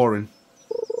game boring.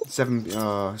 7...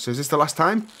 so is this the last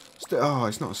time? Oh,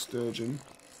 it's not a sturgeon.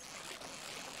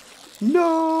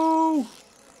 No!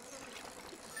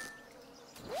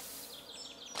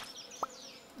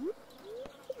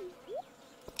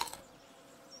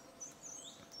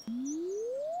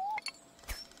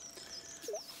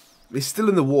 It's still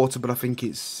in the water, but I think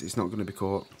it's not going to be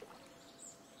caught.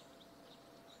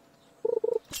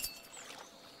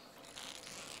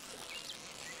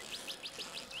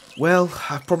 Well,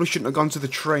 I probably shouldn't have gone to the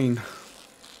train.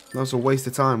 That was a waste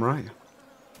of time, right?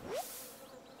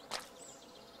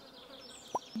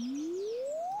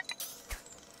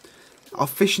 I'll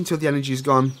fish until the energy is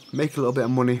gone, make a little bit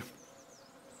of money,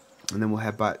 and then we'll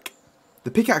head back.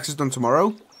 The pickaxe is done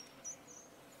tomorrow,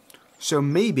 so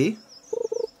maybe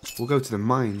we'll go to the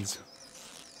mines.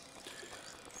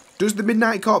 Does the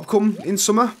midnight co-op come in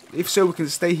summer? If so, we can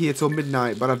stay here till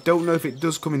midnight, but I don't know if it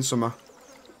does come in summer.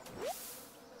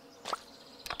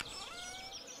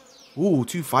 Ooh,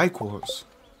 2 5 quarts.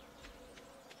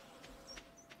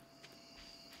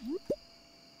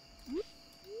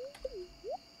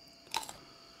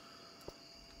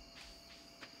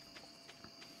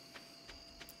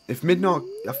 If midnight...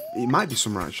 It might be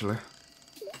summer, actually.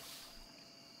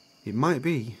 It might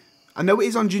be. I know it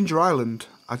is on Ginger Island.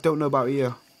 I don't know about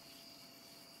here.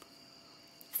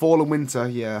 Fall and winter,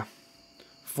 yeah.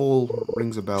 Fall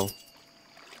rings a bell.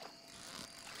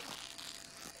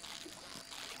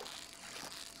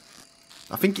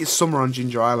 I think it's summer on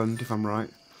Ginger Island, if I'm right.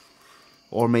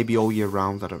 Or maybe all year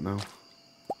round, I don't know.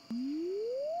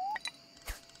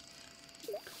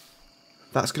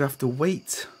 That's going to have to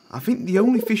wait. I think the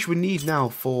only fish we need now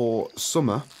for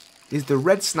summer is the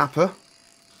red snapper,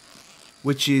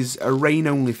 which is a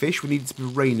rain-only fish. We need it to be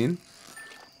raining.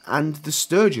 And the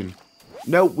sturgeon.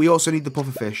 No, we also need the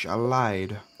pufferfish. I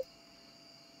lied.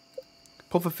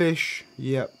 Pufferfish,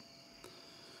 yep.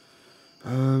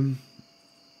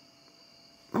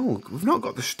 Oh, we've not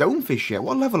got the stonefish yet.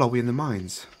 What level are we in the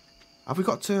mines? Have we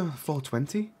got to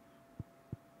 420?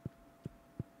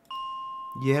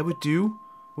 Yeah, we do.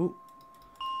 Oh.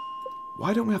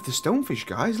 Why don't we have the stonefish,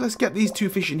 guys? Let's get these two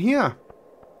fish in here.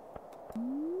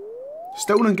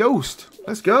 Stone and ghost.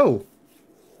 Let's go.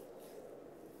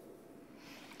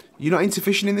 You're not into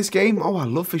fishing in this game? Oh, I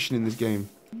love fishing in this game.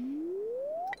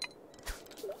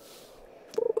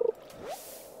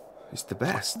 It's the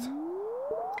best.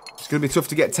 It's going to be tough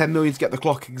to get 10 million to get the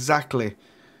clock exactly.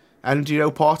 And, you know,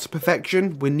 part of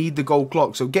perfection, we need the gold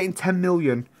clock. So getting 10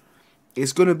 million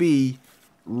is going to be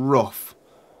rough.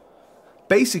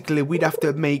 Basically, we'd have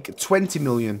to make 20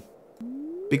 million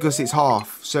because it's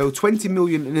half. So 20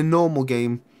 million in a normal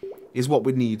game is what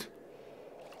we need.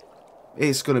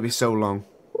 It's going to be so long.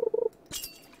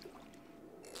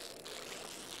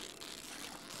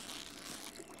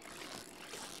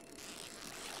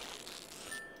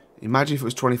 Imagine if it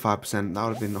was 25%, that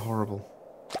would have been horrible.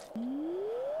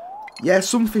 Yeah,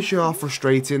 some fish are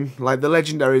frustrating, like the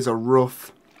legendaries are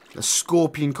rough. The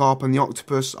scorpion carp and the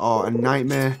octopus are a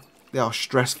nightmare, they are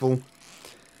stressful.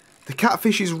 The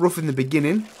catfish is rough in the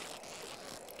beginning,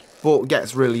 but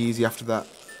gets really easy after that.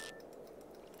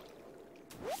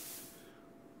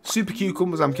 Super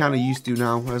cucumbers I'm kind of used to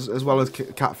now, as well as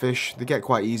catfish, they get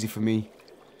quite easy for me.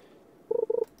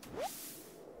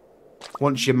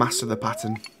 Once you master the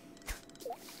pattern.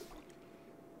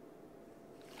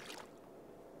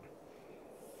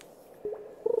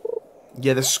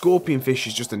 Yeah, the scorpion fish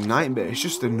is just a nightmare. It's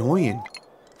just annoying.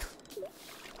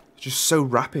 It's just so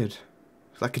rapid.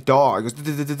 It's like a dart. It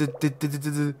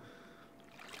goes.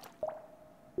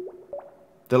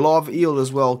 The lava eel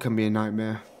as well can be a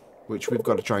nightmare, which we've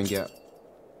got to try and get.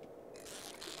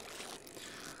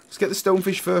 Let's get the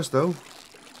stonefish first, though.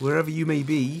 Wherever you may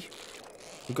be,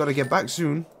 we've got to get back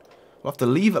soon. We'll have to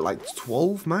leave at like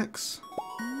 12 max.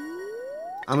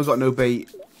 And we've got no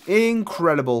bait.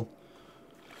 Incredible.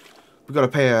 We've got to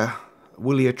pay a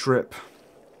Willie a trip.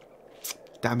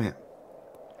 Damn it.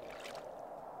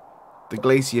 The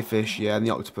glacier fish, yeah, and the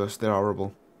octopus, they're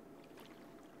horrible.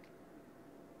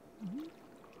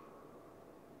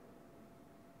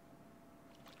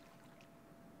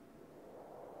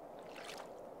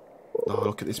 Oh,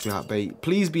 look at this without bait.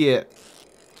 Please be it.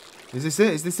 Is this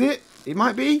it? Is this it? It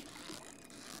might be.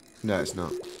 No, it's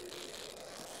not.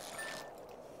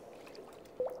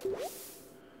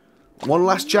 One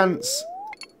last chance.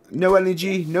 No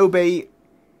energy, no bait.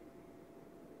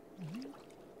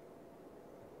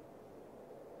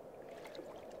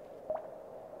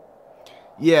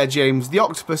 Yeah, James, the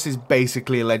octopus is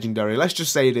basically a legendary. Let's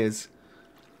just say it is.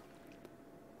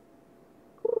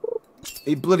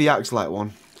 It bloody acts like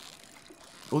one.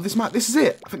 Oh, this is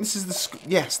it. I think this is the,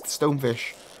 yes, the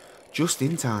stonefish. Just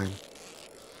in time.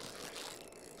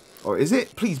 Or is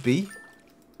it? Please be.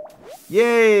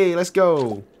 Yay, let's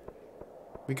go.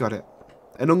 We got it.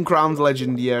 An uncrowned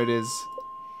legend, yeah it is.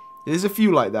 There's a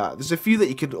few like that. There's a few that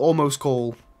you could almost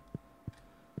call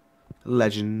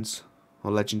legends.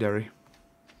 Or legendary.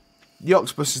 The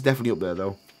octopus is definitely up there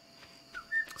though.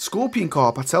 Scorpion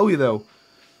carp, I tell you though.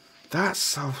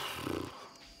 That's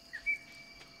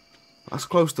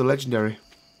close to legendary.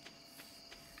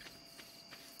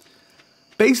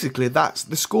 Basically, that's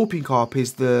the scorpion carp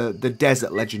is the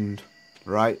desert legend,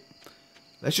 right?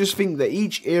 Let's just think that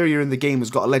each area in the game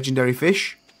has got a legendary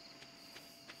fish.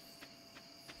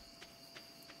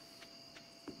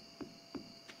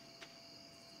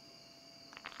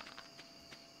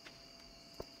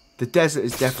 The desert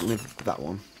is definitely that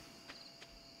one.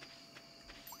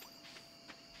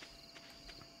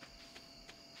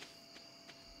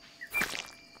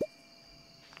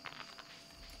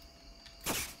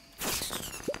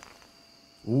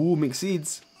 Ooh, mixed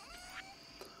seeds.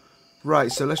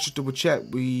 Right, so let's just double check.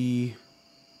 Do we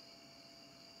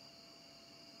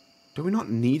not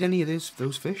need any of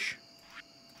those fish?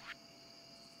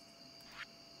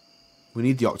 We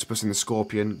need the octopus and the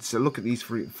scorpion. So look at these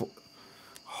three.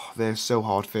 Oh, they're so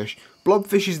hard fish.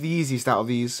 Blobfish is the easiest out of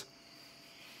these.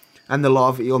 And the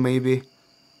lava eel maybe.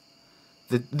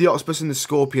 The octopus and the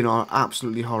scorpion are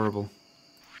absolutely horrible.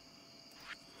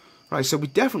 Right, so we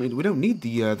don't need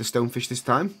the stonefish this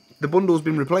time. The bundle's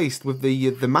been replaced with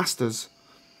the masters.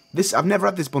 I've never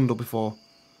had this bundle before.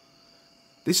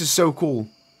 This is so cool.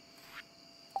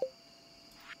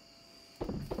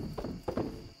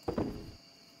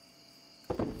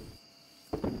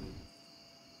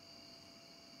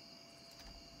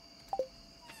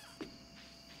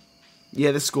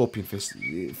 Yeah, the scorpion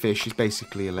fish is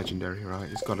basically a legendary, right?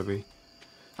 It's got to be.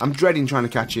 I'm dreading trying to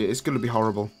catch it. It's going to be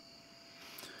horrible.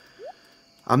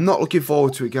 I'm not looking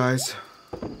forward to it, guys.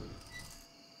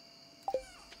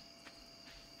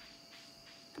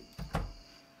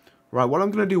 Right, what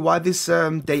I'm going to do while this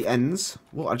day ends...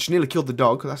 Well, I just nearly killed the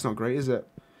dog. That's not great, is it?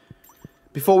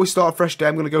 Before we start a fresh day,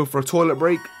 I'm going to go for a toilet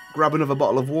break, grab another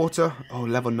bottle of water. Oh,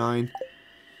 level 9.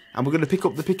 And we're going to pick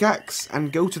up the pickaxe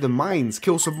and go to the mines,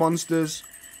 kill some monsters,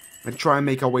 and try and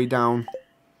make our way down.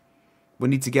 We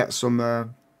need to get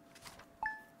some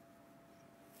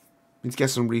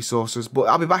resources. But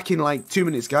I'll be back in like 2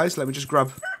 minutes, guys. Let me just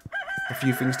grab a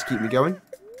few things to keep me going.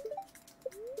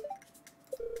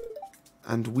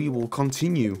 And we will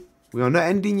continue. We are not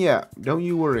ending yet. Don't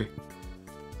you worry.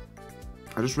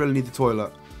 I just really need the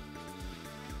toilet.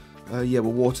 Yeah,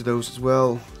 we'll water those as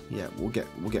well. Yeah, we'll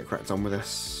get cracked on with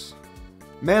this.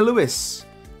 Mayor Lewis.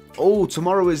 Oh,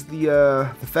 tomorrow is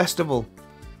the festival.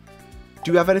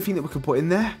 Do we have anything that we can put in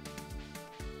there?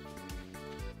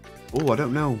 Oh, I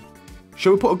don't know.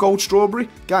 Shall we put a gold strawberry?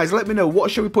 Guys, let me know.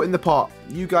 What shall we put in the pot?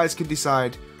 You guys can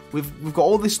decide. We've got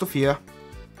all this stuff here.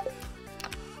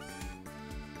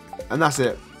 And that's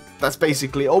it. That's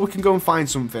basically... Or we can go and find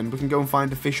something. We can go and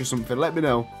find a fish or something. Let me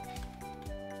know.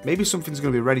 Maybe something's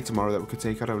going to be ready tomorrow that we could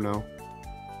take. I don't know.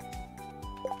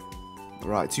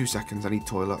 Alright, 2 seconds. I need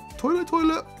toilet. Toilet,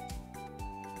 toilet.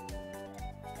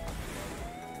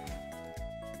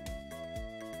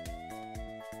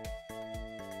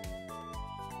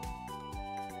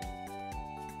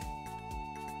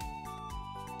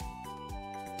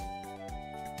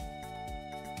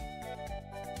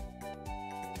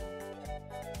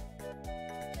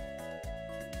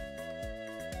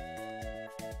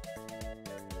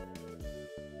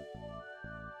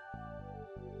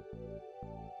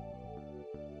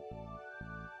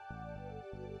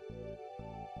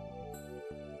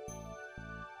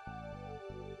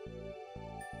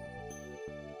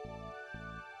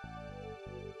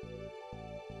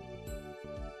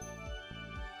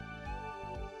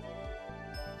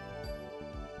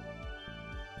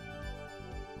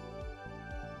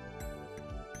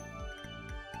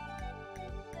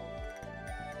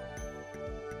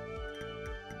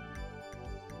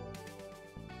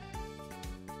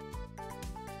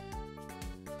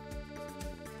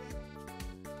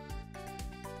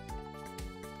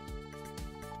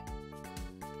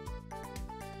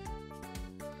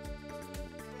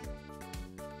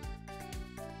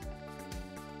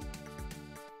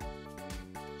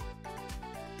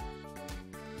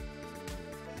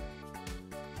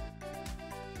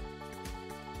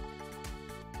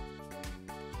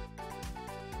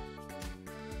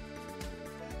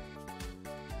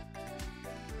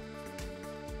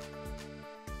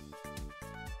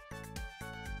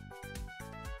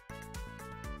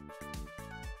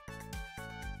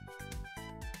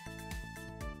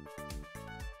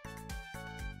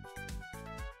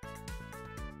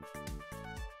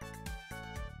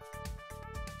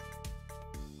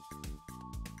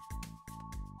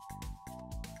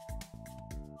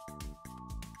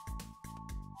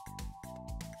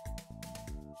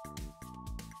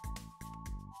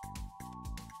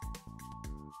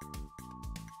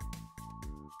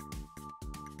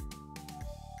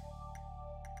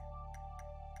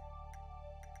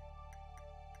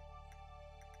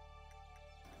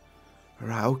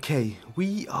 Right, okay,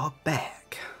 we are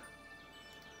back.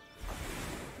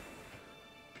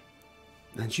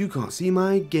 And you can't see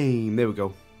my game. There we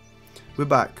go. We're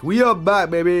back. We are back,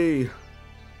 baby.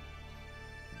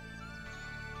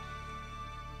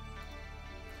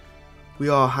 We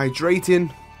are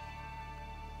hydrating.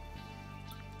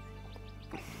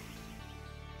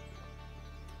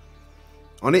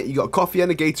 On it, you got coffee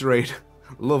and a Gatorade.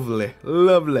 Lovely,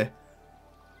 lovely.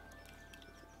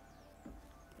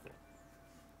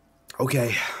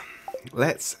 Okay,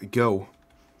 let's go.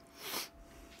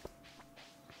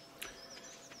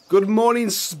 Good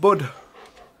morning, Spud.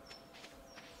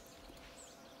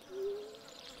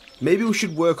 Maybe we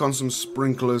should work on some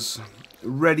sprinklers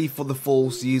ready for the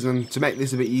fall season to make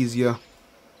this a bit easier.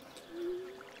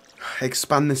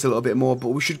 Expand this a little bit more, but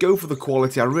we should go for the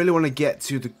quality. I really want to get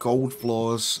to the gold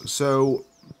floors, so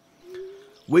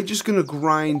we're just going to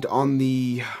grind on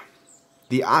the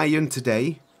iron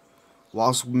today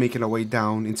whilst we're making our way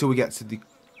down until we get to the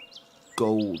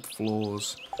gold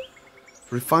floors.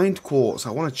 Refined quartz,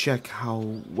 I want to check how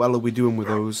well are we doing with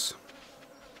those.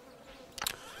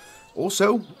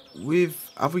 Also, we've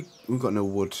got no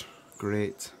wood.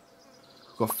 Great.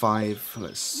 We've got 5.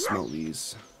 Let's smelt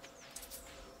these.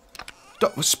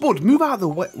 Spud, move out of the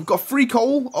way. We've got 3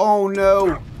 coal. Oh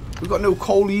no, we've got no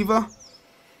coal either.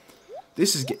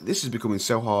 This is becoming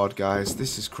so hard, guys.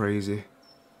 This is crazy.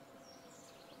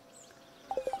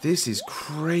 This is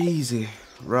crazy.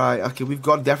 Right, okay, we've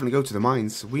got to definitely go to the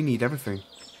mines. We need everything.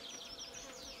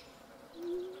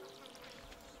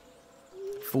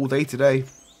 Full day today.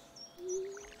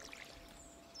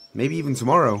 Maybe even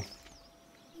tomorrow.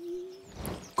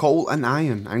 coal and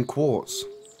iron and quartz.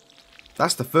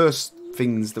 That's the first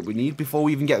things that we need before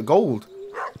we even get gold.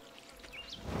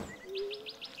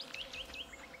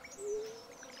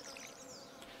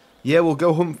 Yeah, we'll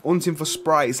go hunting for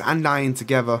sprites and iron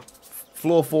together.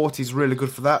 Floor 40 is really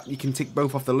good for that. You can tick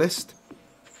both off the list.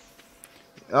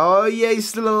 Oh yeah, he's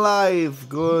still alive.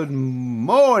 Good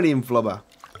morning, Flubber.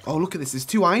 Oh, look at this. There's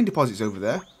 2 iron deposits over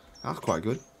there. That's quite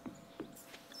good.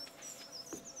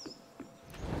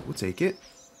 We'll take it.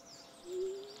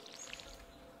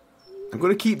 I'm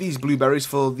going to keep these blueberries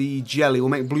for the jelly. We'll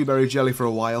make blueberry jelly for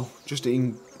a while, just to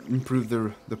improve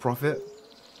the profit.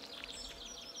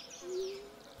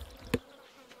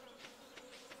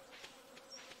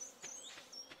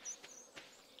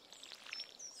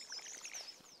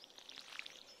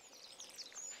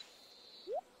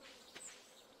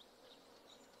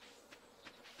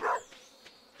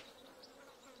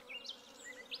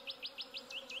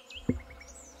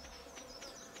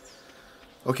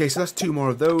 Okay, so that's 2 more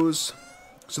of those.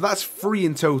 So that's 3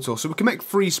 in total. So we can make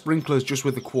 3 sprinklers just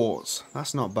with the quartz.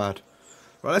 That's not bad.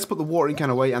 Right, let's put the watering can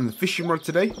away and the fishing rod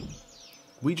today.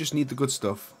 We just need the good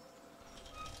stuff.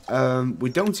 We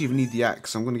don't even need the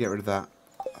axe. I'm going to get rid of that.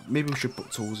 Maybe we should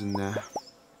put tools in there.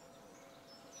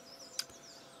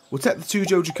 We'll take the 2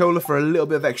 Joja Cola for a little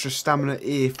bit of extra stamina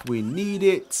if we need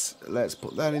it. Let's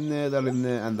put that in there, and that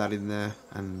in there,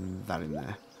 and that in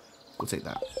there. We'll take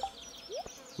that.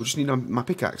 We'll just need my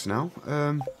pickaxe now.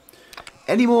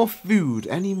 Any more food?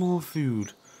 Any more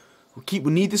food? We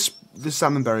need the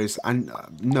salmon berries, and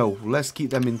no, let's keep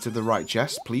them into the right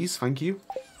chest, please. Thank you.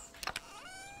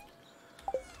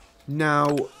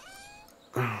 Now,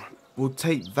 we'll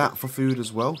take that for food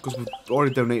as well, because we've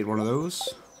already donated one of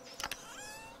those.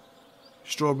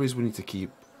 Strawberries we need to keep.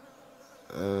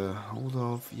 Hold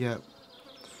off, yeah.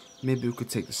 Maybe we could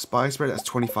take the spice bread, that's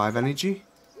 25 energy.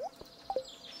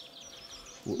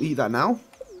 We'll eat that now.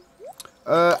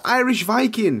 Irish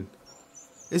Viking.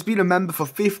 It's been a member for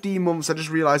 15 months. I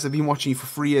just realised I've been watching you for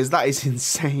 3 years. That is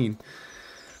insane.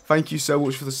 Thank you so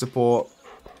much for the support.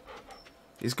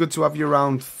 It's good to have you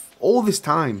around all this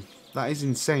time. That is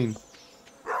insane.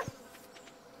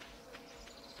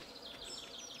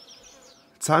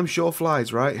 Time sure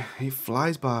flies, right? It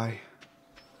flies by.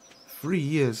 3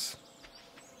 years.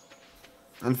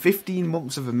 And 15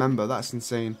 months of a member. That's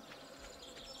insane.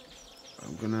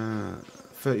 I'm gonna...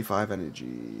 35 energy.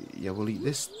 Yeah, we'll eat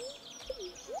this.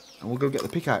 And we'll go get the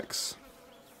pickaxe.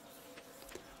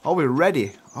 Are we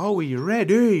ready? Are we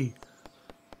ready?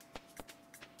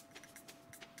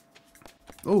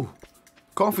 Oh,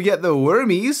 can't forget the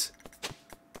wormies.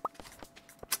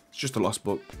 It's just a lost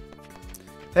book.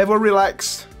 Everyone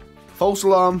relax. False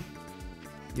alarm.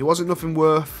 It wasn't nothing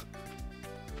worth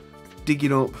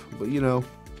digging up, but you know.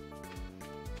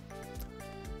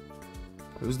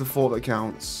 It was the thought that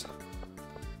counts.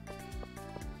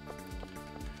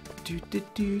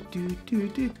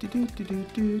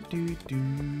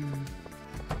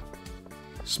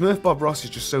 Smurf Bob Ross is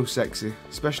just so sexy,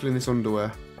 especially in this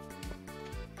underwear.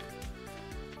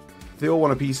 They all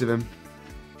want a piece of him.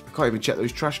 I can't even check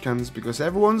those trash cans because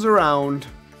everyone's around.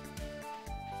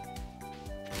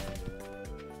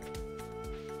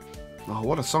 Oh,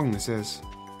 what a song this is.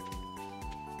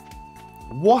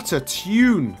 What a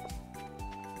tune!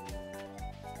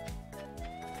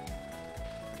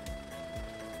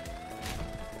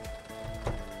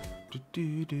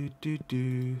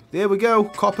 There we go.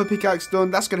 Copper pickaxe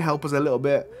done. That's going to help us a little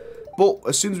bit. But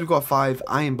as soon as we've got 5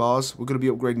 iron bars, we're going to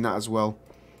be upgrading that as well.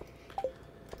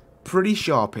 Pretty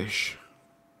sharpish.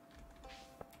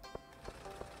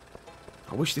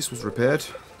 I wish this was repaired.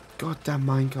 Goddamn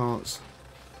minecarts.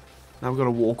 Now we've got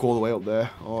to walk all the way up there.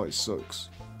 Oh, it sucks.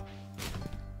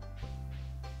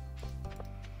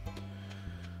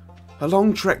 A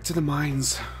long trek to the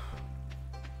mines.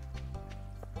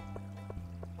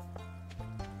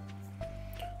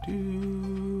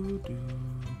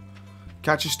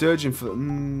 Catch a sturgeon for...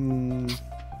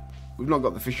 we've not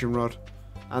got the fishing rod.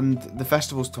 And the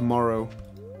festival's tomorrow.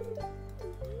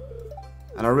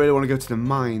 And I really want to go to the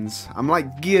mines. I'm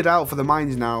like geared out for the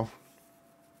mines now.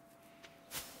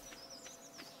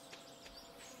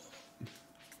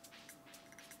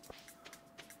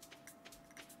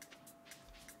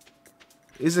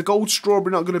 Is a gold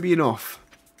strawberry not going to be enough?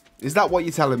 Is that what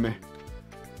you're telling me?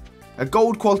 A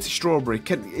gold quality strawberry.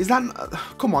 Is that...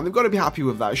 come on, they've got to be happy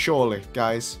with that, surely,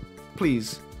 guys.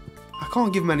 Please. I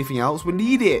can't give them anything else. We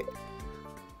need it.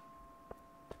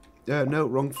 No,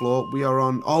 wrong floor. We are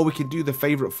on... oh, we can do the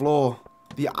favourite floor.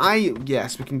 The iron...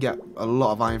 yes, we can get a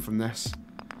lot of iron from this.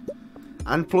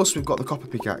 And plus, we've got the copper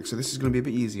pickaxe, so this is going to be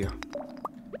a bit easier.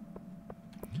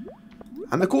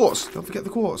 And the quartz. Don't forget the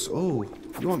quartz. Oh,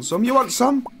 you want some? You want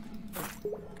some?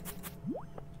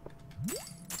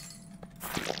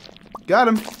 Got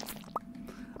him.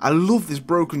 I love this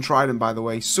broken trident, by the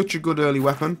way. Such a good early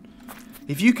weapon.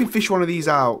 If you can fish one of these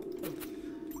out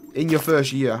in your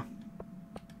first year,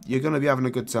 you're going to be having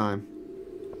a good time.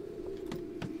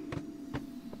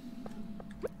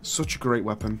 Such a great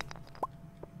weapon.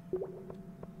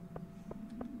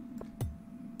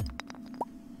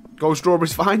 Gold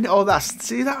strawberries fine. Oh, that's...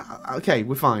 See that? Okay,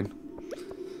 we're fine.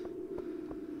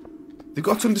 They've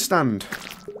got to understand.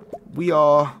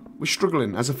 We're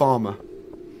struggling as a farmer.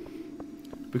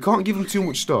 We can't give them too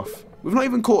much stuff. We've not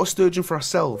even caught a sturgeon for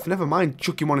ourselves. Never mind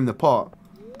chucking one in the pot.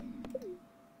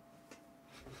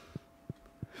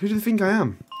 Who do they think I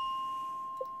am?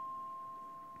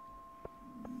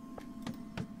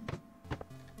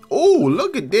 Oh,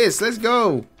 look at this. Let's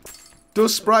go.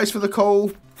 Dust sprites for the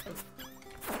coal.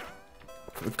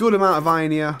 A good amount of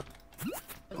iron here.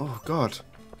 Oh, God.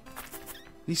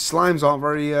 These slimes aren't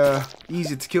very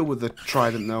easy to kill with the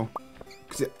trident, though.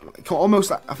 Because it can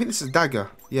almost... I think this is a dagger.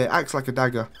 Yeah, it acts like a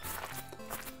dagger.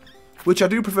 Which I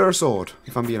do prefer a sword,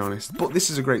 if I'm being honest. But this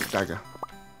is a great dagger.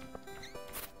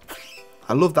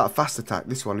 I love that fast attack.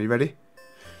 This one, are you ready?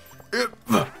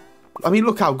 I mean,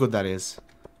 look how good that is.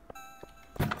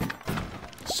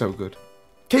 So good.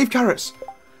 Cave carrots!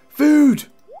 Food!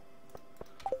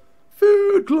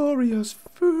 Food, glorious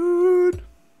food!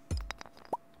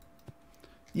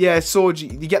 Yeah, sword,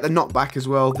 you get the knockback as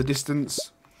well, the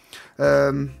distance.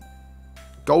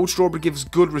 Gold strawberry gives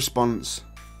good response.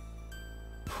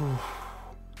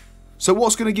 So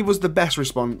what's going to give us the best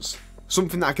response?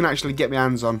 Something that I can actually get my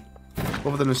hands on,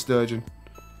 other than a sturgeon.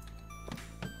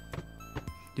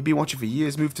 You've been watching for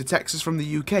years, moved to Texas from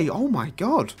the UK. Oh my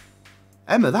god.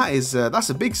 Emma, that's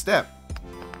a big step.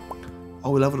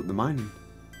 Oh, we leveled up the mining.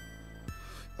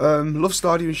 Love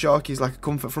Stardew and Sharky is like a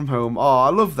comfort from home. Oh, I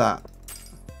love that.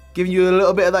 Giving you a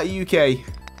little bit of that UK.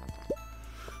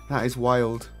 That is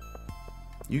wild.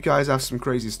 You guys have some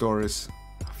crazy stories.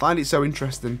 I find it so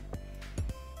interesting.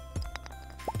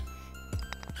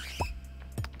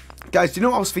 Guys, do you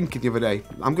know what I was thinking the other day?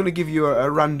 I'm going to give you a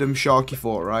random Sharky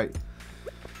thought, right?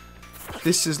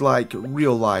 This is like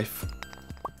real life.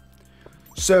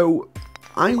 So,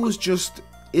 I was just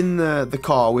in the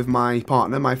car with my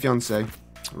partner, my fiance,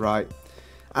 right?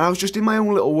 And I was just in my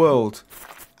own little world.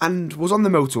 And was on the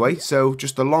motorway, so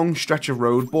just a long stretch of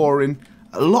road, boring.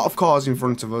 A lot of cars in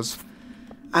front of us.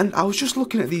 And I was just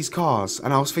looking at these cars,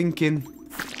 and I was thinking,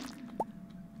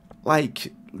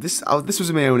 like, this was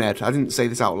in my own head. I didn't say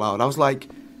this out loud. I was like,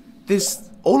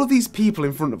 all of these people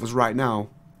in front of us right now,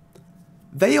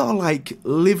 they are like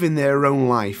living their own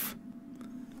life.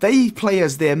 They play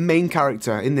as their main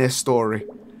character in their story.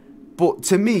 But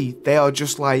to me, they are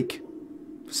just like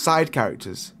side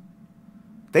characters.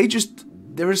 They're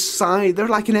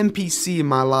like an NPC in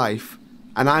my life.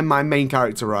 And I'm my main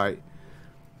character, right?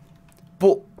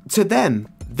 But to them,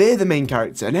 they're the main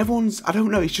character. And everyone's, I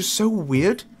don't know, it's just so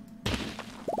weird.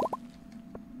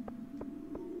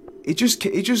 It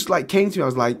just like came to me. I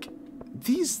was like,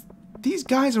 these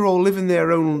guys are all living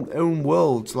their own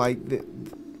worlds. Like,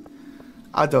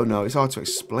 I don't know. It's hard to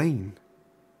explain.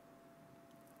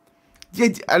 Yeah,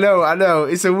 I know.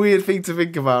 It's a weird thing to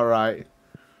think about, right?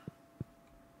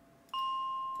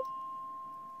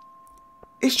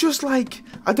 It's just like,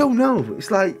 I don't know.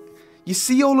 It's like, you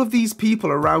see all of these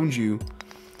people around you.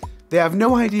 They have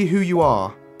no idea who you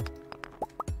are.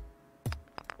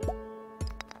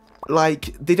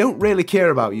 Like, they don't really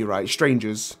care about you, right?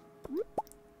 Strangers.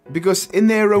 Because in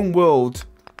their own world,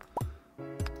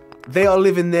 they are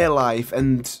living their life.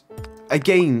 And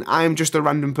again, I am just a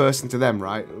random person to them,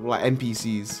 right? Like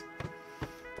NPCs.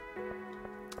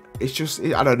 It's just,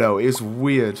 I don't know. It's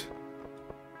weird.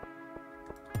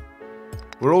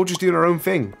 We're all just doing our own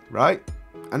thing, right?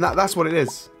 And that's what it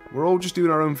is. We're all just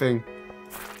doing our own thing.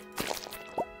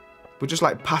 We're just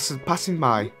like passing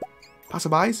by.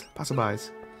 Passerbys?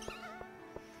 Passerbys.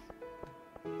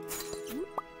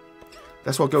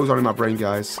 That's what goes on in my brain,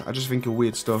 guys. I just think of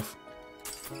weird stuff.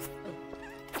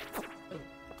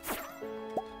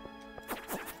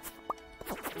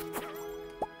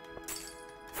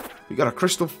 We got a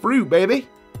crystal fruit, baby.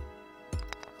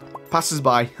 Passes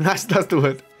by. That's the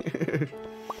word.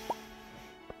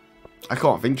 I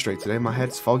can't think straight today. My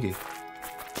head's foggy.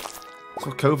 That's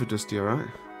what COVID does to you, right?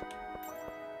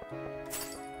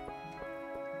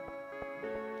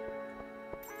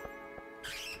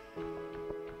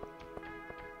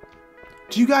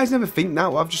 Do you guys never think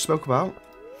that, what I've just spoke about?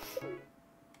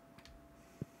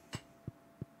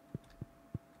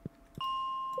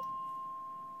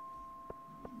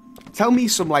 Tell me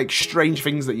some, like, strange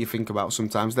things that you think about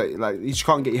sometimes that, like, you just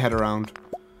can't get your head around.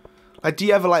 Like, do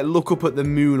you ever, like, look up at the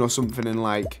moon or something and,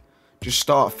 like, just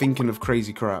start thinking of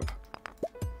crazy crap?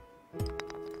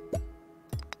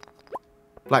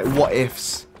 Like, what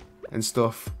ifs and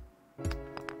stuff.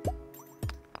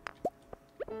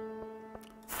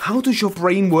 How does your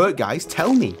brain work, guys?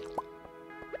 Tell me.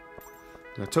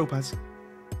 No, topaz.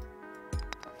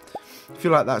 I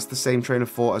feel like that's the same train of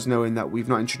thought as knowing that we've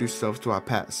not introduced ourselves to our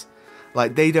pets.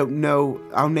 Like, they don't know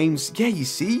our names. Yeah, you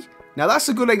see? Now, that's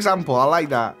a good example. I like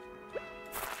that.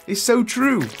 It's so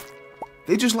true.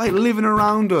 They just like living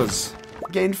around us,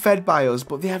 getting fed by us,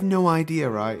 but they have no idea,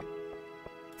 right?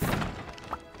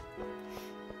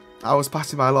 I was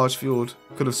passing by a large field.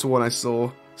 Could have sworn I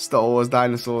saw Star Wars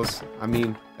dinosaurs. I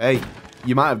mean, hey,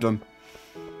 you might have done.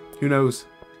 Who knows?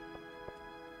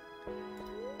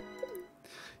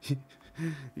 You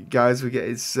guys, we're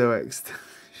getting so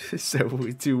it's so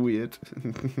too weird.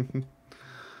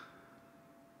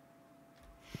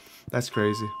 That's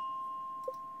crazy.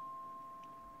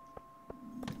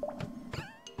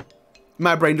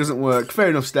 My brain doesn't work. Fair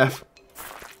enough, Steph.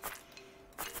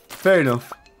 Fair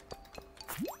enough.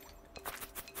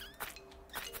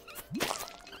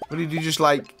 What did you just,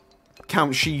 like,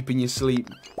 count sheep in your sleep?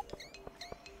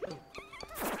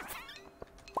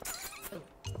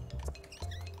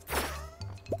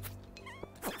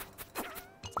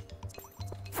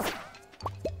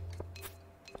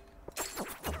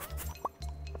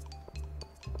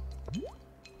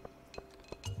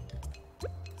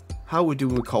 How are we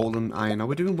doing with coal and iron? Are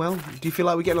we doing well? Do you feel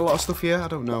like we're getting a lot of stuff here? I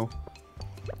don't know.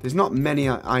 There's not many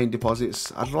iron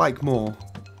deposits. I'd like more.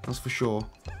 That's for sure.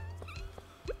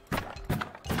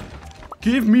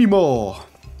 Give me more!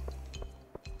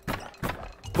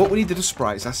 But we needed the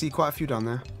sprites. I see quite a few down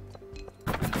there.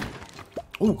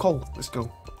 Oh, coal. Let's go.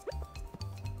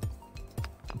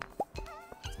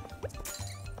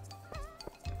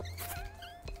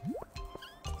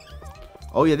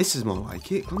 Oh yeah, this is more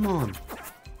like it. Come on.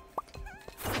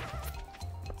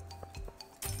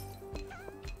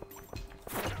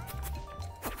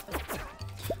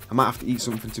 I might have to eat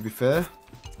something, to be fair.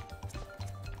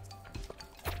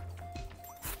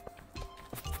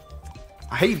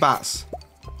 I hate bats.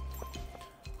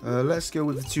 Let's go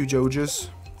with the two Jojas.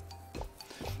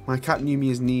 My cat knew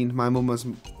me as Neen, my mama's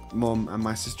mum, and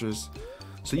my sister's.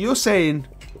 So you're saying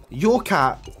your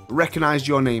cat recognised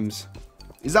your names?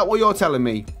 Is that what you're telling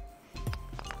me?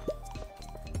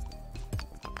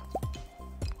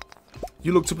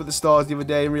 You looked up at the stars the other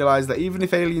day and realised that even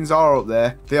if aliens are up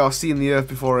there, they are seeing the Earth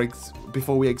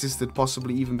before we existed,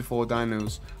 possibly even before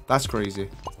dinos. That's crazy.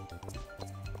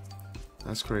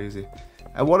 That's crazy.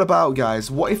 And what about, guys,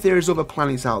 what if there is other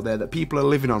planets out there that people are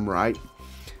living on, right?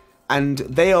 And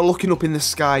they are looking up in the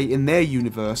sky in their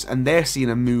universe and they're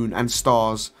seeing a moon and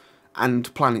stars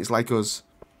and planets like us.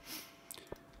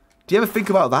 Do you ever think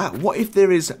about that? What if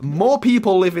there is more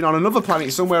people living on another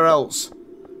planet somewhere else?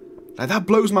 Like, that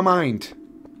blows my mind.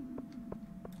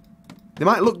 They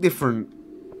might look different.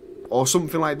 Or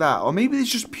something like that. Or maybe there's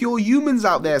just pure humans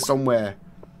out there somewhere.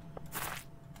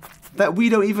 That we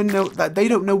don't even know. That they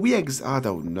don't know we exist. I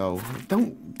don't know.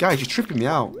 Don't. Guys, you're tripping me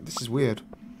out. This is weird.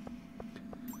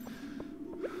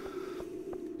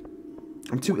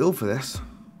 I'm too ill for this.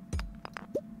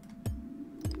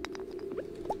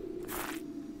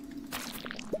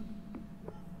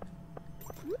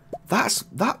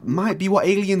 That might be what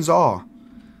aliens are.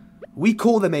 We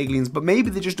call them aliens, but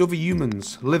maybe they're just other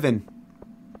humans living.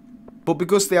 But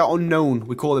because they are unknown,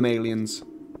 we call them aliens.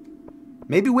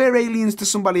 Maybe we're aliens to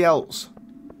somebody else.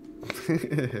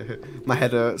 My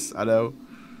head hurts, I know.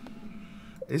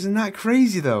 Isn't that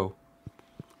crazy though?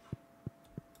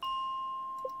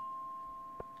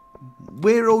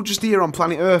 We're all just here on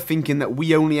planet Earth thinking that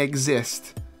we only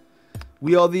exist.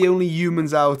 We are the only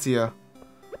humans out here.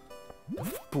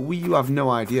 But you have no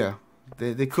idea.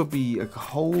 There could be a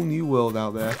whole new world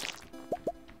out there.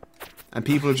 And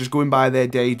people are just going by their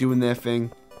day, doing their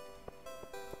thing.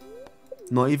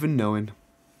 Not even knowing.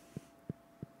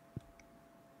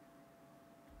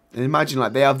 And imagine,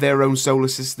 like, they have their own solar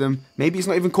system. Maybe it's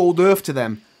not even called Earth to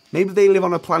them. Maybe they live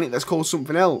on a planet that's called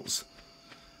something else.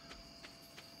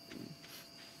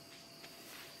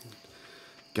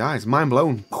 Guys, mind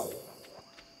blown.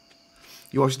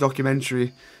 You watch a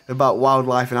documentary about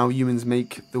wildlife and how humans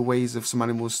make the ways of some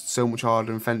animals so much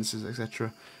harder and fences,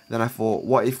 etc. Then I thought,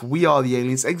 what if we are the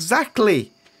aliens?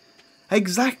 Exactly!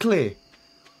 Exactly!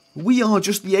 We are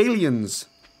just the aliens.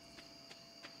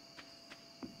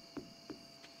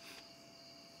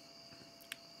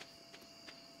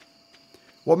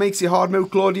 What makes it hard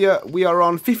mode, Claudia? We are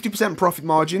on 50% profit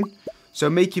margin. So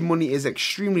making money is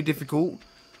extremely difficult.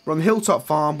 We're on the hilltop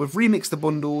farm. We've remixed the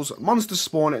bundles. Monsters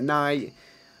spawn at night.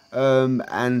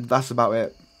 And that's about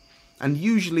it. And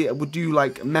usually I would do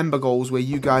like member goals where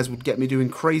you guys would get me doing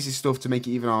crazy stuff to make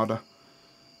it even harder.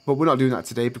 But we're not doing that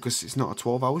today because it's not a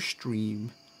 12-hour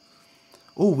stream.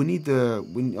 Oh, we need the...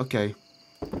 okay.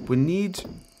 We need...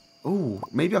 oh,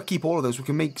 maybe I'll keep all of those. We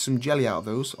can make some jelly out of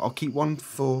those. I'll keep one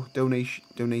for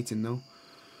donating though.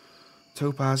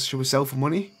 Topaz, should we sell for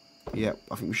money? Yeah,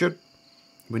 I think we should.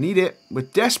 We need it. We're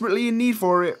desperately in need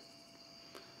for it.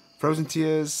 Frozen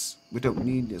tears, we don't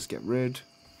need. Let's get rid.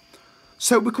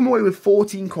 So we come away with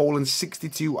 14 coal and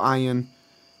 62 iron.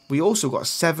 We also got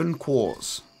 7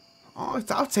 quartz. Oh,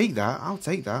 I'll take that. I'll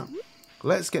take that.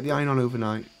 Let's get the iron on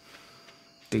overnight.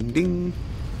 Ding ding.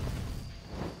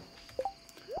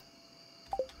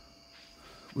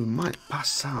 We might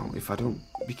pass out if I don't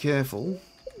be careful.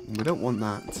 We don't want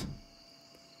that.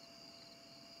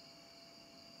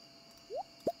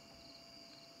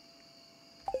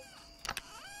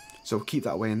 So we'll keep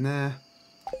that way in there.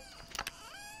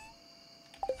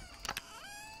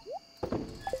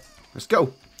 Let's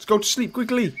go. Let's go to sleep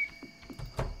quickly.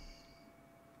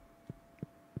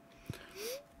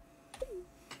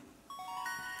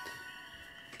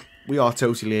 We are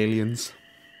totally aliens.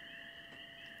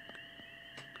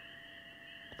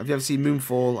 Have you ever seen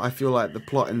Moonfall? I feel like the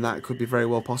plot in that could be very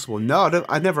well possible. No,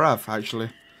 I never have, actually.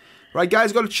 Right,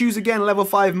 guys, got to choose again. Level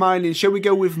 5 mining. Shall we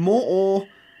go with more ore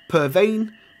per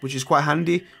vein, which is quite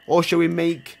handy? Or shall we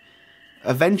make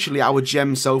eventually our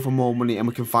gems sell for more money and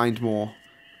we can find more?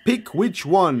 Pick which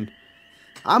one.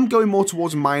 I'm going more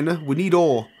towards miner. We need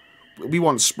ore. We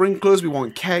want sprinklers. We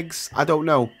want kegs. I don't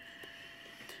know.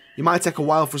 It might take a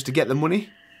while for us to get the money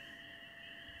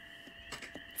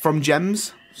from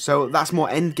gems. So that's more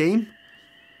end game.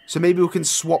 So maybe we can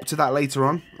swap to that later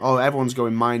on. Oh, everyone's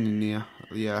going mining here.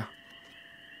 Yeah.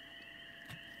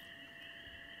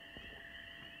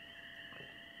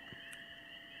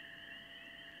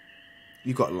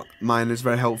 You got miners,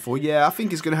 very helpful. Yeah, I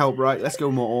think it's going to help, right? Let's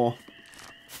go more ore.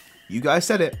 You guys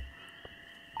said it.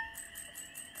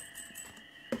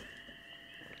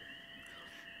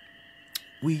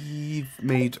 We've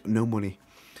made no money.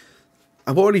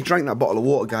 I've already drank that bottle of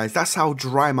water, guys. That's how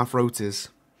dry my throat is.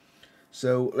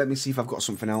 So, let me see if I've got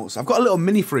something else. I've got a little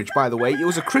mini fridge, by the way. It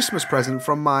was a Christmas present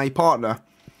from my partner.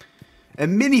 A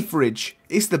mini fridge.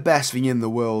 It's the best thing in the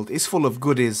world. It's full of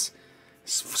goodies.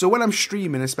 So when I'm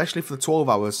streaming, especially for the 12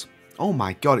 hours, oh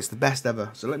my god, it's the best ever.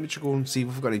 So let me go and see if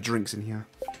we've got any drinks in here.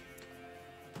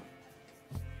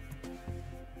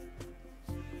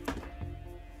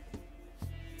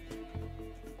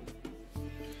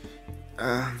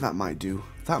 That might do.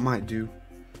 That might do.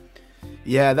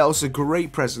 Yeah, that was a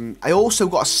great present. I also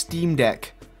got a Steam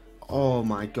Deck. Oh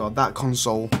my god, that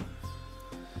console.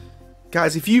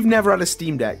 Guys, if you've never had a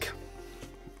Steam Deck,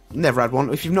 never had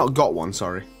one, if you've not got one,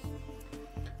 sorry.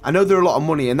 I know they're a lot of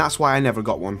money, and that's why I never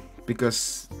got one.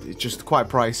 Because it's just quite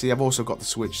pricey. I've also got the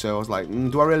Switch, so I was like,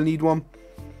 do I really need one?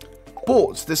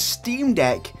 But the Steam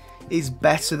Deck is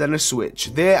better than a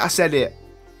Switch. There, I said it.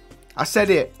 I said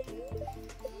it.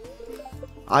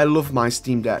 I love my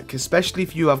Steam Deck, especially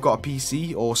if you have got a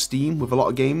PC or Steam with a lot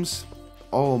of games.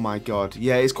 Oh my god.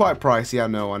 Yeah, it's quite pricey, I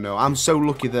know. I'm so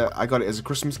lucky that I got it as a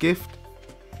Christmas gift.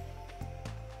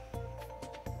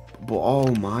 But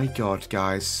oh my god,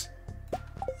 guys.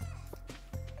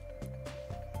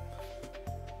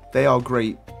 They are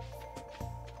great.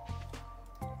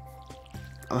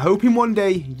 I'm hoping one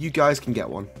day you guys can get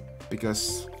one,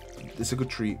 because it's a good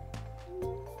treat.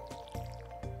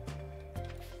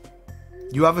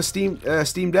 You have a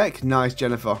Steam Deck? Nice,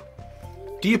 Jennifer.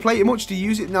 Do you play it much? Do you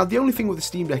use it? Now, the only thing with the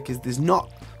Steam Deck is there's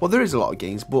not... well, there is a lot of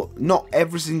games, but not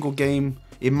every single game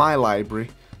in my library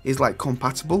is, like,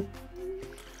 compatible.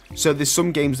 So there's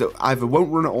some games that either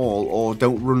won't run at all or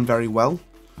don't run very well.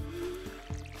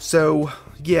 So,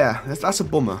 yeah, that's a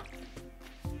bummer.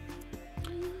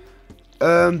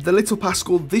 The Little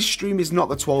Pascal, this stream is not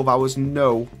the 12 hours,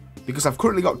 no. Because I've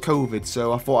currently got COVID,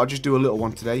 so I thought I'd just do a little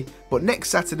one today. But next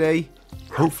Saturday...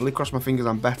 hopefully, cross my fingers,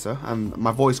 I'm better and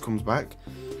my voice comes back.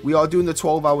 We are doing the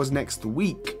 12 hours next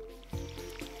week.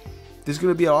 There's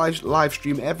going to be a live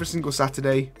stream every single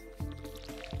Saturday.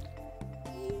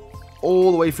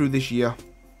 All the way through this year.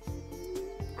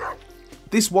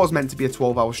 This was meant to be a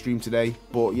 12-hour stream today.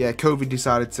 But yeah, COVID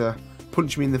decided to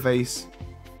punch me in the face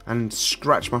and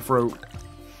scratch my throat.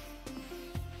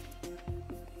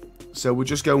 So we're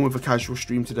just going with a casual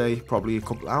stream today. Probably a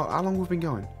couple... how long have we been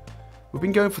going? We've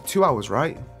been going for 2 hours,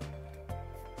 right?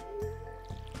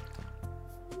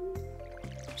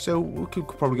 So we could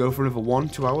probably go for another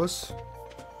 1-2 hours.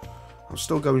 I'm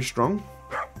still going strong.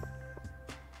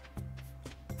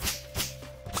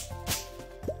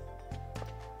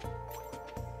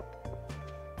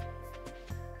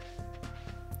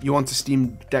 You want a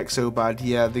Steam Deck so bad.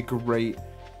 Yeah, they're great.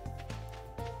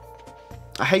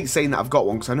 I hate saying that I've got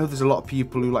one because I know there's a lot of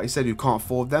people who, like I said, who can't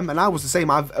afford them. And I was the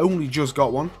same. I've only just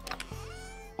got one.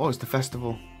 Oh, it's the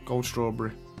festival. Gold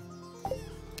strawberry.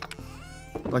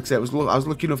 Like I said, I was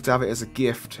lucky enough to have it as a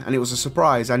gift. And it was a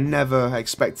surprise. I never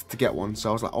expected to get one. So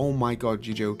I was like, oh my god,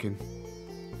 you're joking.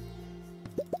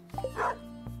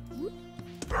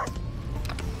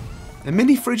 A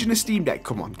mini fridge and a Steam Deck.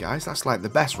 Come on, guys. That's like the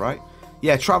best, right?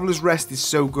 Yeah, Traveler's Rest is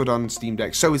so good on Steam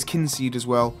Deck. So is Kinseed as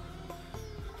well.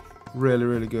 Really,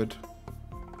 really good.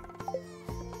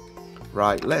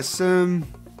 Right, let's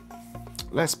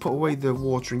put away the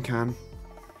watering can.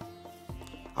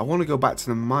 I want to go back to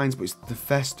the mines, but it's the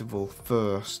festival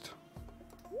first.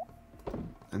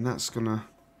 And that's gonna...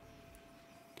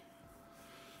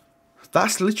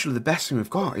 That's literally the best thing we've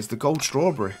got, is the gold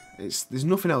strawberry. There's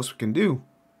nothing else we can do.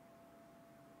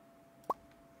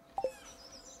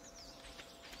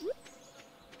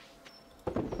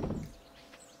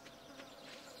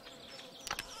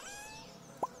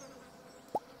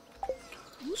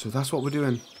 So that's what we're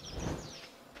doing.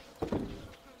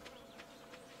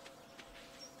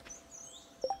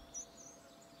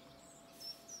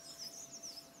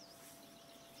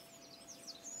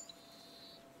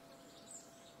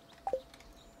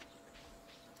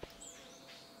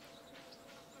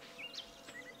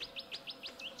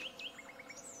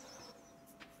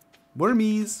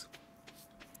 Wormies.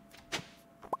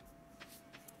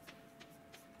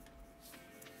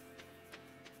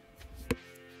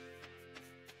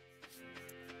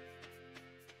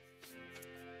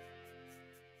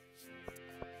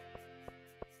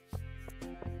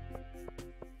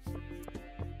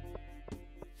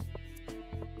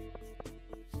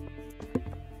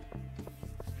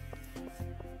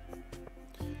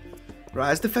 Right,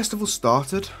 as the festival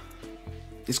started,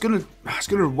 it's gonna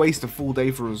waste a full day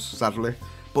for us, sadly.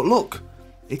 But look,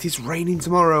 it is raining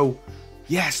tomorrow.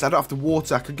 Yes, I don't have to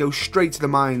water. I could go straight to the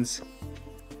mines.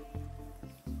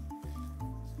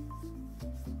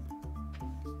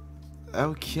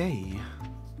 Okay.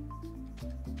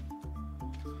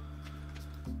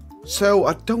 So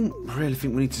I don't really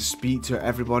think we need to speak to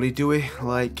everybody, do we?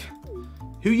 Like,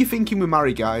 who are you thinking we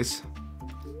marry, guys?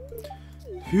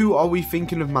 Who are we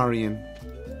thinking of marrying?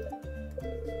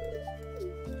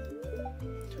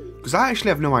 Because I actually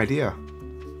have no idea.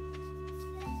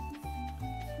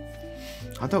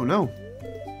 I don't know.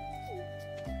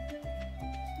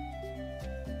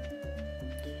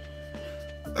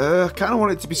 I kind of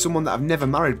want it to be someone that I've never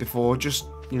married before. Just,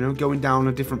 you know, going down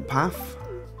a different path.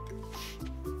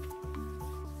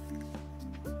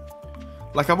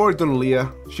 Like, I've already done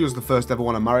Leah. She was the first ever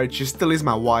one I married. She still is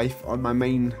my wife on my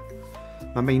main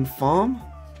farm.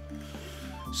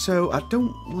 So I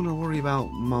don't want to worry about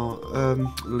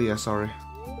Leah, sorry.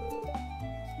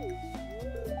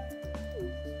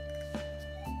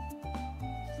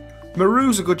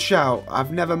 Maru's a good shout.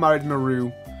 I've never married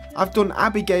Maru. I've done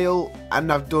Abigail and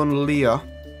I've done Leah.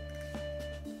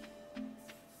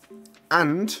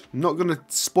 And, not going to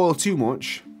spoil too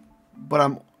much, but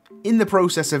I'm in the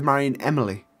process of marrying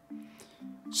Emily.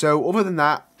 So, other than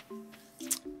that,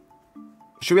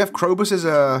 should we have Krobus as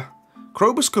a...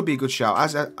 Krobus could be a good shout,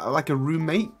 as like a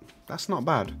roommate. That's not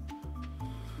bad.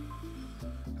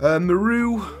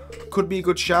 Maru could be a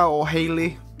good shout, or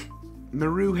Haley.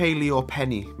 Maru, Haley, or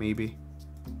Penny, maybe.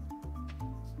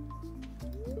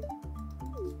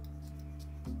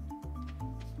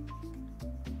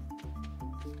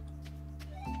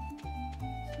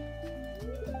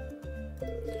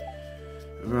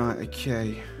 Right,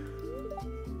 okay.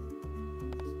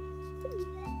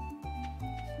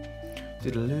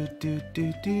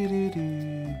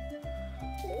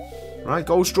 Right,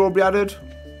 gold strawberry added.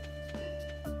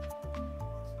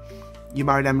 You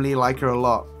married Emily, like her a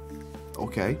lot.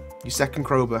 Okay. Your second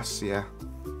Krobus, yeah.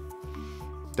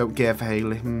 Don't care for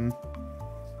Haley.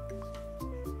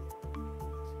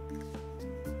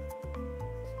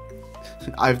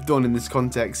 I've done in this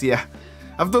context, yeah.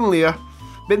 I've done Leah.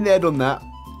 Been there, done that.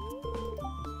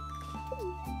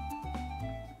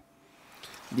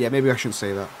 Yeah, maybe I shouldn't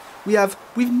say that.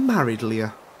 We've married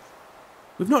Leah.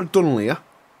 We've not done Leah.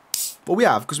 But we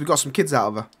have, because we got some kids out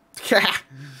of her.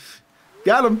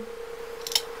 Got him.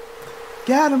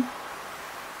 Got him.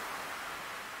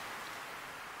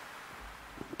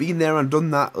 Been there and done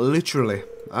that, literally.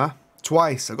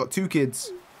 Twice. I got 2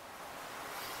 kids.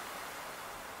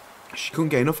 She couldn't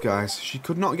get enough, guys. She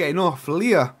could not get enough.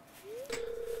 Leah.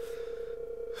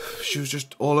 She was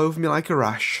just all over me like a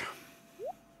rash.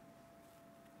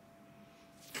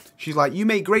 She's like, you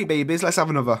make great babies, let's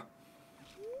have another.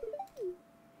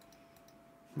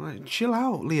 Right, chill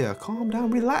out, Leah. Calm down,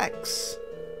 relax.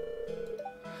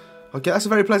 Okay, that's a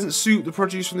very pleasant soup. The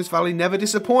produce from this valley never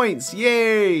disappoints.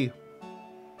 Yay!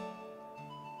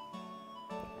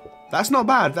 That's not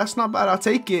bad. That's not bad. I'll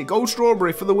take it. Gold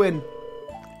strawberry for the win.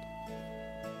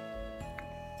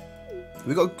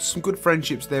 We got some good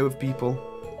friendships there with people.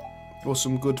 Or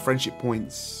some good friendship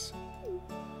points.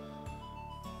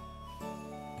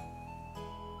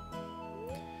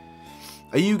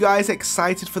 Are you guys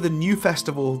excited for the new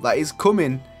festival that is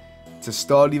coming to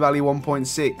Stardew Valley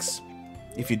 1.6?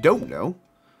 If you don't know,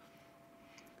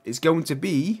 it's going to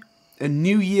be a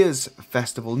New Year's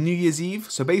festival, New Year's Eve.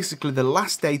 So basically the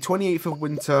last day, 28th of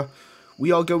winter,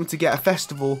 we are going to get a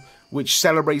festival which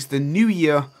celebrates the new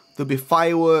year. There'll be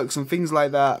fireworks and things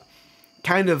like that.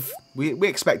 Kind of, we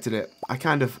expected it. I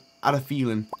kind of had a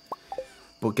feeling.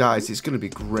 But guys, it's going to be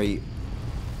great.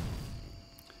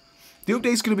 The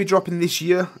update's going to be dropping this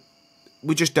year.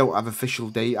 We just don't have official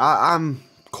date. I'm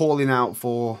calling out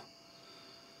for...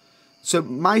 So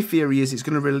my theory is it's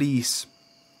going to release...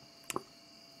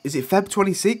 Is it Feb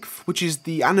 26th? Which is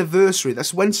the anniversary.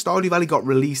 That's when Stardew Valley got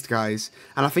released, guys.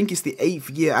 And I think it's the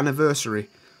 8th year anniversary.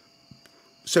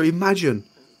 So imagine.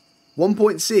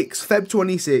 1.6, Feb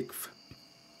 26th.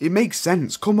 It makes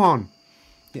sense. Come on.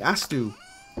 It has to.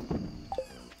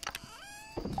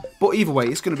 But either way,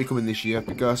 it's going to be coming this year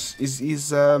because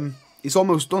it's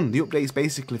almost done. The update is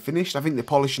basically finished. I think they're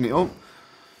polishing it up,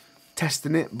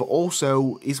 testing it, but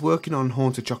also he's working on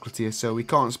Haunted Chocolatier, so we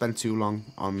can't spend too long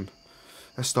on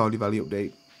a Stardew Valley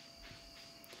update.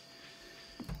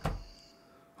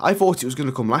 I thought it was going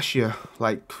to come last year,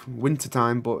 like winter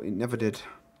time, but it never did.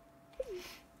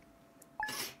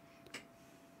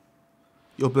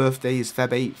 Your birthday is Feb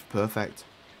 8th. Perfect.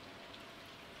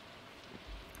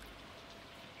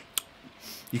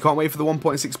 You can't wait for the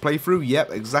 1.6 playthrough?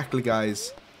 Yep, exactly,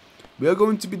 guys. We are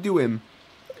going to be doing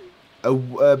a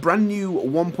brand new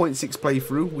 1.6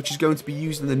 playthrough, which is going to be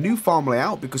using the new farm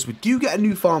layout, because we do get a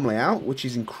new farm layout, which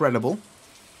is incredible.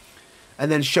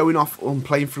 And then showing off on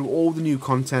playing through all the new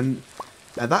content.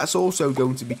 Now, that's also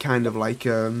going to be kind of like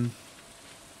a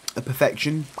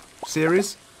perfection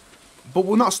series. But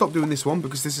we'll not stop doing this one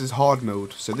because this is hard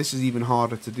mode, so this is even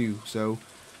harder to do. So,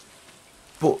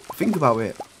 but think about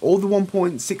it. All the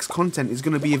 1.6 content is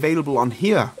going to be available on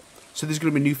here. So there's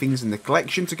going to be new things in the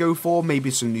collection to go for,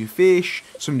 maybe some new fish,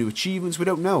 some new achievements, we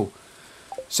don't know.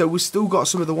 So we've still got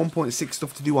some of the 1.6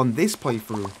 stuff to do on this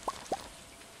playthrough.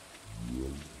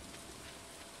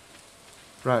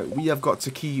 Right, we have got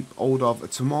to keep hold of a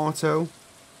tomato.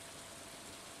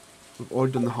 We've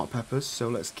already done the hot peppers, so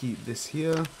let's keep this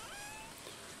here.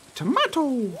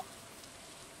 Tomato!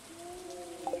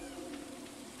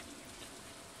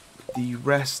 The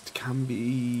rest can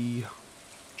be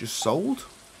just sold.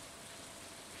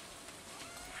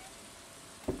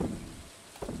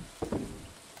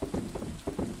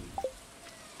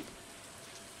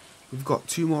 We've got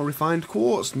 2 more refined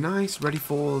quartz. Nice, ready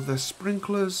for the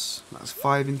sprinklers. That's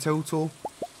 5 in total.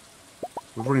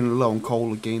 We're running low on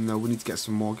coal again though. We need to get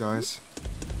some more, guys.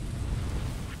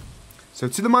 So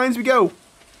to the mines we go.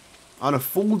 On a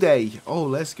full day. Oh,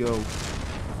 let's go.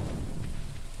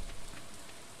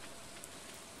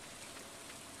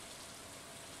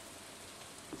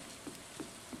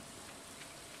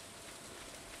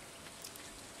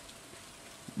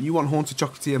 You want Haunted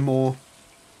Chocolatier more?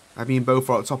 I mean, both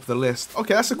are at the top of the list.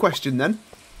 Okay, that's a question then.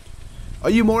 Are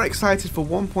you more excited for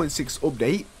 1.6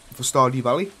 update for Stardew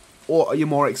Valley? Or are you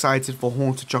more excited for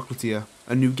Haunted Chocolatier,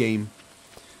 a new game?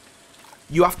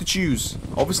 You have to choose.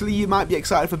 Obviously, you might be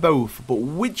excited for both, but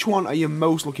which one are you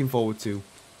most looking forward to?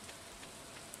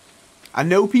 I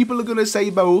know people are going to say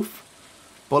both,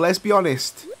 but let's be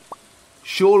honest.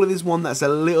 Surely there's one that's a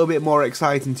little bit more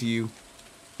exciting to you.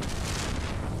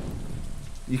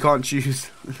 You can't choose.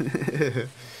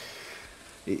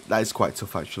 That is quite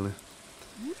tough, actually.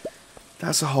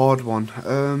 That's a hard one.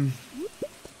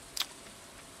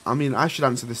 I mean, I should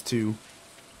answer this too.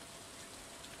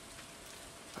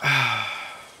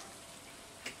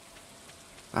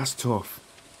 That's tough.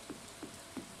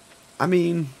 I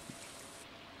mean,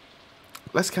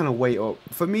 let's kind of wait up.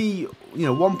 For me, you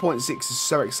know, 1.6 is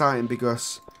so exciting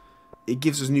because it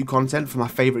gives us new content for my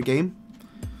favourite game.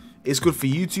 It's good for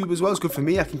YouTube as well. It's good for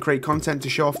me. I can create content to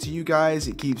show off to you guys.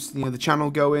 It keeps, you know, the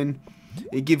channel going.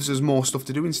 It gives us more stuff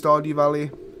to do in Stardew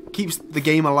Valley. Keeps the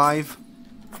game alive,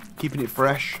 keeping it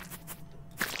fresh.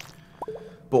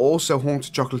 But also,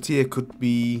 Haunted Chocolatier could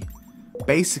be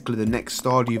basically the next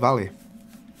Stardew Valley.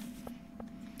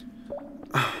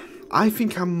 I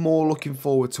think I'm more looking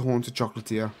forward to Haunted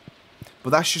Chocolatier.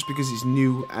 But that's just because it's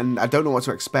new and I don't know what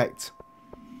to expect.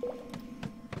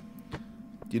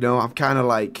 You know, I'm kind of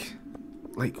like,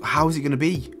 how is it going to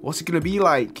be? What's it going to be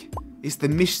like? It's the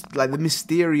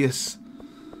mysterious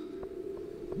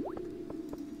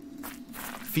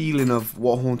feeling of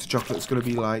what Haunted Chocolate is going to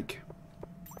be like.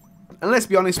 And let's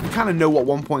be honest, we kind of know what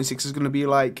 1.6 is going to be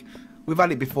like. We've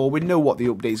had it before. We know what the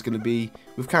update is going to be.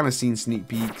 We've kind of seen sneak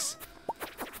peeks.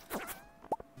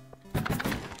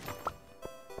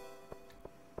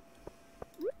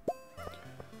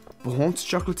 But Haunted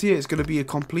Chocolatier is going to be a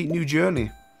complete new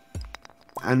journey.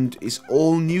 And it's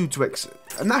all new to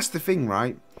and that's the thing,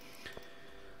 right?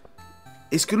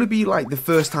 It's going to be like the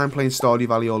first time playing Stardew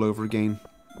Valley all over again,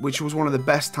 which was one of the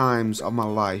best times of my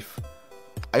life.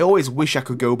 I always wish I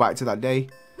could go back to that day.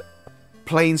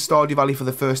 Playing Stardew Valley for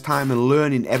the first time and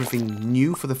learning everything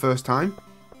new for the first time.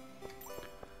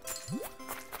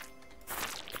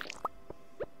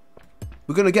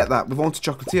 We're going to get that with Haunted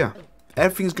Chocolatier.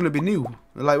 Everything's going to be new.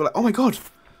 We're like, oh my god,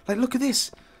 like look at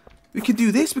this. We can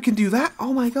do this, we can do that.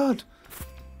 Oh my god.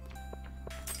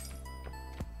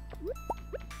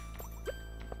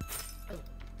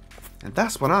 And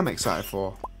that's what I'm excited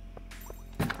for.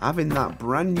 Having that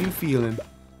brand new feeling.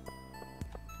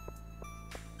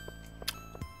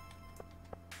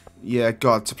 Yeah,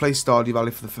 God, to play Stardew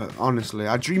Valley for the first... Honestly,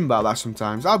 I dream about that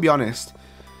sometimes. I'll be honest.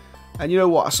 And you know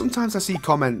what? Sometimes I see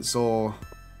comments or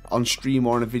on stream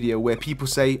or on a video where people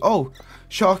say, oh,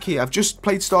 Sharky, I've just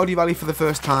played Stardew Valley for the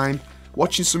first time.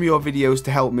 Watching some of your videos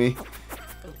to help me.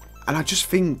 And I just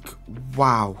think,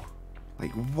 wow.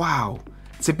 Like, wow.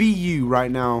 To be you right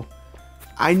now,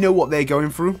 I know what they're going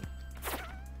through.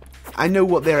 I know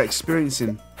what they're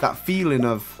experiencing. That feeling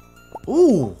of,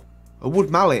 ooh, a wood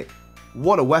mallet.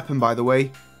 What a weapon, by the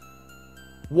way.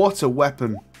 What a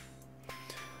weapon.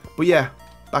 But yeah,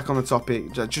 back on the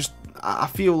topic. I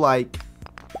feel like,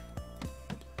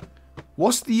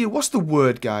 what's the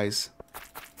word, guys?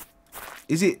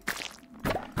 Is it?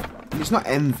 It's not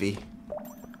envy.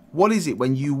 What is it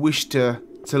when you wish to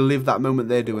live that moment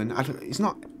they're doing? It's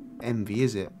not envy,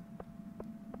 is it?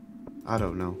 I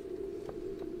don't know.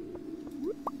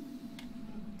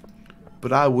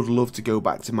 But I would love to go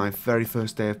back to my very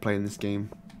first day of playing this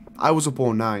game. I was up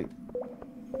all night.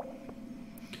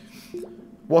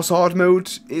 What's hard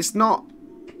mode? It's not...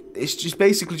 It's just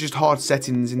basically just hard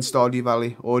settings in Stardew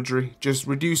Valley, Audrey. Just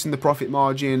reducing the profit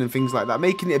margin and things like that.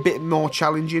 Making it a bit more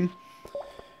challenging.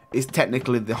 Is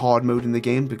technically the hard mode in the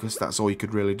game, because that's all you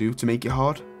could really do to make it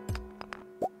hard.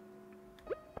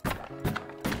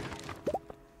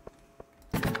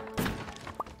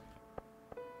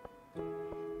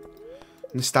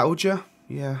 Nostalgia?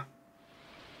 Yeah.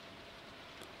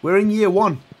 We're in year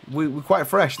 1. We're quite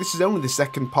fresh. This is only the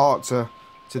second part to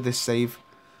this save.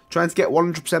 Trying to get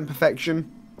 100%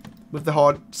 perfection with the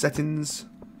hard settings.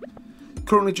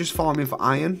 Currently just farming for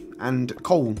iron and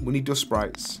coal. We need dust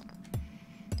sprites.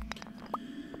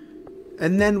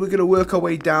 And then we're going to work our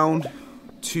way down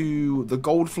to the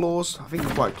gold floors. I think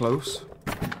we're quite close.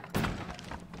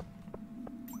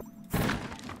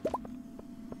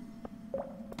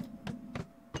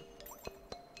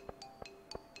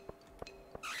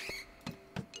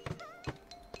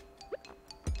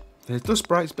 There's dust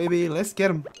sprites, baby. Let's get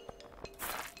them.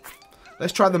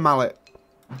 Let's try the mallet.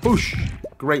 Boosh!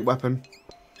 Great weapon.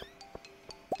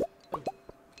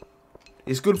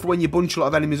 It's good for when you bunch a lot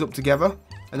of enemies up together,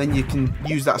 and then you can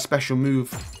use that special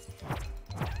move.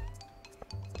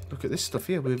 Look at this stuff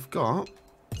here. We've got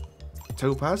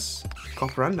topaz,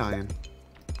 copper, and iron.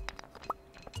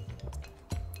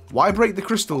 Why break the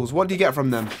crystals? What do you get from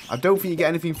them? I don't think you get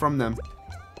anything from them.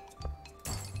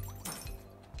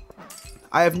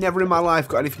 I have never in my life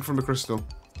got anything from a crystal.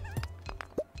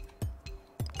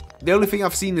 The only thing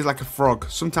I've seen is like a frog.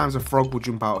 Sometimes a frog will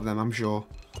jump out of them, I'm sure.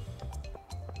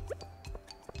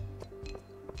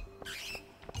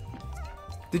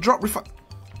 They drop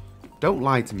Don't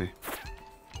lie to me.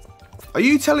 Are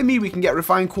you telling me we can get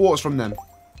refined quartz from them?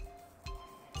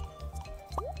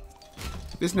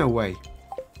 There's no way.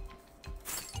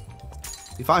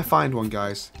 If I find one,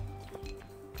 guys.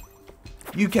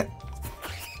 You get...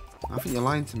 I think you're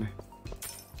lying to me.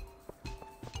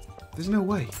 There's no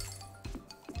way.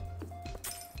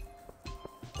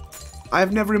 I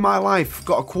have never in my life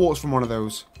got a quartz from one of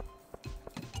those.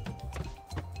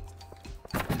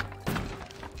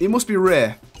 It must be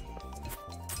rare.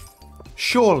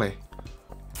 Surely.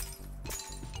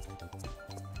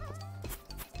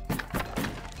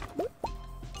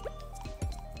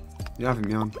 You're having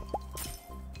me on.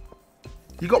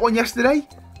 You got one yesterday?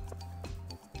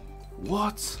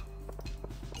 What?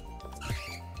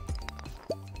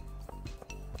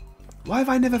 Why have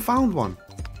I never found one?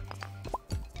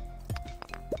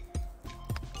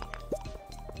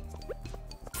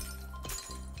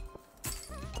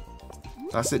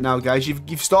 That's it now, guys.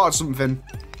 You've started something.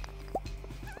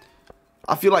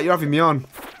 I feel like you're having me on.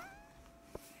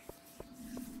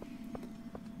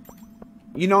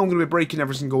 You know I'm going to be breaking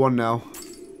every single one now.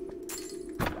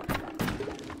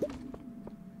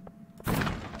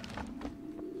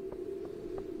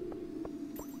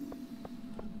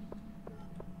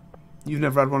 You've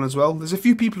never had one as well? There's a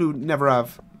few people who never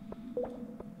have.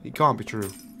 It can't be true.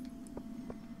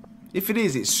 If it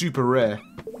is, it's super rare.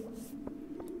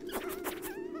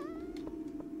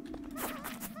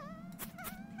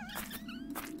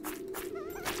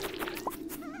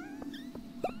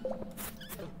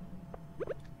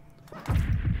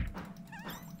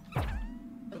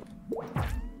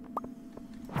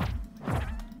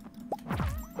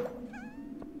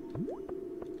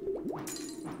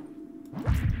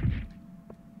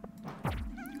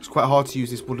 It's quite hard to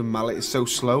use this wooden mallet. It's so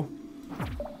slow.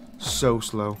 So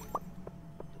slow.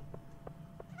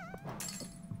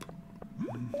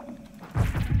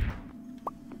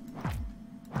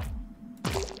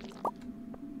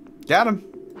 Got him.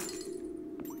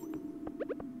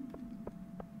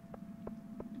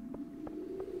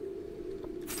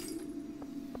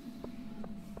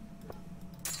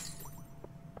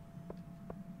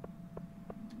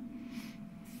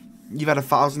 You've had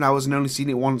 1,000 hours and only seen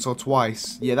it once or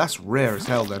twice. Yeah, that's rare as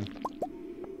hell then.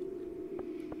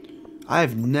 I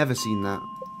have never seen that.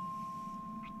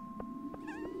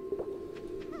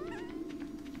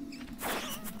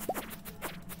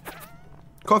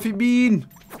 Coffee bean!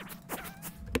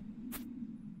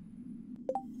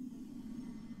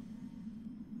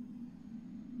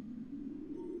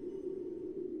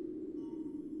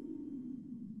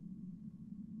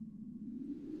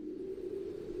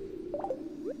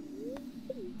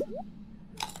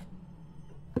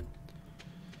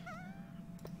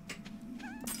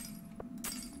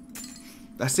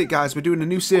 That's it, guys. We're doing a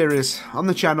new series on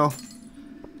the channel.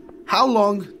 How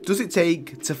long does it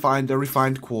take to find a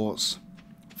refined quartz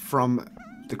from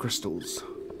the crystals?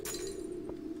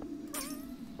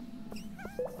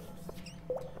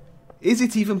 Is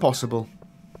it even possible?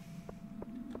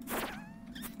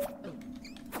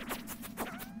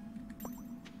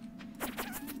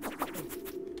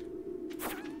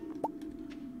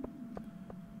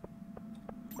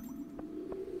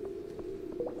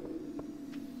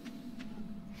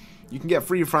 You can get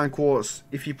 3 refined quartz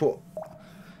if you put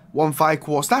 1 fire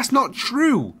quartz. That's not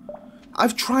true.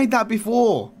 I've tried that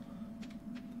before.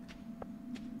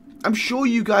 I'm sure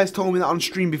you guys told me that on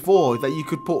stream before, that you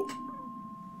could put...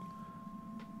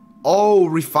 Oh,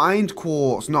 refined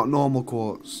quartz, not normal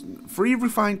quartz. 3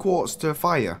 refined quartz to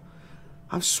fire.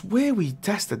 I swear we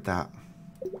tested that.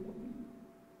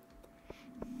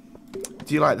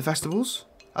 Do you like the festivals?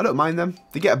 I don't mind them.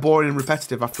 They get boring and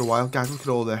repetitive after a while. Guys, look at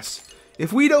all this.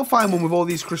 If we don't find one with all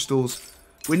these crystals,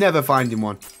 we're never finding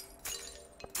one.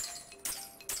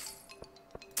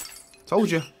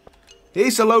 Told you.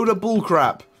 It's a load of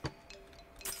bullcrap.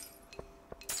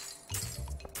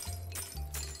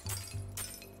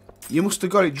 You must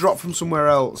have got it dropped from somewhere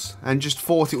else and just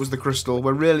thought it was the crystal,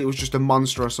 when really it was just a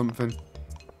monster or something.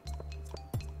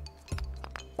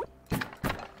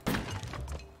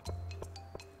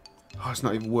 Oh, it's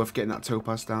not even worth getting that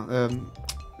topaz down.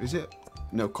 Is it?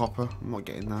 No, copper. I'm not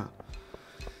getting that.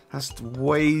 That's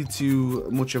way too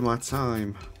much of my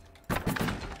time.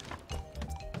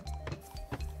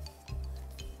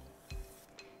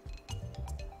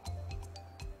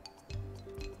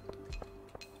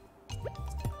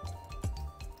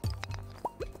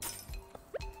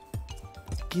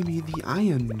 Give me the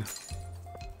iron.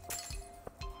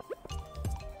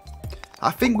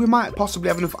 I think we might possibly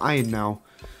have enough iron now.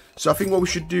 So I think what we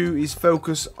should do is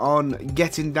focus on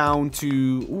getting down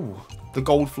to the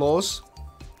gold floors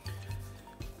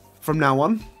from now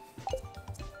on.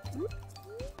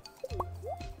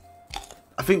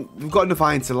 I think we've got enough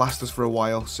iron to last us for a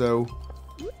while, so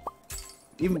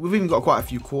we've even got quite a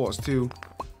few quartz too.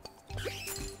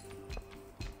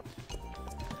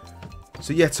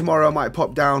 So yeah, tomorrow I might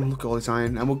pop down, look at all this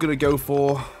iron, and we're going to go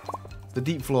for the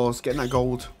deep floors, getting that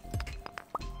gold.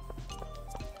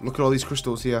 Look at all these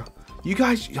crystals here. You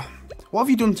guys, what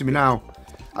have you done to me now?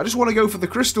 I just want to go for the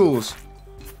crystals.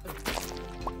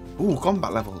 Ooh,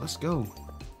 combat level, let's go.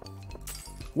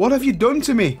 What have you done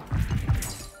to me?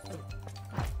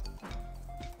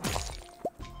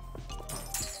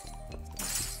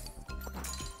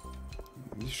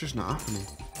 It's just not happening.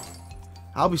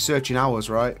 I'll be searching hours,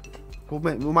 right? We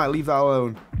might leave that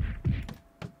alone.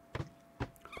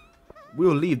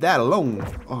 We'll leave that alone.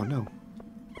 Oh, no.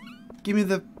 Give me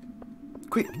the...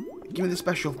 Quick. Give me the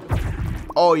special.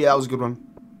 Oh, yeah, that was a good one.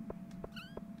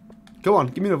 Come on,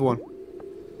 give me another one.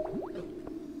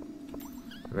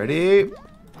 Ready?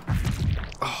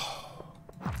 Oh.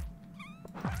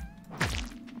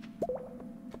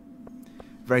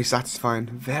 Very satisfying.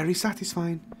 Very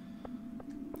satisfying.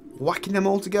 Whacking them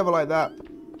all together like that.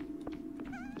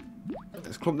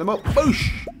 Let's clump them up.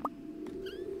 Boosh!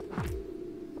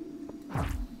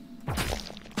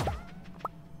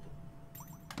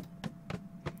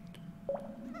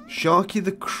 Sharky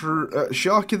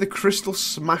the Crystal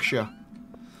Smasher.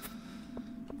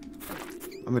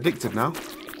 I'm addicted now.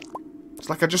 It's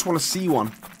like I just want to see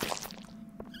one.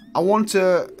 I want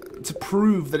to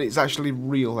prove that it's actually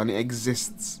real and it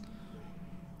exists.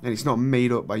 And it's not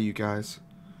made up by you guys.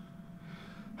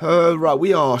 Right,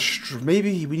 we are...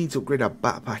 Maybe we need to upgrade our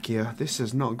backpack here. This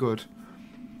is not good.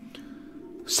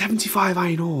 75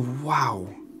 iron ore. Wow.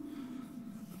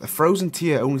 The frozen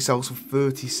tier only sells for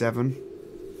 37.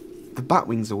 The bat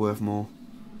wings are worth more.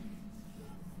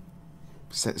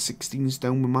 Set 16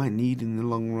 stone we might need in the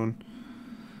long run.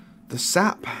 The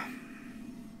sap.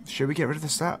 Should we get rid of the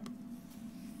sap?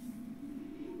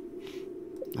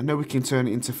 I know we can turn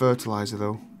it into fertilizer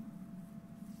though.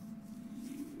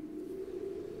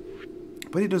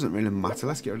 But it doesn't really matter.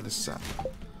 Let's get rid of the sap.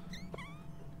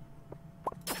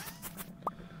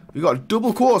 We got a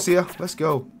double quartz here. Let's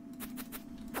go.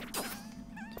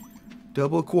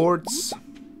 Double quartz.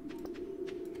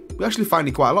 We're actually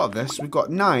finding quite a lot of this. We've got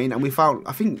 9 and we found,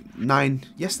 I think, 9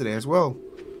 yesterday as well.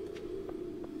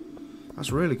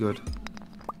 That's really good.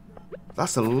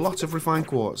 That's a lot of refined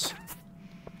quartz.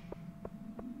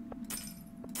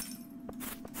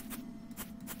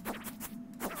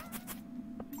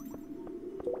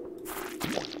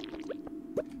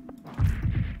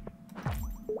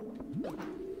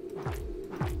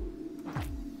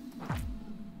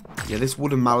 Yeah, this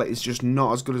wooden mallet is just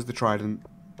not as good as the trident.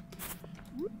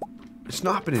 It's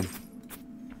not happening.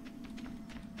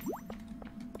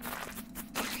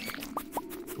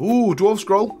 Ooh, dwarf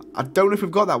scroll. I don't know if we've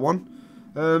got that one.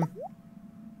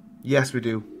 Yes, we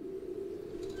do.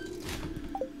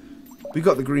 We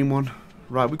got the green one.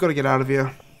 Right, we've got to get out of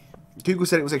here. Google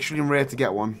said it was extremely rare to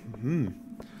get one.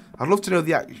 I'd love to know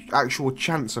the actual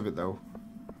chance of it, though.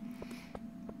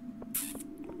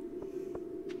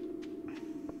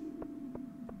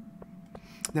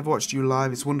 Never watched you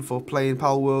live. It's wonderful playing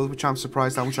Pal World, which I'm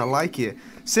surprised how much I like it.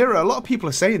 Sarah, a lot of people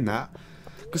are saying that.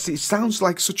 Because it sounds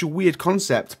like such a weird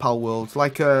concept, Pal World.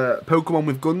 Like Pokemon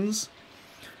with guns.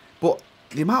 But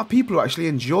the amount of people who actually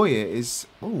enjoy it is...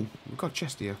 Oh, we've got a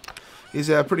chest here. Is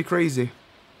pretty crazy.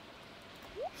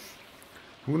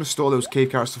 I'm going to store those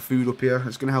cave carrots for food up here.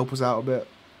 It's going to help us out a bit.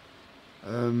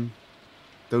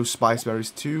 Those spice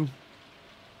berries too.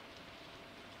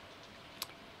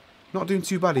 Not doing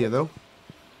too bad here though.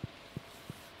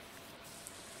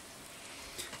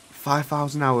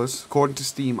 5,000 hours. According to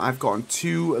Steam, I've gotten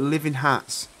 2 living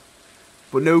hats.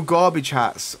 But no garbage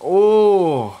hats.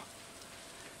 Oh!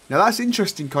 Now that's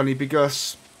interesting, Connie,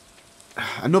 because...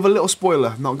 Another little spoiler.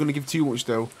 I'm not going to give too much,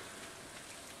 though.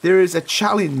 There is a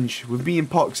challenge with me and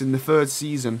Pox in the 3rd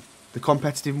season. The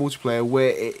competitive multiplayer,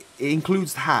 where it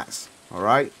includes hats.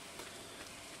 Alright?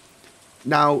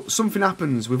 Now, something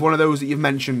happens with one of those that you've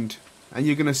mentioned. And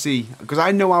you're going to see. Because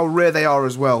I know how rare they are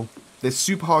as well. They're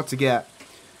super hard to get.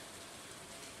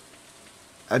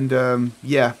 And,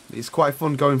 yeah, it's quite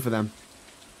fun going for them.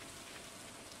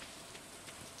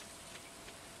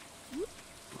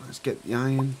 Let's get the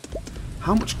iron.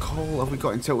 How much coal have we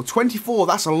got in total? 24,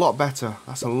 that's a lot better.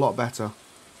 That's a lot better.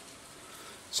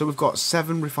 So we've got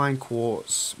 7 refined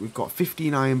quartz. We've got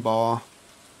 15 iron bar.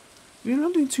 We're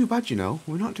not doing too bad, you know.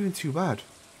 We're not doing too bad.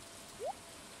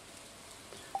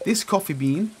 This coffee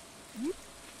bean,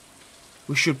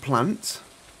 we should plant.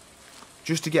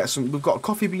 Just to get some, we've got a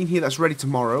coffee bean here that's ready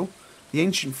tomorrow. The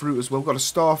ancient fruit as well. We've got a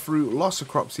star fruit, lots of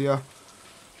crops here.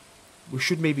 We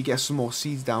should maybe get some more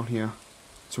seeds down here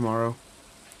tomorrow.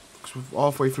 Because we're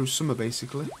halfway through summer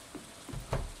basically.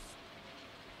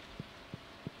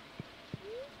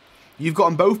 You've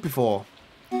gotten both before.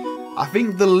 I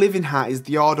think the living hat is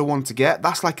the harder one to get.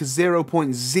 That's like a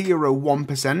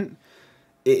 0.01%.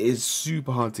 It is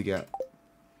super hard to get.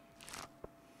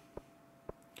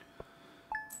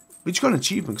 We just got an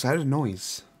achievement because I heard a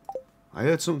noise. I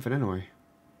heard something anyway.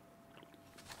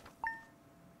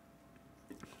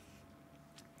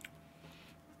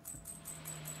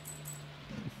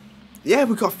 Yeah,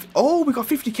 we got... Oh, we got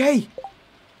 50k.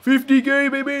 50k,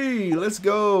 baby. Let's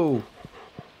go.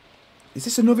 Is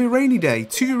this another rainy day?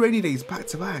 2 rainy days back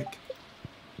to back.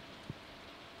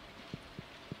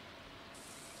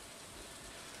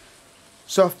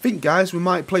 So I think, guys, we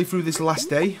might play through this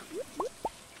last day.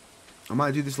 I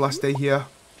might do this last day here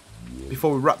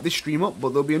before we wrap this stream up, but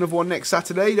there'll be another one next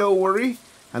Saturday, don't worry.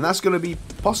 And that's going to be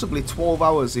possibly 12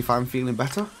 hours if I'm feeling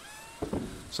better.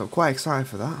 So I'm quite excited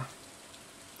for that.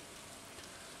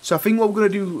 So I think what we're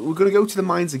going to do, we're going to go to the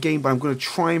mines again, but I'm going to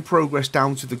try and progress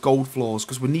down to the gold floors,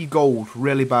 because we need gold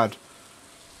really bad.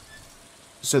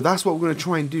 So that's what we're going to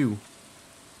try and do.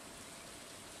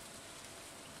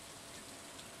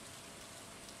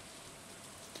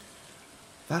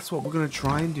 That's what we're going to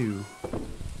try and do.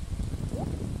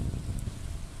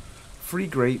 3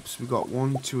 grapes, we got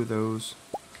 1, 2 of those.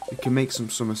 We can make some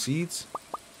summer seeds.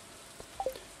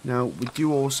 Now, we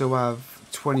do also have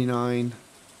 29.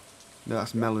 No,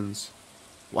 that's melons.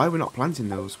 Why are we not planting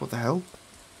those? What the hell?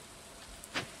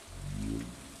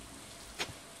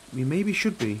 We maybe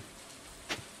should be.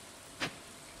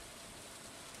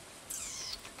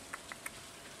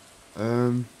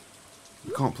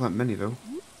 We can't plant many though.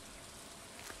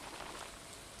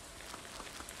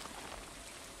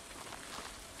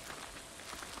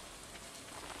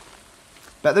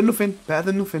 Better than nothing. Better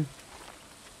than nothing.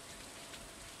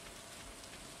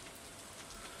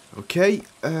 Okay,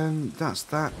 that's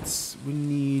that. We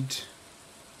need...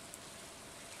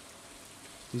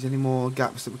 Is there any more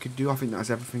gaps that we could do? I think that's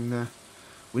everything there.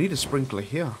 We need a sprinkler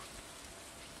here.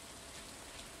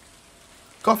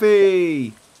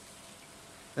 Coffee!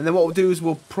 And then what we'll do is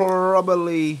we'll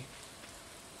probably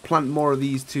plant more of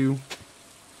these too.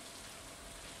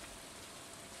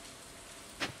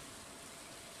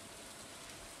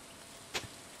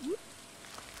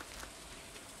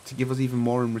 To give us even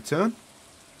more in return.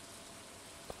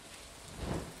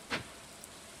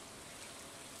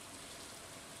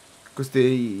 Because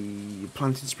the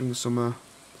planting spring and summer,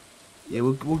 yeah,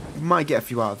 we might get a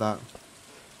few out of that.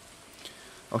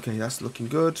 Okay, that's looking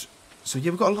good. So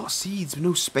yeah, we've got a lot of seeds, but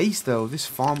no space though. This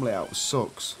farm layout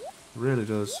sucks. It really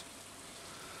does.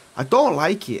 I don't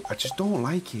like it. I just don't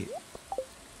like it.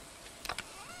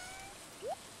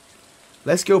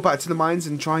 Let's go back to the mines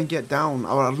and try and get down.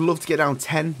 I'd love to get down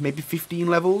 10, maybe 15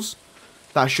 levels.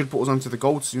 That should put us onto the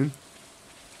gold soon.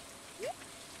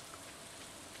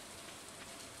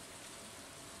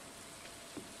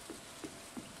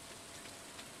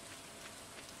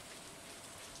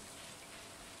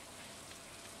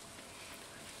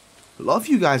 A lot of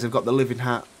you guys have got the living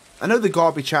hat. I know the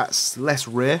garbage hat's less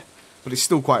rare, but it's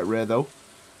still quite rare though.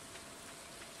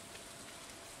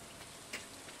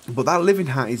 But that living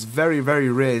hat is very, very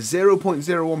rare.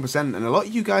 0.01%, and a lot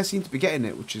of you guys seem to be getting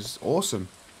it, which is awesome.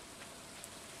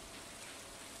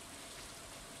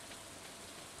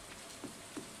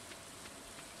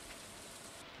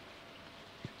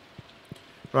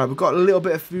 Right, we've got a little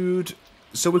bit of food.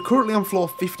 So we're currently on floor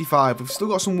 55. We've still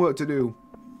got some work to do.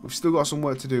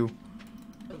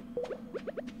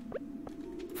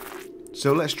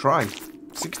 So let's try.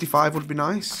 65 would be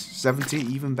nice. 70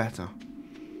 even better.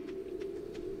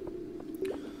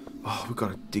 Oh, we've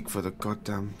got to dig for the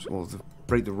goddamn... or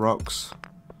break the rocks.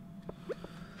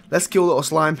 Let's kill little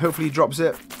slime. Hopefully he drops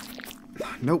it.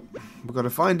 Nope. We've got to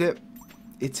find it.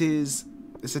 It's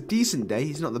a decent day.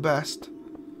 He's not the best.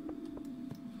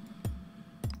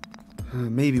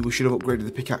 Maybe we should have upgraded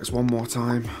the pickaxe one more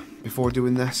time before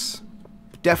doing this.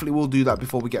 Definitely will do that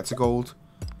before we get to gold.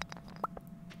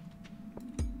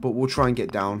 But we'll try and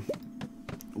get down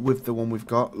with the one we've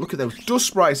got. Look at those dust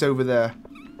sprites over there.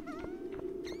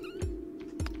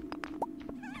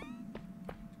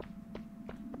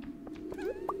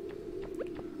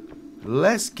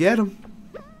 Let's get them.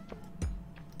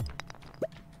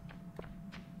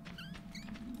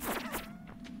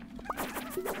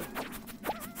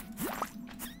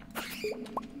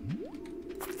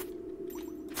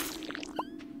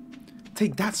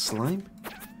 Take that, slime.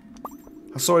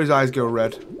 I saw his eyes go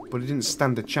red, but he didn't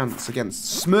stand a chance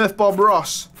against Smurf Bob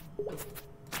Ross.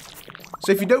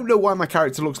 So if you don't know why my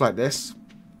character looks like this,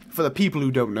 for the people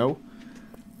who don't know,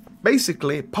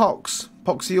 basically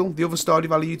Poxeel, the other Stardew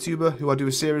Valley YouTuber who I do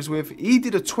a series with, he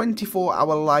did a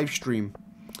 24-hour live stream.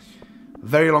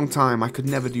 Very long time. I could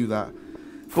never do that.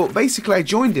 But basically I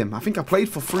joined him. I think I played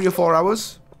for 3 or 4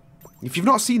 hours. If you've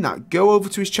not seen that, go over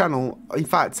to his channel. In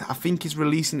fact, I think he's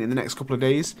releasing it in the next couple of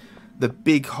days. The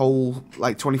big whole,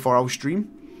 like, 24-hour stream.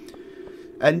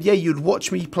 And yeah, you'd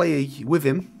watch me play with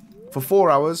him for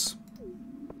 4 hours.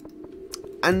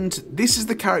 And this is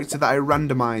the character that I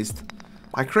randomized.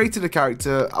 I created a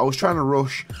character, I was trying to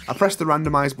rush, I pressed the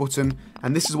randomize button,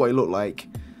 and this is what it looked like.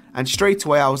 And straight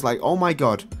away I was like, oh my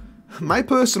god, my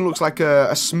person looks like a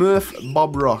Smurf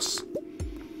Bob Ross.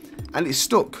 And it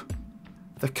stuck.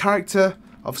 The character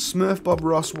of Smurf Bob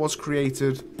Ross was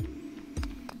created.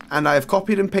 And I have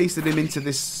copied and pasted him into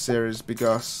this series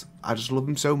because I just love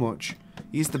him so much.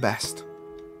 He's the best.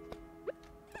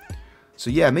 So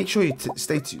yeah, make sure you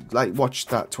watch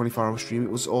that 24-hour stream,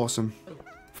 it was awesome.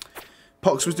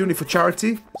 Pox was doing it for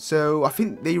charity, so I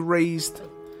think they raised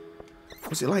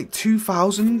Was it like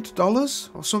 $2,000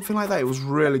 or something like that? It was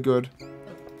really good.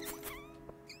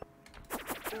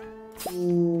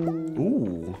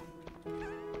 Ooh.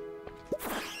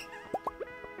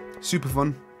 Super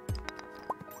fun.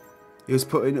 He was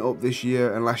putting it up this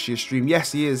year and last year's stream.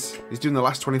 Yes, he is. He's doing the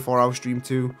last 24-hour stream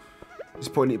too. He's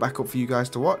putting it back up for you guys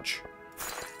to watch.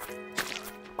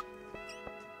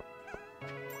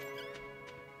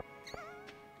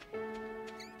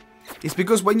 It's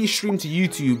because when you stream to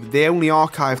YouTube, they only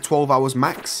archive 12 hours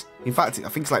max. In fact, I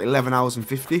think it's like 11 hours and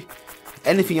 50.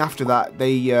 Anything after that,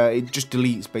 it just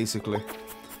deletes, basically.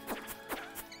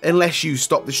 Unless you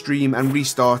stop the stream and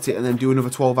restart it and then do another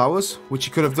 12 hours, which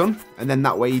you could have done. And then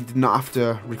that way you did not have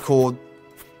to record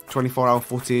 24-hour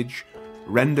footage,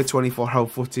 render 24-hour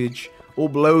footage,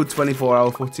 upload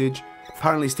 24-hour footage.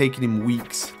 Apparently it's taking him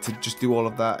weeks to just do all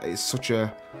of that. It's such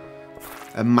a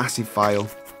massive file.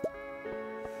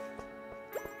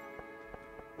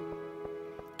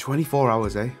 24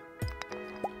 hours, eh?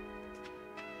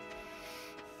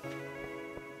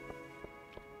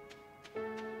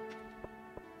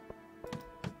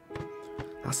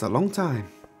 That's a long time.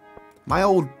 My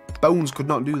old bones could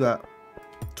not do that.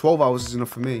 12 hours is enough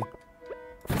for me.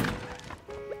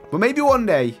 But maybe one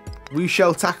day we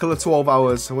shall tackle the 12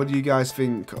 hours. What do you guys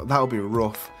think? That'll be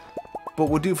rough.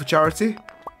 But we'll do it for charity.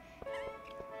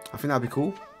 I think that'd be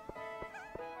cool.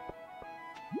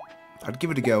 I'd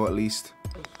give it a go at least.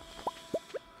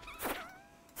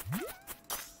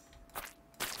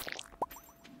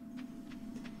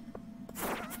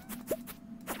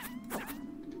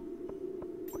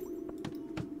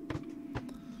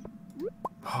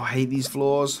 Oh, I hate these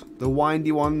floors. The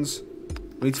windy ones.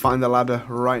 We need to find the ladder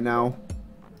right now.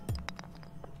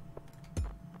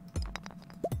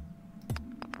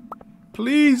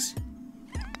 Please.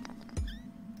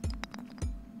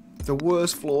 The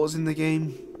worst floors in the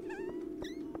game.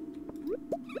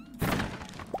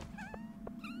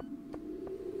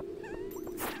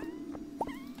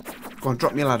 Go on,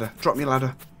 drop me a ladder. Drop me a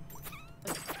ladder.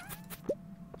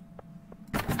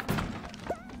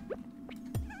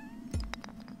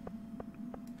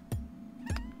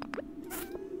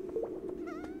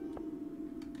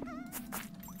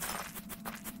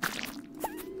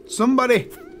 Somebody!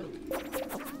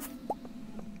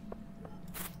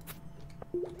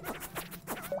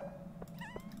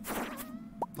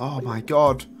 Oh my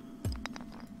god.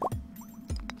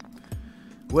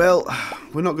 Well,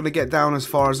 we're not going to get down as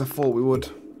far as I thought we would.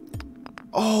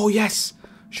 Oh, yes!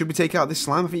 Should we take out this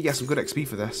slime? I think you get some good XP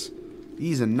for this.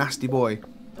 He's a nasty boy.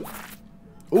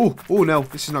 Oh, oh no,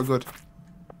 this is not good.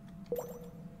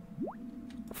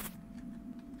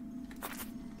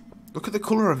 Look at the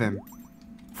colour of him.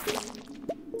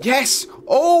 Yes!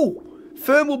 Oh!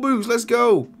 Thermal boost, let's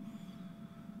go!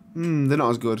 They're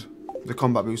not as good. The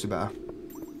combat boosts are better.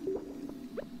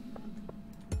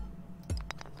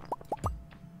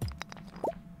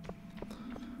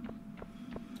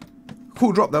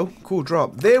 Cool drop though, cool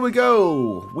drop. There we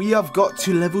go! We have got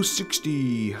to level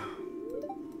 60.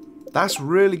 That's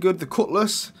really good. The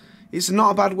cutlass, it's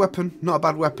not a bad weapon, not a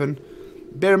bad weapon.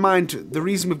 Bear in mind, the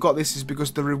reason we've got this is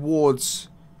because the rewards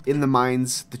in the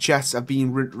mines, the chests have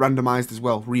been randomized as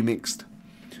well, remixed.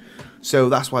 So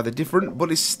that's why they're different,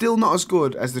 but it's still not as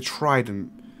good as the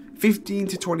trident. 15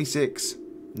 to 26,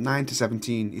 9 to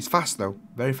 17. It's fast though,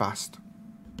 very fast.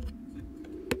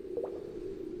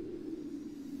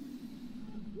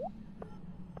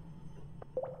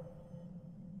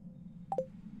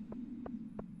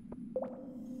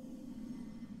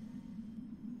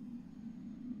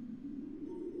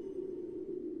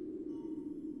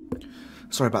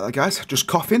 Sorry about that, guys. Just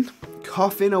coughing.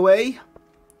 Coughing away.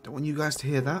 Don't want you guys to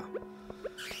hear that.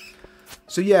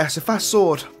 So yeah, it's a fast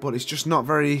sword, but it's just not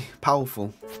very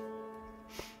powerful.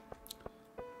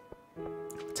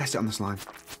 Test it on the slime.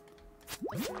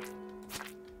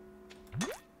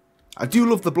 I do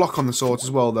love the block on the swords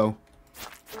as well, though.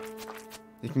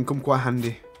 It can come quite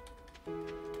handy.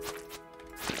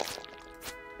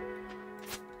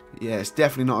 Yeah, it's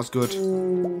definitely not as good.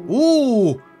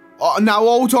 Ooh! Oh, now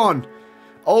hold on.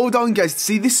 Hold on, guys.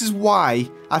 See, this is why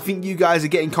I think you guys are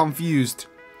getting confused.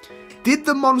 Did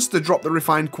the monster drop the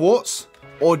refined quartz?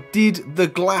 Or did the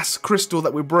glass crystal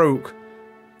that we broke?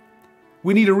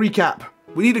 We need a recap.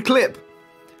 We need a clip.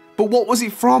 But what was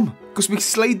it from? Because we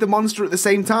slayed the monster at the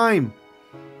same time.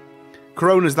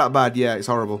 Corona's that bad. Yeah, it's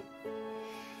horrible.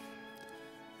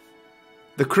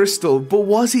 The crystal. But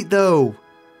was it, though?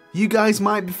 You guys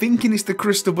might be thinking it's the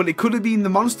crystal, but it could have been the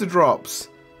monster drops.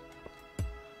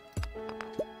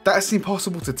 That's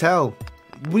impossible to tell.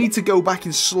 We need to go back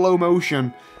in slow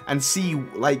motion and see,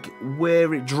 like,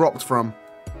 where it dropped from.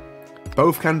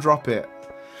 Both can drop it.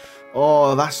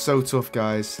 Oh, that's so tough,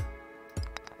 guys.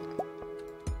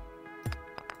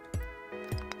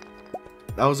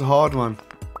 That was a hard one.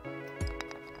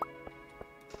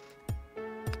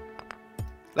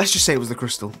 Let's just say it was the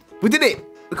crystal. We did it!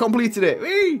 We completed it!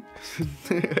 Whee!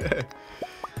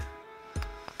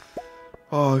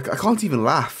 Oh, I can't even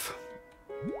laugh.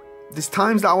 There's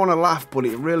times that I want to laugh, but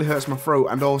it really hurts my throat,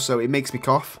 and also it makes me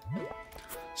cough.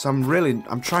 So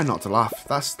I'm trying not to laugh.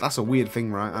 That's a weird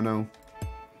thing, right? I know.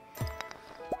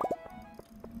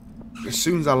 As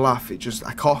soon as I laugh,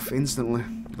 I cough instantly.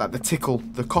 Like the tickle,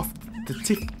 the cough,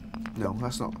 no,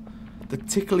 that's not. The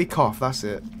tickly cough, that's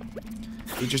it.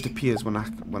 It just appears when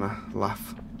I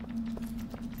laugh.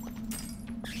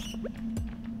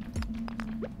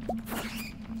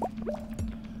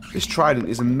 This trident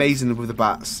is amazing with the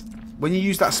bats. When you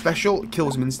use that special, it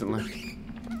kills them instantly.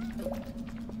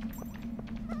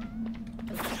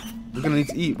 We're gonna need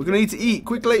to eat. We're gonna need to eat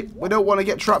quickly. We don't want to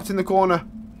get trapped in the corner.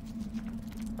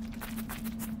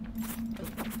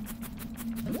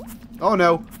 Oh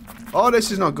no. Oh,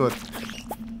 this is not good.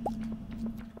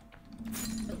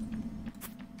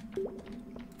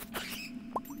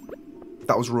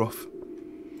 That was rough.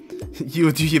 You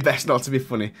would do your best not to be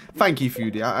funny. Thank you,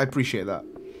 Foodie. I appreciate that.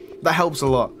 That helps a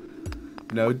lot.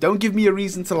 You know, don't give me a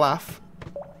reason to laugh,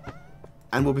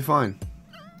 and we'll be fine.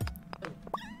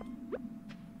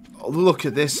 Oh, look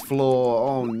at this floor.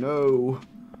 Oh no.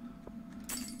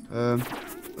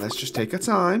 Let's just take our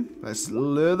time. Let's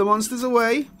lure the monsters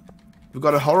away. We've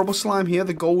got a horrible slime here,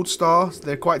 the gold stars.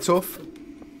 They're quite tough.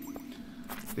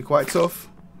 They're quite tough.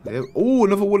 Oh,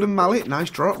 another wooden mallet. Nice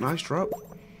drop, nice drop.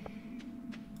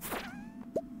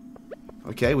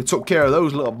 Okay, we took care of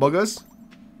those little buggers.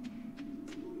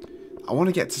 I want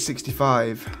to get to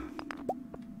 65.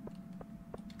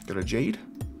 Got a jade.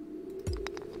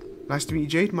 Nice to meet you,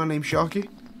 Jade. My name's Sharky.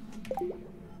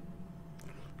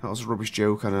 That was a rubbish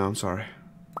joke, I know, I'm sorry.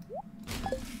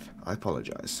 I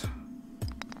apologise.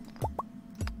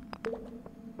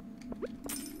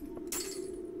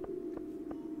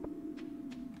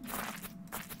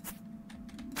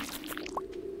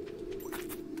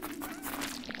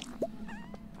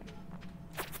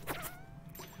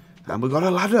 And we got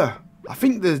a ladder. I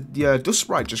think the dust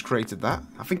sprite just created that.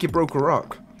 I think he broke a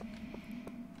rock.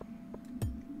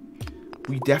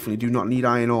 We definitely do not need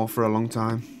iron ore for a long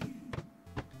time.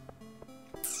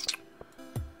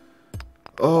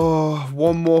 Oh,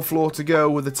 one more floor to go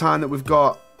with the time that we've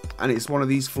got. And it's one of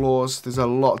these floors. There's a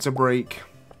lot to break.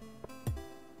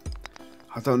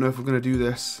 I don't know if we're going to do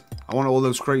this. I want all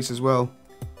those crates as well.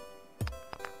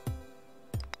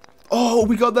 Oh,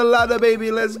 we got the ladder,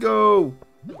 baby. Let's go.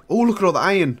 Oh, look at all the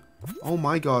iron. Oh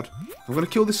my god. I'm going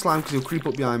to kill this slime because he'll creep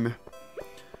up behind me.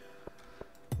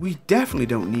 We definitely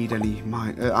don't need any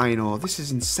iron ore. This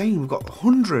is insane. We've got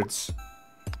hundreds.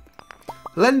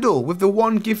 Lendl, with the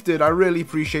one gifted. I really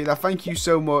appreciate that. Thank you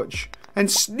so much. And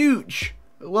Snooch,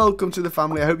 welcome to the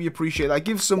family. I hope you appreciate that.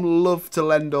 Give some love to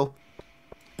Lendl.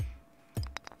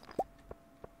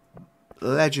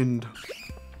 Legend.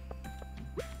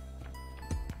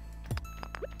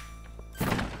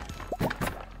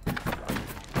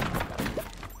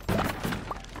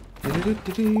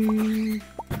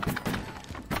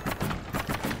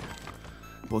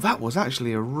 Well, that was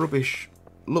actually a rubbish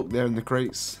look there in the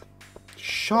crates.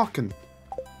 Shocking.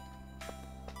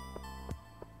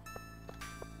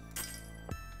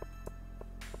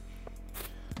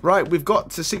 Right, we've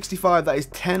got to 65. That is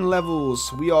 10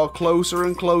 levels. We are closer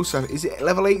and closer. Is it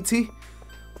level 80?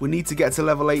 We need to get to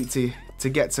level 80 to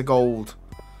get to gold.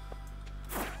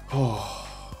 Oh,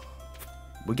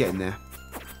 we're getting there.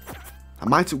 I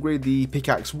might upgrade the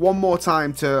pickaxe one more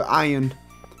time to iron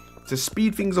to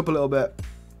speed things up a little bit.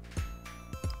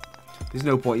 There's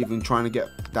no point even trying to get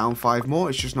down 5 more.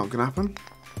 It's just not going to happen.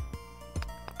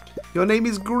 Your name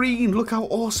is Green. Look how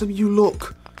awesome you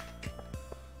look.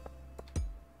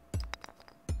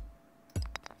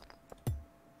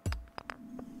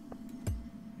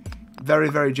 Very,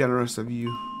 very generous of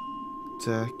you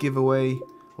to give away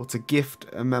or to gift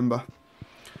a member.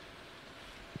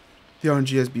 The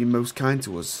RNG has been most kind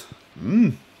to us.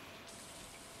 It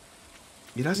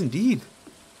has indeed.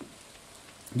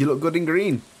 You look good in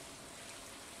green.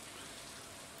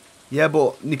 Yeah,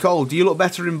 but Nicole, do you look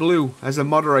better in blue as a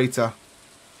moderator?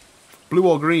 Blue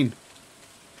or green?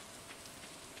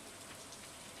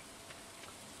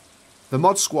 The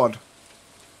mod squad.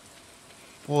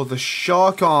 Or the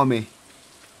shark army.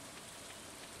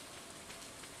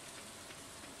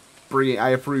 Brilliant, I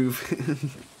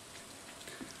approve.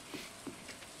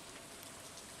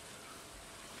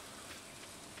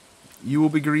 You will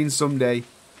be green someday.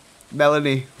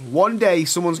 Melanie, one day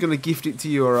someone's going to gift it to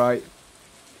you, alright?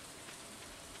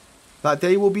 That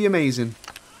day will be amazing.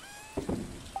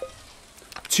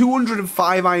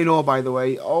 205 iron ore, by the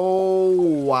way. Oh,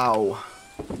 wow.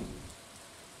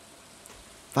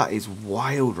 That is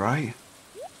wild, right?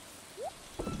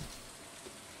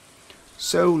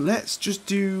 So, let's just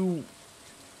do...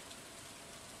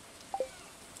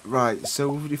 Right,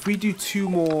 so if we do 2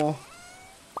 more...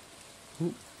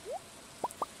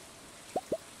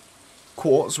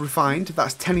 quartz refined,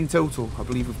 that's 10 in total, I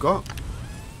believe we've got.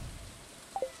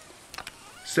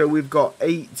 So we've got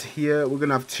 8 here, we're going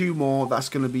to have 2 more, that's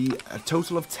going to be a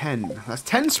total of 10. That's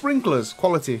 10 sprinklers,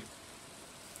 quality.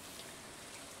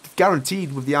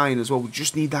 Guaranteed with the iron as well, we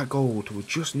just need that gold, we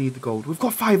just need the gold. We've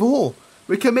got 5 ore,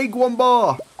 we can make 1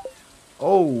 bar.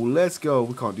 Oh, let's go,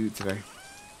 we can't do it today.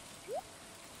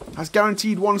 That's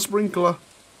guaranteed 1 sprinkler.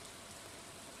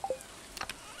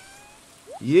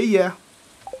 Yeah.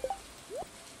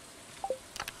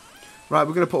 Right,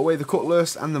 we're going to put away the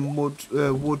cutlass and the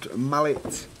wood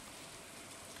mallet.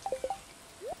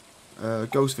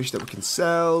 Ghost fish that we can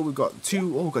sell. We've got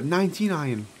 2. Oh, we've got 19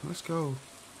 iron. Let's go.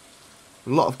 A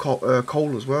lot of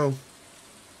coal as well.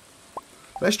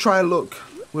 Let's try a look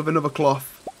with another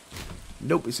cloth.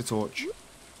 Nope, it's a torch.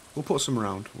 We'll put some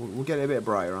around. We'll get it a bit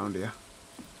bright around here.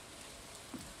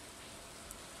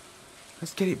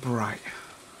 Let's get it bright.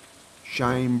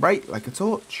 Shine bright like a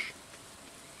torch.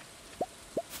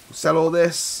 Sell all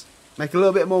this, make a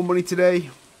little bit more money today.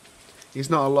 It's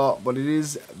not a lot, but it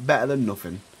is better than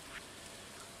nothing.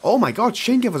 Oh my god,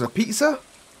 Shane gave us a pizza?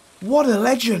 What a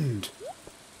legend!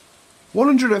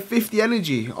 150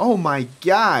 energy, oh my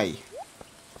guy.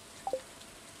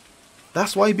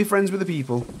 That's why you be friends with the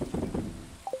people.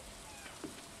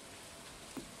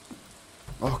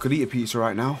 Oh, I could eat a pizza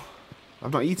right now.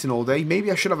 I've not eaten all day,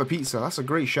 maybe I should have a pizza, that's a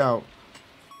great shout.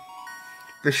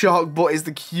 The shark butt is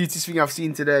the cutest thing I've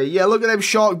seen today. Yeah, look at them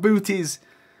shark booties.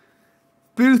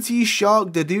 Booty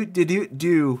shark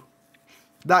da-doot-da-doot-doo.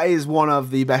 That is one of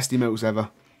the best emotes ever.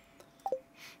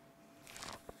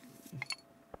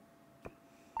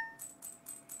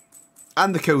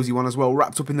 And the cozy one as well,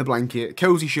 wrapped up in the blanket.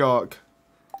 Cozy shark.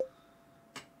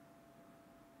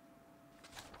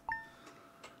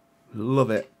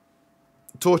 Love it.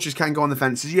 Torches can go on the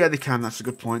fences. Yeah, they can. That's a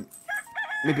good point.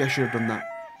 Maybe I should have done that.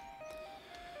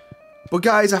 But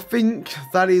guys, I think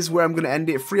that is where I'm going to end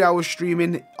it. 3 hours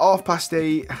streaming,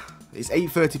 8:30. It's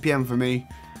 8:30 PM for me.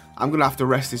 I'm going to have to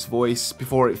rest this voice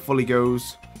before it fully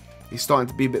goes. It's starting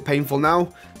to be a bit painful now.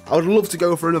 I would love to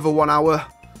go for another 1 hour,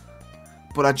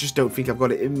 but I just don't think I've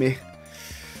got it in me.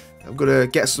 I'm going to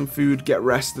get some food, get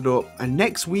rested up, and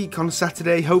next week on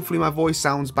Saturday, hopefully my voice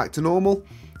sounds back to normal,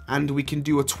 and we can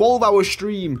do a 12-hour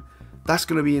stream. That's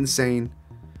going to be insane.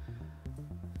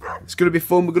 It's going to be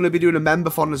fun. We're going to be doing a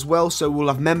member-thon as well, so we'll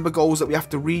have member goals that we have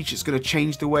to reach. It's going to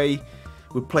change the way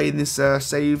we're playing this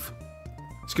save.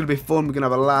 It's going to be fun. We're going to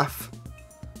have a laugh.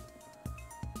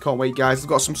 Can't wait, guys. I've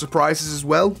got some surprises as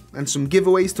well and some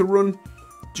giveaways to run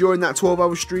during that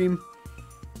 12-hour stream.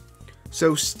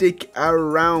 So stick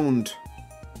around.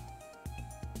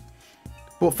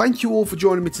 But thank you all for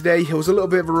joining me today. It was a little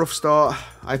bit of a rough start.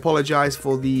 I apologise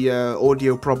for the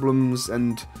audio problems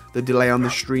and the delay on the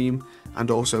stream, and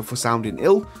also for sounding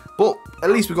ill. But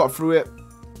at least we got through it.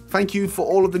 Thank you for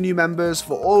all of the new members,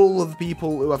 for all of the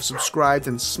people who have subscribed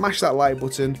and smashed that like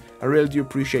button. I really do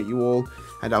appreciate you all.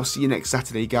 And I'll see you next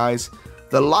Saturday, guys.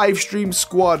 The live stream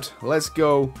squad. Let's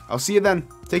go. I'll see you then.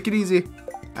 Take it easy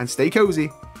and stay cozy.